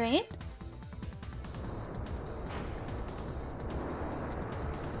 Divine Rain?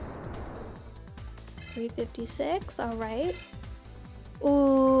 $356, alright.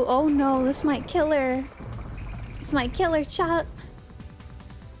 Ooh, oh no, this might kill her. This might kill her, chat.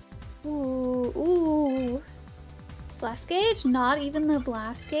 Ooh, ooh. Blast gauge? Not even the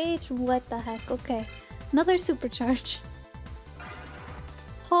blast gauge? What the heck? Okay. Another supercharge.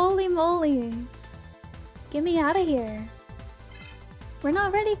 Holy moly. Get me out of here. We're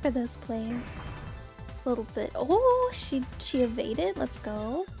not ready for this place. A little bit. Oh, she evaded. Let's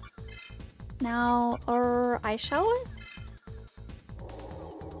go. Now, ice shower?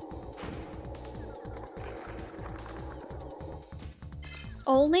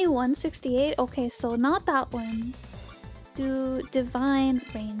 Only 168? Okay, so not that one. Do Divine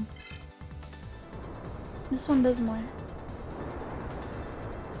Rain. This one does more.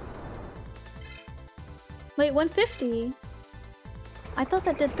 Wait, 150? I thought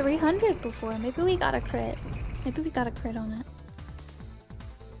that did 300 before. Maybe we got a crit. Maybe we got a crit on it.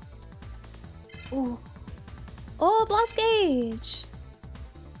 Ooh. Oh, blast gauge!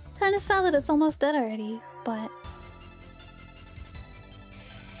 Kinda sad that it's almost dead already, but...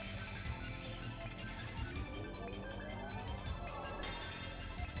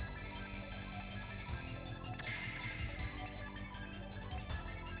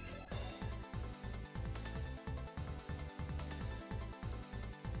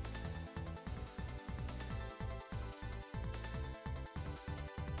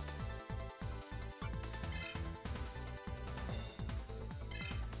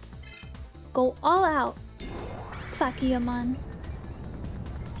 Go all out, Sakiyamon.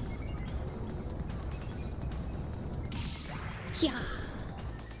 Yeah.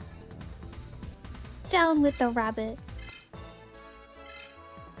 Down with the rabbit.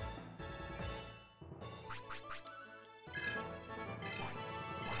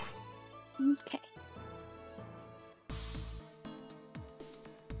 Okay.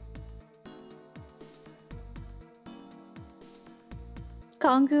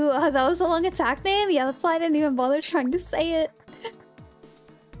 Kongu, that was a long attack name? Yeah, that's why I didn't even bother trying to say it.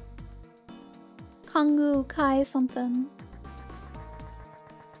 Kongu Kai something.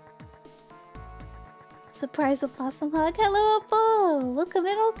 Surprise with Blossom Hug. Hello, Oppo! Welcome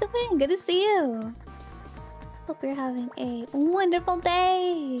in, welcome in. Good to see you. Hope you're having a wonderful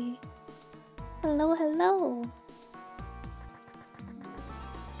day. Hello, hello.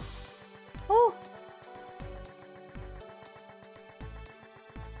 Oh!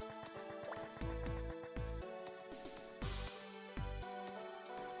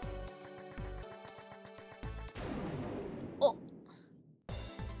 Oh!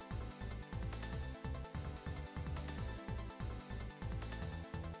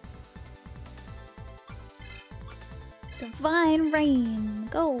 Divine Rain,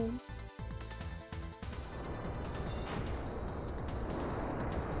 go!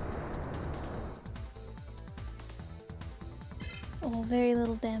 Oh, very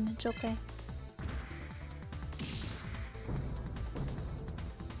little damage, okay.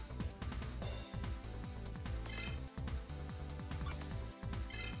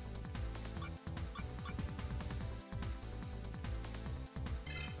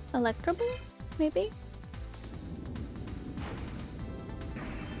 Electro Ball? Maybe?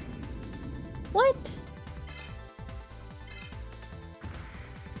 What?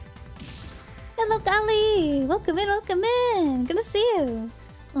 Hello, Gali! Welcome in, welcome in! Good to see you!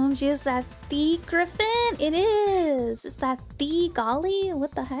 OMG, is that the Griffin? It is! Is that the Golly?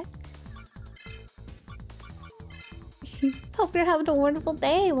 What the heck? Hope you're having a wonderful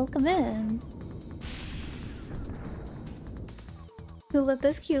day. Welcome in. Who let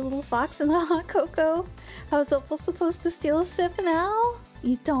this cute little fox in the hot cocoa? How's Opal supposed to steal a sip now?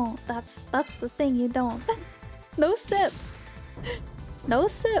 You don't. That's the thing, you don't. No sip. No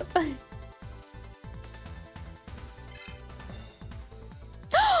sip.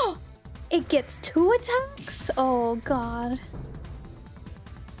 It gets 2 attacks? Oh god.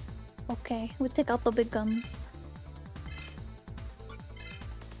 Okay, we take out the big guns.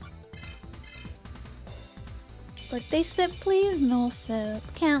 Birthday sip, please? No sip.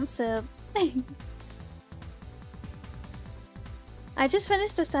 Can't sip. I just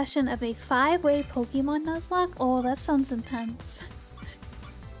finished a session of a 5-way Pokemon Nuzlocke. Oh, that sounds intense.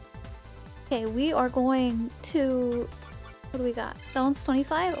 Okay, we are going to... What do we got? That one's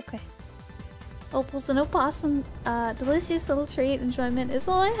 25? Okay. Opals and opossum. Delicious little treat. Enjoyment is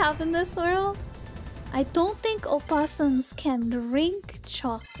all I have in this world. I don't think opossums can drink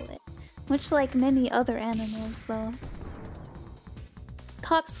chocolate. Much like many other animals, though.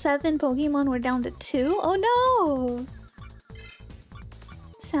 Caught 7 Pokemon, we're down to 2? Oh no!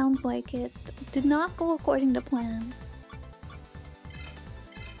 Sounds like it did not go according to plan.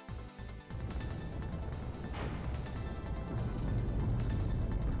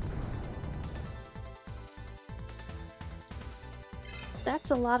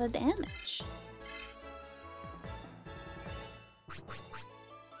 That's a lot of damage.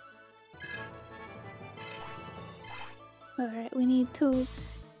 Alright, we need to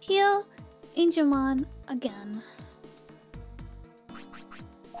heal Digimon again.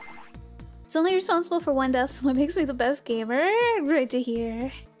 It's only responsible for 1 death, so it makes me the best gamer. Great to hear.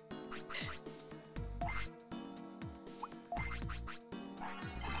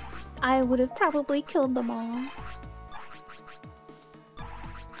 I would have probably killed them all.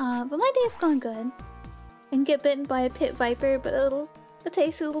 But my day's gone good. I can get bitten by a pit viper, but the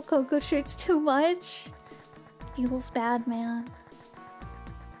tasty little cocoa treat's too much. Feels bad, man.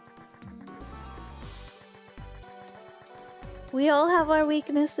 We all have our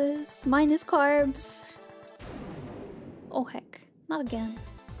weaknesses. Mine is carbs. Oh heck, not again.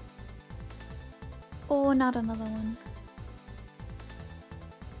 Oh, not another one.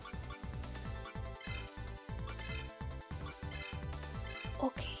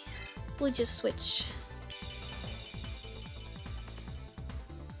 Okay, we'll just switch.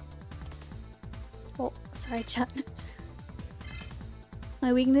 Oh, sorry, chat.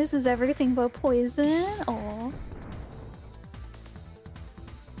 My weakness is everything but poison. Oh.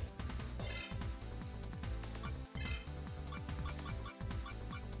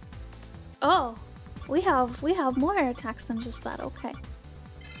 Oh, we have more attacks than just that. Okay.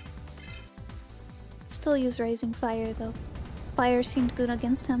 Still use Raising Fire though. Fire seemed good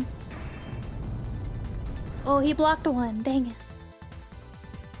against him. Oh, he blocked one. Dang it.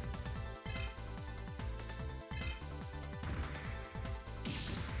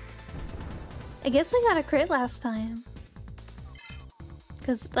 I guess we got a crit last time.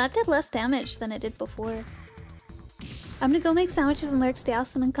 Because that did less damage than it did before. I'm gonna go make sandwiches and lurk. Stay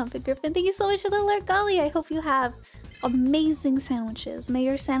awesome and comfy, Griffin. Thank you so much for the alert, Golly. I hope you have amazing sandwiches. May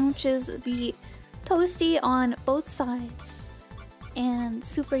your sandwiches be toasty on both sides and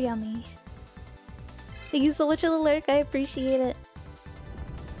super yummy. Thank you so much for the lurk, I appreciate it.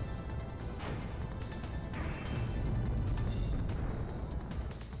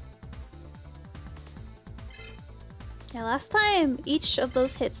 Yeah, last time each of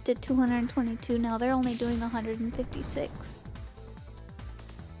those hits did 222, now they're only doing 156.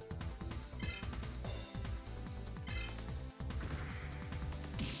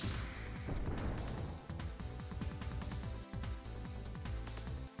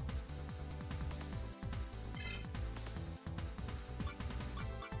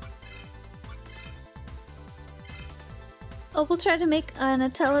 Opal tried to make a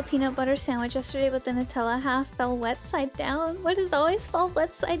Nutella peanut butter sandwich yesterday, but the Nutella half fell wet side down. What does always fall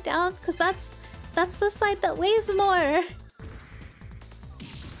wet side down? Because that's the side that weighs more.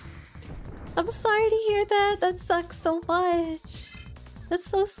 I'm sorry to hear that. That sucks so much. That's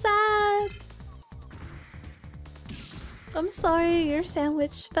so sad. I'm sorry your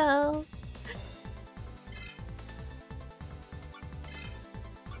sandwich fell.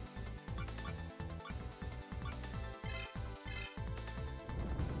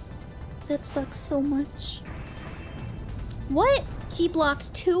 That sucks so much. What? He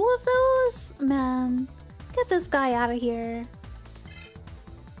blocked 2 of those? Man, get this guy out of here.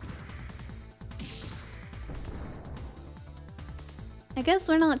 I guess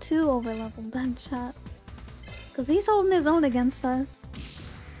we're not too overleveled then, chat. Because he's holding his own against us.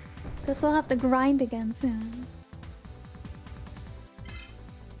 Guess I'll have to grind against him.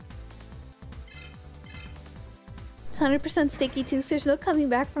 It's 100% sticky too, so there's no coming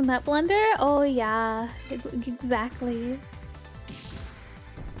back from that blunder? Oh yeah, exactly.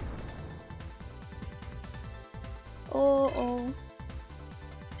 Oh.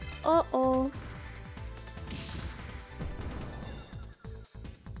 Uh-oh.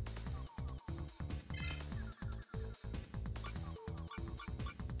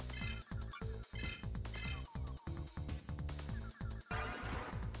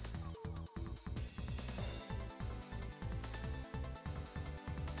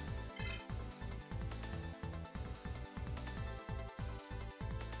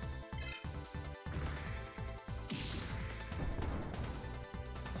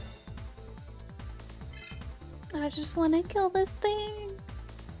 I just want to kill this thing.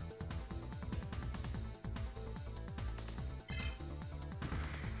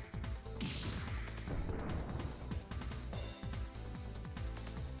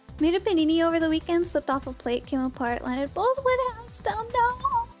 Made a panini over the weekend, slipped off a plate, came apart, landed both wood hands down.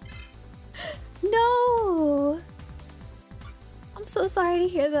 No! No! I'm so sorry to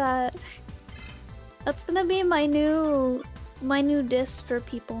hear that. That's gonna be my new diss for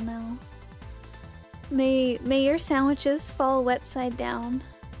people now. May your sandwiches fall wet side down.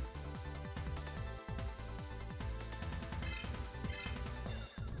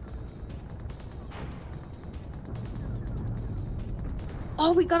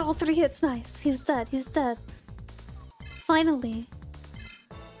 Oh, we got all 3 hits. Nice. He's dead. He's dead. Finally.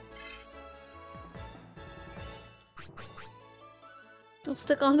 We'll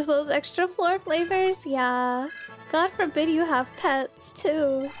stick onto those extra floor flavors. Yeah. God forbid you have pets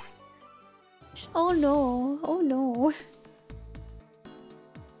too. Oh no. Oh no.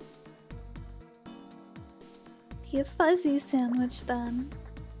 Be a fuzzy sandwich then.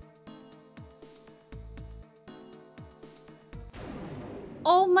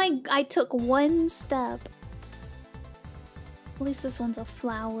 Oh my, I took 1 step. At least this one's a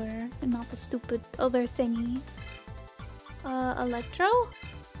flower and not the stupid other thingy. Electro?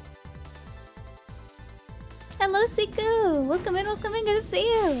 Hello, Siku! Welcome in, good to see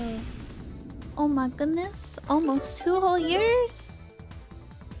you! Oh my goodness, almost 2 whole years?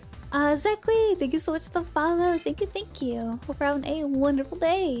 Zekui, thank you so much for the follow. Thank you. Hope you're having a wonderful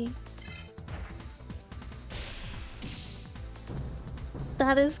day.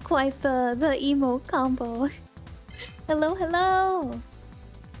 That is quite the emo combo. Hello, hello!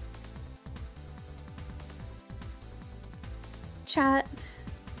 Chat.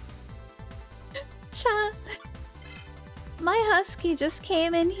 Chat. My husky just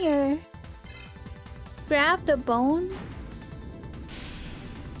came in here, grabbed a bone,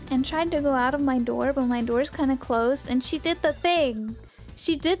 and tried to go out of my door, but my door's kind of closed, and she did the thing.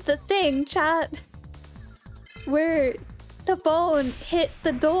 She did the thing, chat. Where the bone hit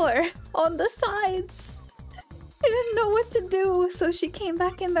the door on the sides. I didn't know what to do, so she came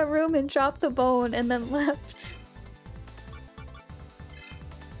back in the room and dropped the bone and then left.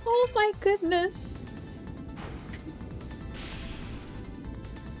 Oh my goodness.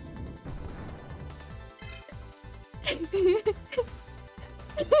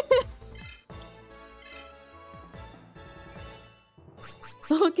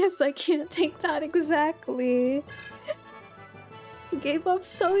 Oh, guess I can't take that exactly. Gave up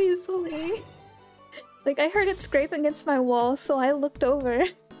so easily. Like, I heard it scrape against my wall, so I looked over.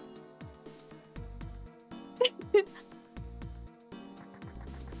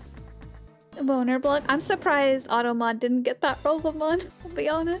 Boner block. I'm surprised Automod didn't get that Rollamon, I'll be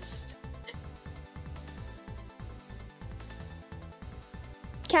honest.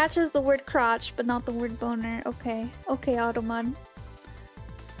 Catches the word crotch, but not the word boner. Okay. Okay, Automod.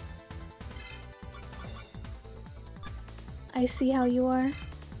 I see how you are.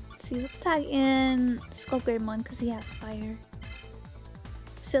 Let's see, let's tag in Skullgreymon because he has fire.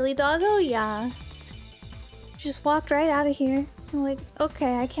 Silly doggo? Yeah. Just walked right out of here. I'm like,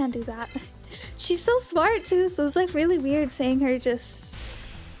 okay, I can't do that. She's so smart too, so it's like really weird saying her just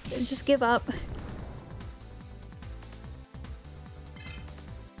give up.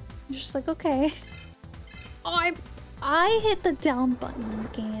 I'm just like, okay. Oh, I hit the down button in the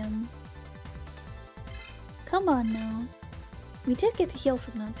game. Come on now. We did get to heal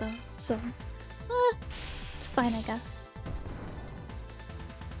from that though, so it's fine, I guess.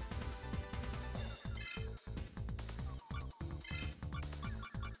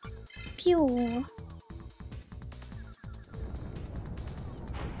 Pew.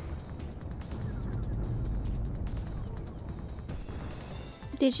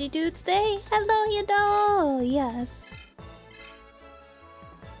 Digidudes Day? Hello, Yado! Yes.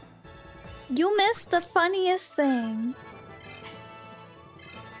 You missed the funniest thing.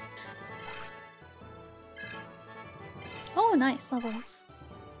 Oh, nice levels.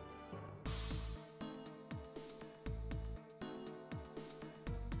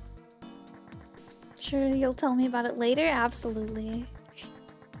 Sure, you'll tell me about it later? Absolutely.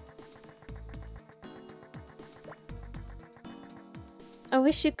 I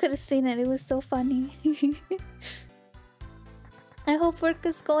wish you could have seen it. It was so funny. I hope work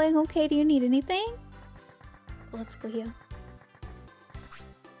is going okay. Do you need anything? Let's go here.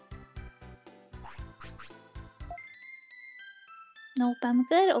 Nope, I'm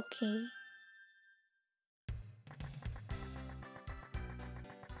good. Okay.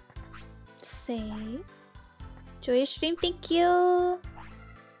 Save. Enjoy your stream. Thank you.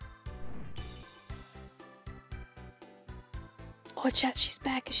 Oh, chat, she's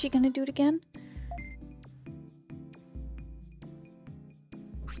back. Is she gonna do it again?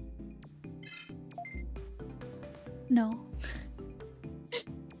 No.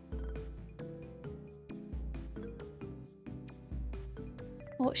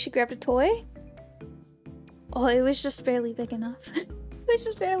 Oh, she grabbed a toy? Oh, it was just barely big enough. It was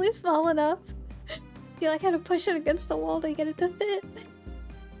just barely small enough. I feel like I had to push it against the wall to get it to fit.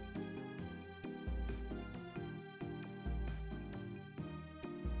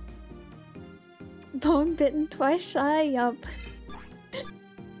 Bone bitten twice shy, yup.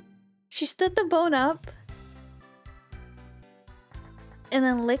 She stood the bone up and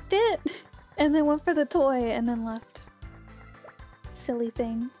then licked it and then went for the toy and then left. Silly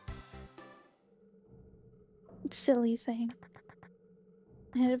thing. Silly thing.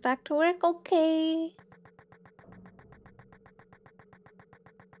 Headed back to work? Okay.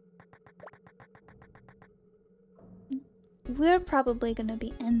 We're probably gonna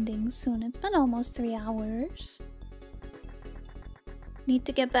be ending soon. It's been almost 3 hours. Need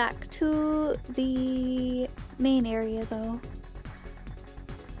to get back to the main area though.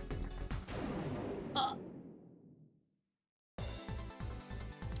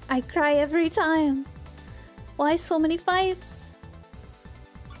 I cry every time. Why so many fights?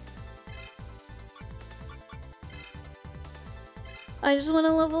 I just want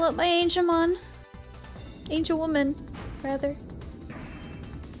to level up my Angemon. Angel woman, rather.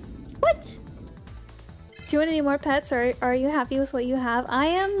 What? Do you want any more pets, or are you happy with what you have? I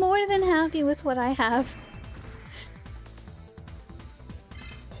am more than happy with what I have.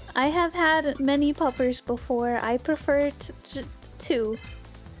 I have had many puppers before. I prefer two.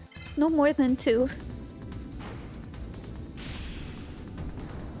 No more than 2.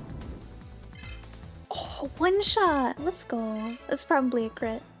 Oh, 1 shot! Let's go. That's probably a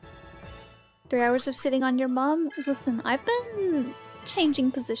crit. 3 hours of sitting on your bum? Listen, I've been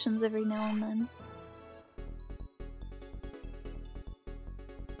changing positions every now and then.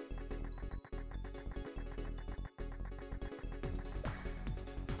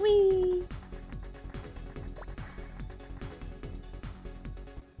 Whee!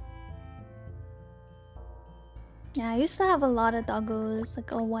 Yeah, I used to have a lot of doggos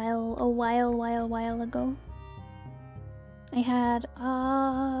like a while ago. I had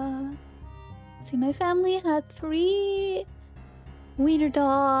see, my family had 3 wiener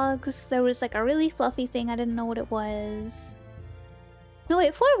dogs. There was like a really fluffy thing, I didn't know what it was. No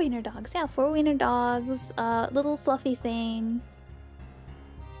wait, 4 wiener dogs. Yeah, 4 wiener dogs. Little fluffy thing.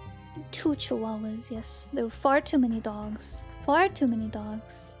 2 chihuahuas, yes. There were far too many dogs. Far too many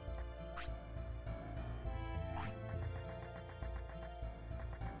dogs.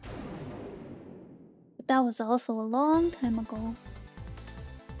 But that was also a long time ago.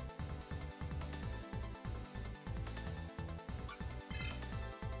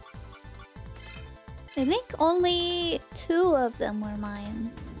 I think only 2 of them were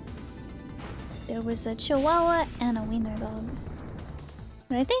mine. There was a chihuahua and a wiener dog.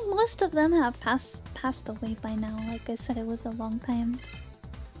 But I think most of them have passed away by now. Like I said, it was a long time.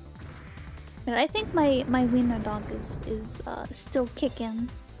 But I think my wiener dog is still kicking.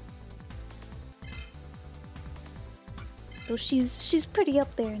 Though she's pretty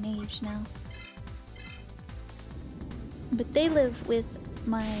up there in age now. But they live with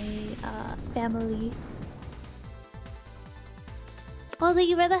my family. Oh, thank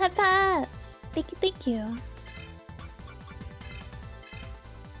you for the head pats! Thank you, thank you.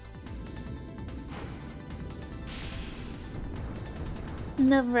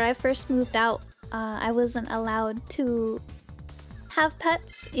 Whenever I first moved out, I wasn't allowed to have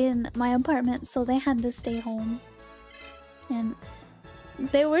pets in my apartment, so they had to stay home. And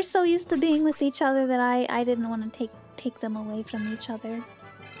they were so used to being with each other that I didn't want to take them away from each other.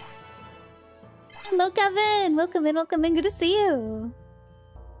 Hello, Kevin! Welcome in, welcome in. Good to see you.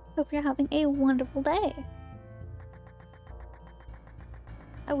 Hope you're having a wonderful day.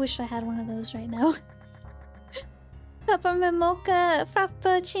 I wish I had one of those right now. Peppermint mocha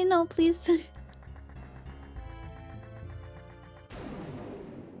frappuccino, please.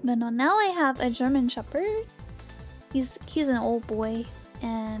 But no, now I have a German Shepherd. He's an old boy,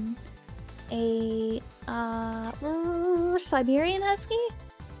 and a Siberian Husky.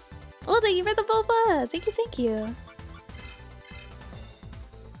 Oh, thank you for the boba. Thank you, thank you.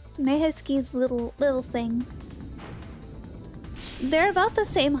 My Husky's little thing. They're about the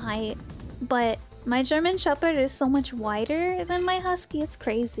same height, but my German Shepherd is so much wider than my Husky. It's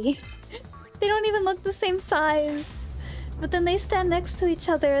crazy. They don't even look the same size, but then they stand next to each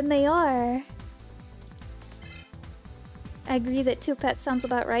other, and they are. I agree that 2 pets sounds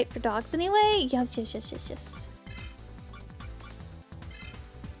about right for dogs anyway. Yes, yes, yes, yes, yes.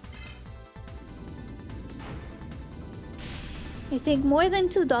 I think more than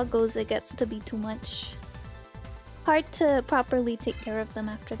 2 doggos, it gets to be too much. Hard to properly take care of them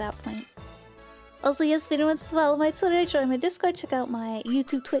after that point. Also, yes, if anyone wants to follow my Twitter, join my Discord, check out my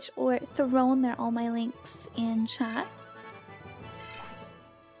YouTube, Twitch, or Throne. They're all my links in chat.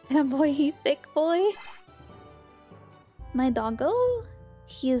 And boy, he thick boy. My doggo?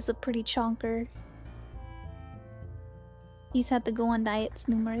 He is a pretty chonker. He's had to go on diets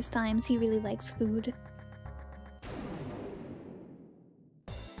numerous times. He really likes food.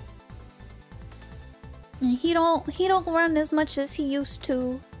 And he don't run as much as he used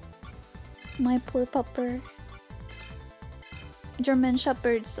to. My poor pupper. German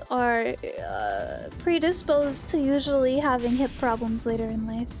Shepherds are predisposed to usually having hip problems later in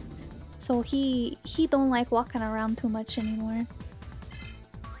life. So he don't like walking around too much anymore.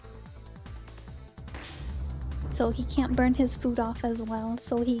 So he can't burn his food off as well.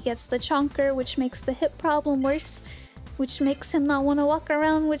 So he gets the chonker, which makes the hip problem worse. Which makes him not want to walk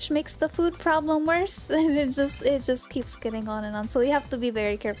around, which makes the food problem worse. And it just keeps getting on and on. So we have to be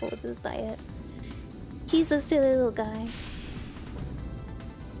very careful with his diet. He's a silly little guy.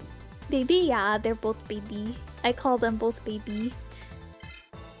 Baby? Yeah, they're both baby. I call them both baby.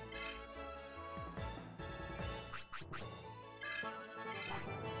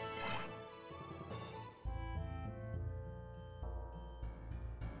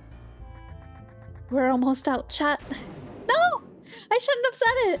 We're almost out, chat. No! I shouldn't have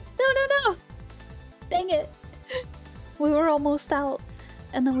said it! No, no, no! Dang it. We were almost out.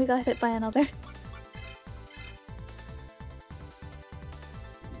 And then we got hit by another.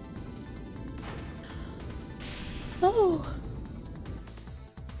 Oh!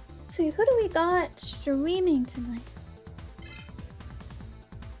 Let's see, who do we got streaming tonight?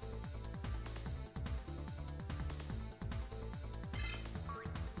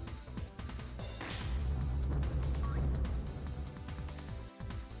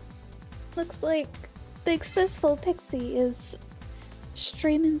 Looks like Big Sisful Pixie is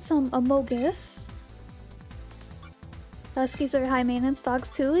streaming some Amogus. Huskies are high maintenance dogs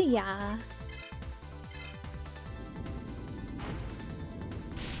too? Yeah.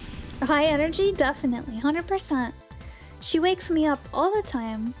 High energy? Definitely. 100%. She wakes me up all the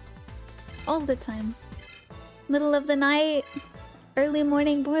time. all the time. Middle of the night, early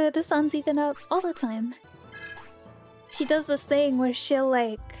morning, before the sun's even up, all the time. She does this thing where she'll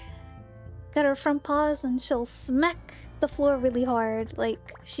like get her front paws and she'll smack the floor really hard.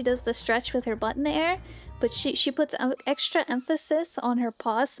 Like she does the stretch with her butt in the air, but she puts extra emphasis on her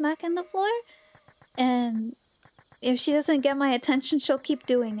paws smacking the floor. And if she doesn't get my attention, she'll keep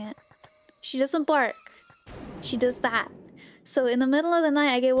doing it. She doesn't bark. She does that. So in the middle of the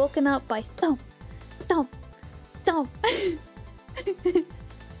night, I get woken up by thump, thump, thump.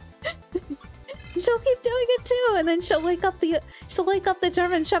 She'll keep doing it too, and then she'll wake up the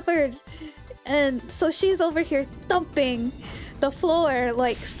German Shepherd, and so she's over here thumping the floor,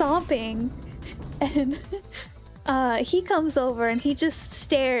 like stomping, and he comes over and he just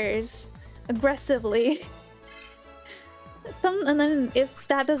stares aggressively. And then if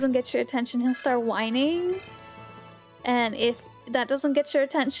that doesn't get your attention, he'll start whining, and if that doesn't get your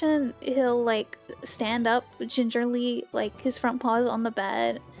attention, he'll like stand up gingerly, like his front paws on the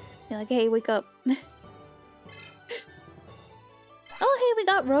bed. You're like, hey, wake up. Oh, hey, we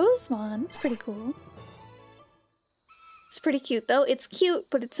got Rosemon. It's pretty cool. It's pretty cute, though. It's cute,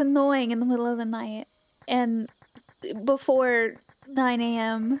 but it's annoying in the middle of the night. And before 9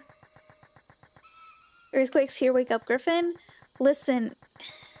 AM. Earthquakes here, wake up, Griffin. Listen.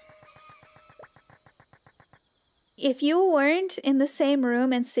 If you weren't in the same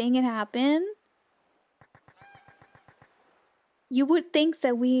room and seeing it happen, you would think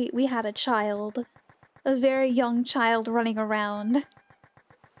that we had a child. A very young child running around.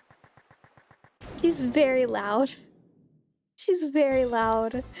 She's very loud. She's very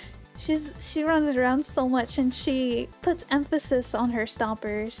loud. She runs around so much and she puts emphasis on her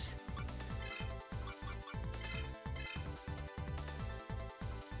stompers.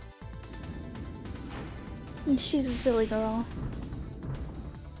 And she's a silly girl.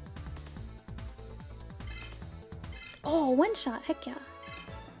 Oh, one shot, heck yeah.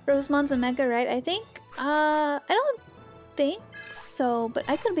 Rosemon's a mega, right? I think. I don't think so, but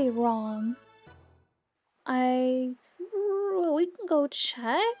I could be wrong. We can go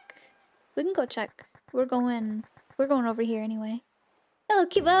check. We can go check. We're going over here anyway. Hello,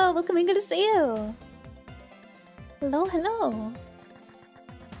 Kibo. Welcome in. Good to see you. Hello, hello.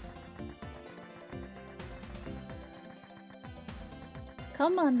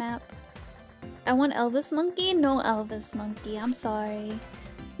 Come on, map. I want Elvis Monkey? No Elvis Monkey. I'm sorry.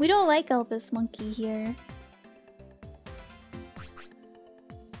 We don't like Elvis Monkey here.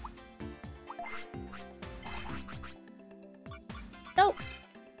 Nope.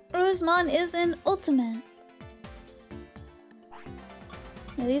 Rosemon is an ultimate.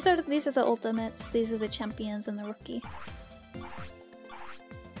 Yeah, these are the ultimates. These are the champions and the rookie.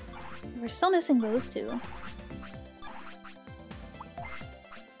 We're still missing those two.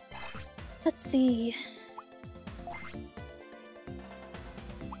 Let's see.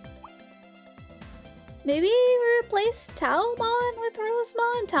 Maybe we replace Talmon with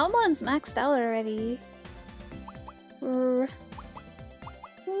Rosemon? Talmon's maxed out already.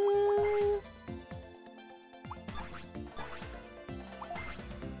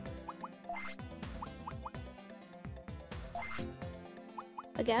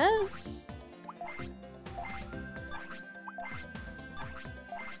 I guess?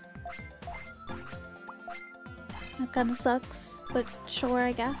 That kinda sucks, but sure,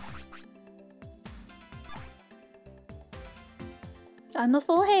 I guess. I'm the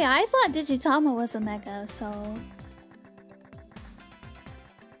full. Hey, I thought Digitama was a mega, so.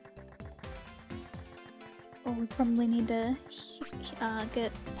 Oh, we probably need to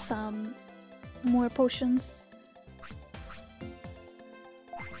get some more potions.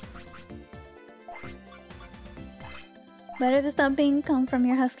 Better the thumping come from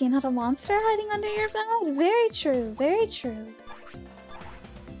your husky, not a monster hiding under your bed? Very true, very true.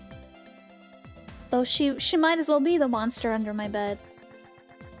 Though she might as well be the monster under my bed.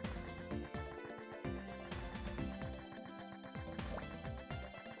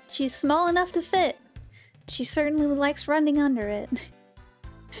 She's small enough to fit. She certainly likes running under it.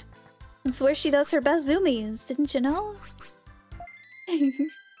 That's where she does her best zoomies, didn't you know?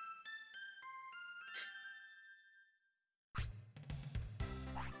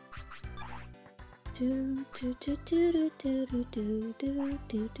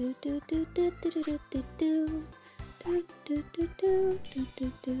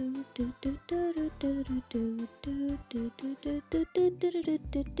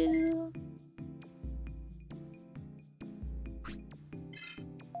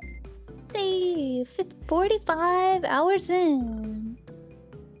 Hey, 45 hours in.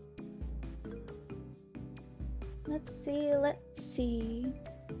 Let's see.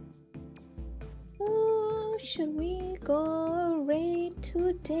 Who should we go raid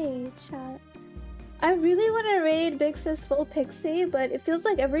today, chat? I really want to raid Big Sis Full Pixie, but it feels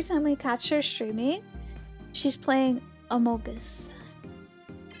like every time I catch her streaming, she's playing Among Us.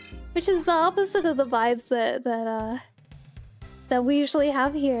 Which is the opposite of the vibes that we usually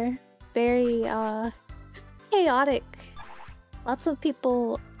have here. Very chaotic. Lots of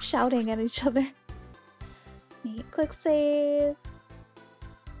people shouting at each other. Quick save.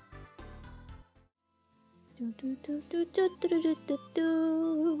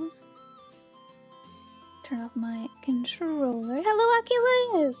 Turn off my controller.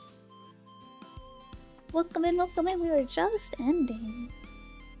 Hello, Oculus! Welcome in, welcome in. We are just ending.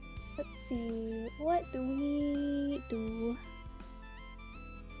 Let's see. What do we do?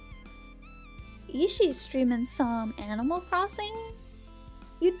 Ishi's streaming some Animal Crossing?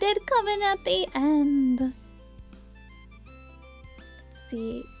 You did come in at the end. Let's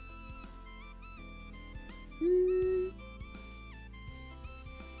see.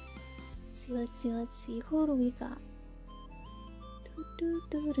 Let's see. Who do we got?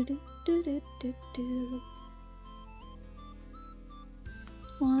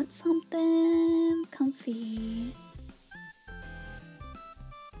 Want something comfy.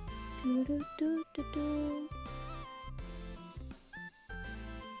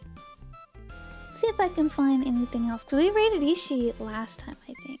 See if I can find anything else. Because we rated Ishi last time,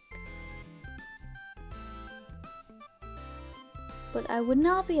 I think. But I would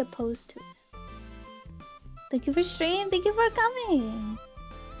not be opposed to it. Thank you for stream. Thank you for coming.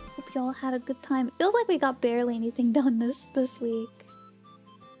 Hope y'all had a good time. It feels like we got barely anything done this week.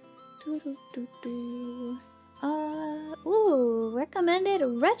 Ooh, recommended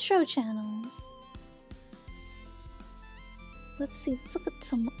retro channels. Let's see. Let's look at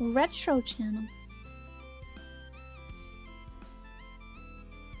some retro channels.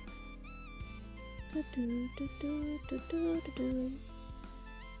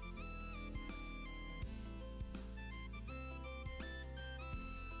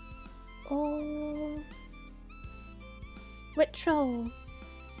 Oh, retro.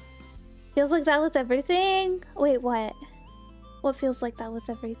 Feels like that with everything? Wait, what? What feels like that with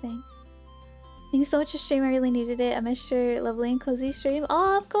everything? Thank you so much for stream. I really needed it. I missed your lovely and cozy stream.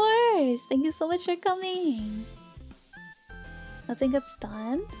 Oh, of course. Thank you so much for coming. Nothing gets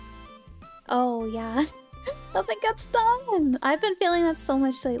done? Oh, yeah. Nothing gets done. I've been feeling that so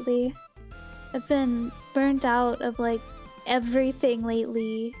much lately. I've been burnt out of like everything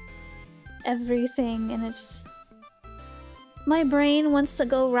lately. Everything, and it's... My brain wants to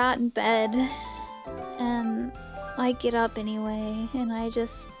go rot in bed. And I get up anyway, and I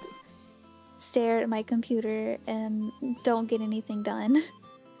just stare at my computer and don't get anything done.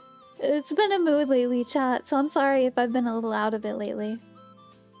 It's been a mood lately, chat, so I'm sorry if I've been a little out of it lately.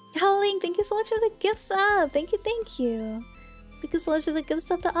 Howling, thank you so much for the gift sub! Thank you, thank you! Thank you so much for the gift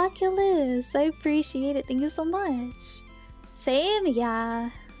sub to Oculus! I appreciate it, thank you so much! Same? Yeah.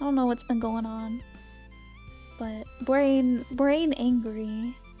 I don't know what's been going on. But brain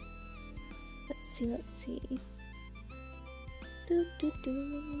angry. Let's see.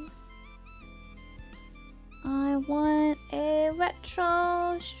 I want a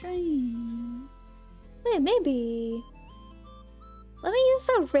retro stream. Wait, maybe... Let me use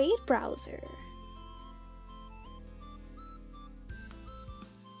the raid browser.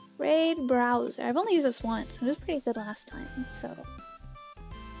 Raid browser. I've only used this once. It was pretty good last time, so...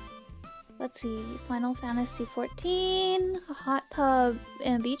 Let's see. Final Fantasy 14. Hot Tub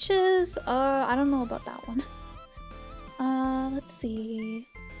and Beaches. I don't know about that one. Let's see.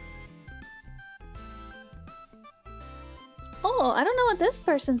 Oh, I don't know what this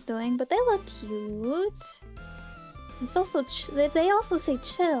person's doing, but they look cute. It's also they also say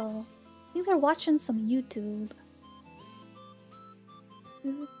chill. I think they're watching some YouTube.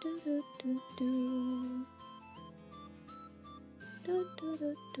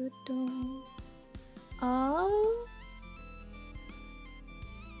 Oh.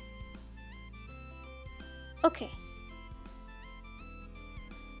 Okay.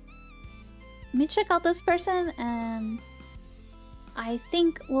 Let me check out this person and I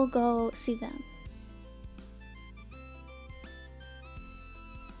think we'll go see them.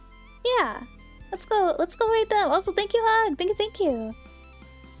 Yeah. Let's go rate them. Also, thank you, Hug. Thank you.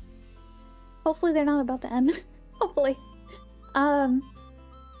 Hopefully they're not about to end. Hopefully.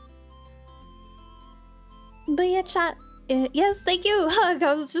 But yeah, chat. Yes, thank you, Hug.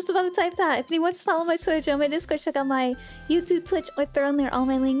 I was just about to type that. If anyone wants to follow my Twitter, join my Discord, check out my YouTube, Twitch, or throw there. All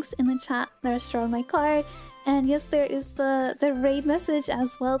my links in the chat. They're stored on my card. And yes, there is the raid message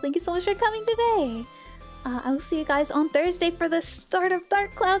as well. Thank you so much for coming today. I will see you guys on Thursday for the start of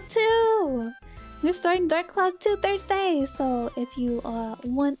Dark Cloud 2. We're starting Dark Cloud 2 Thursday, so if you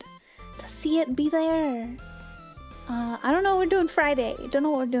want to see it, be there. I don't know what we're doing Friday. Don't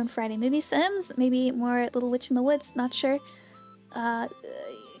know what we're doing Friday. Maybe Sims, maybe more Little Witch in the Woods, not sure.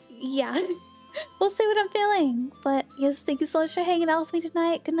 Yeah. We'll see what I'm feeling. But yes, thank you so much for hanging out with me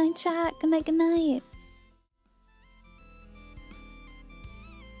tonight. Good night, chat. Good night, good night.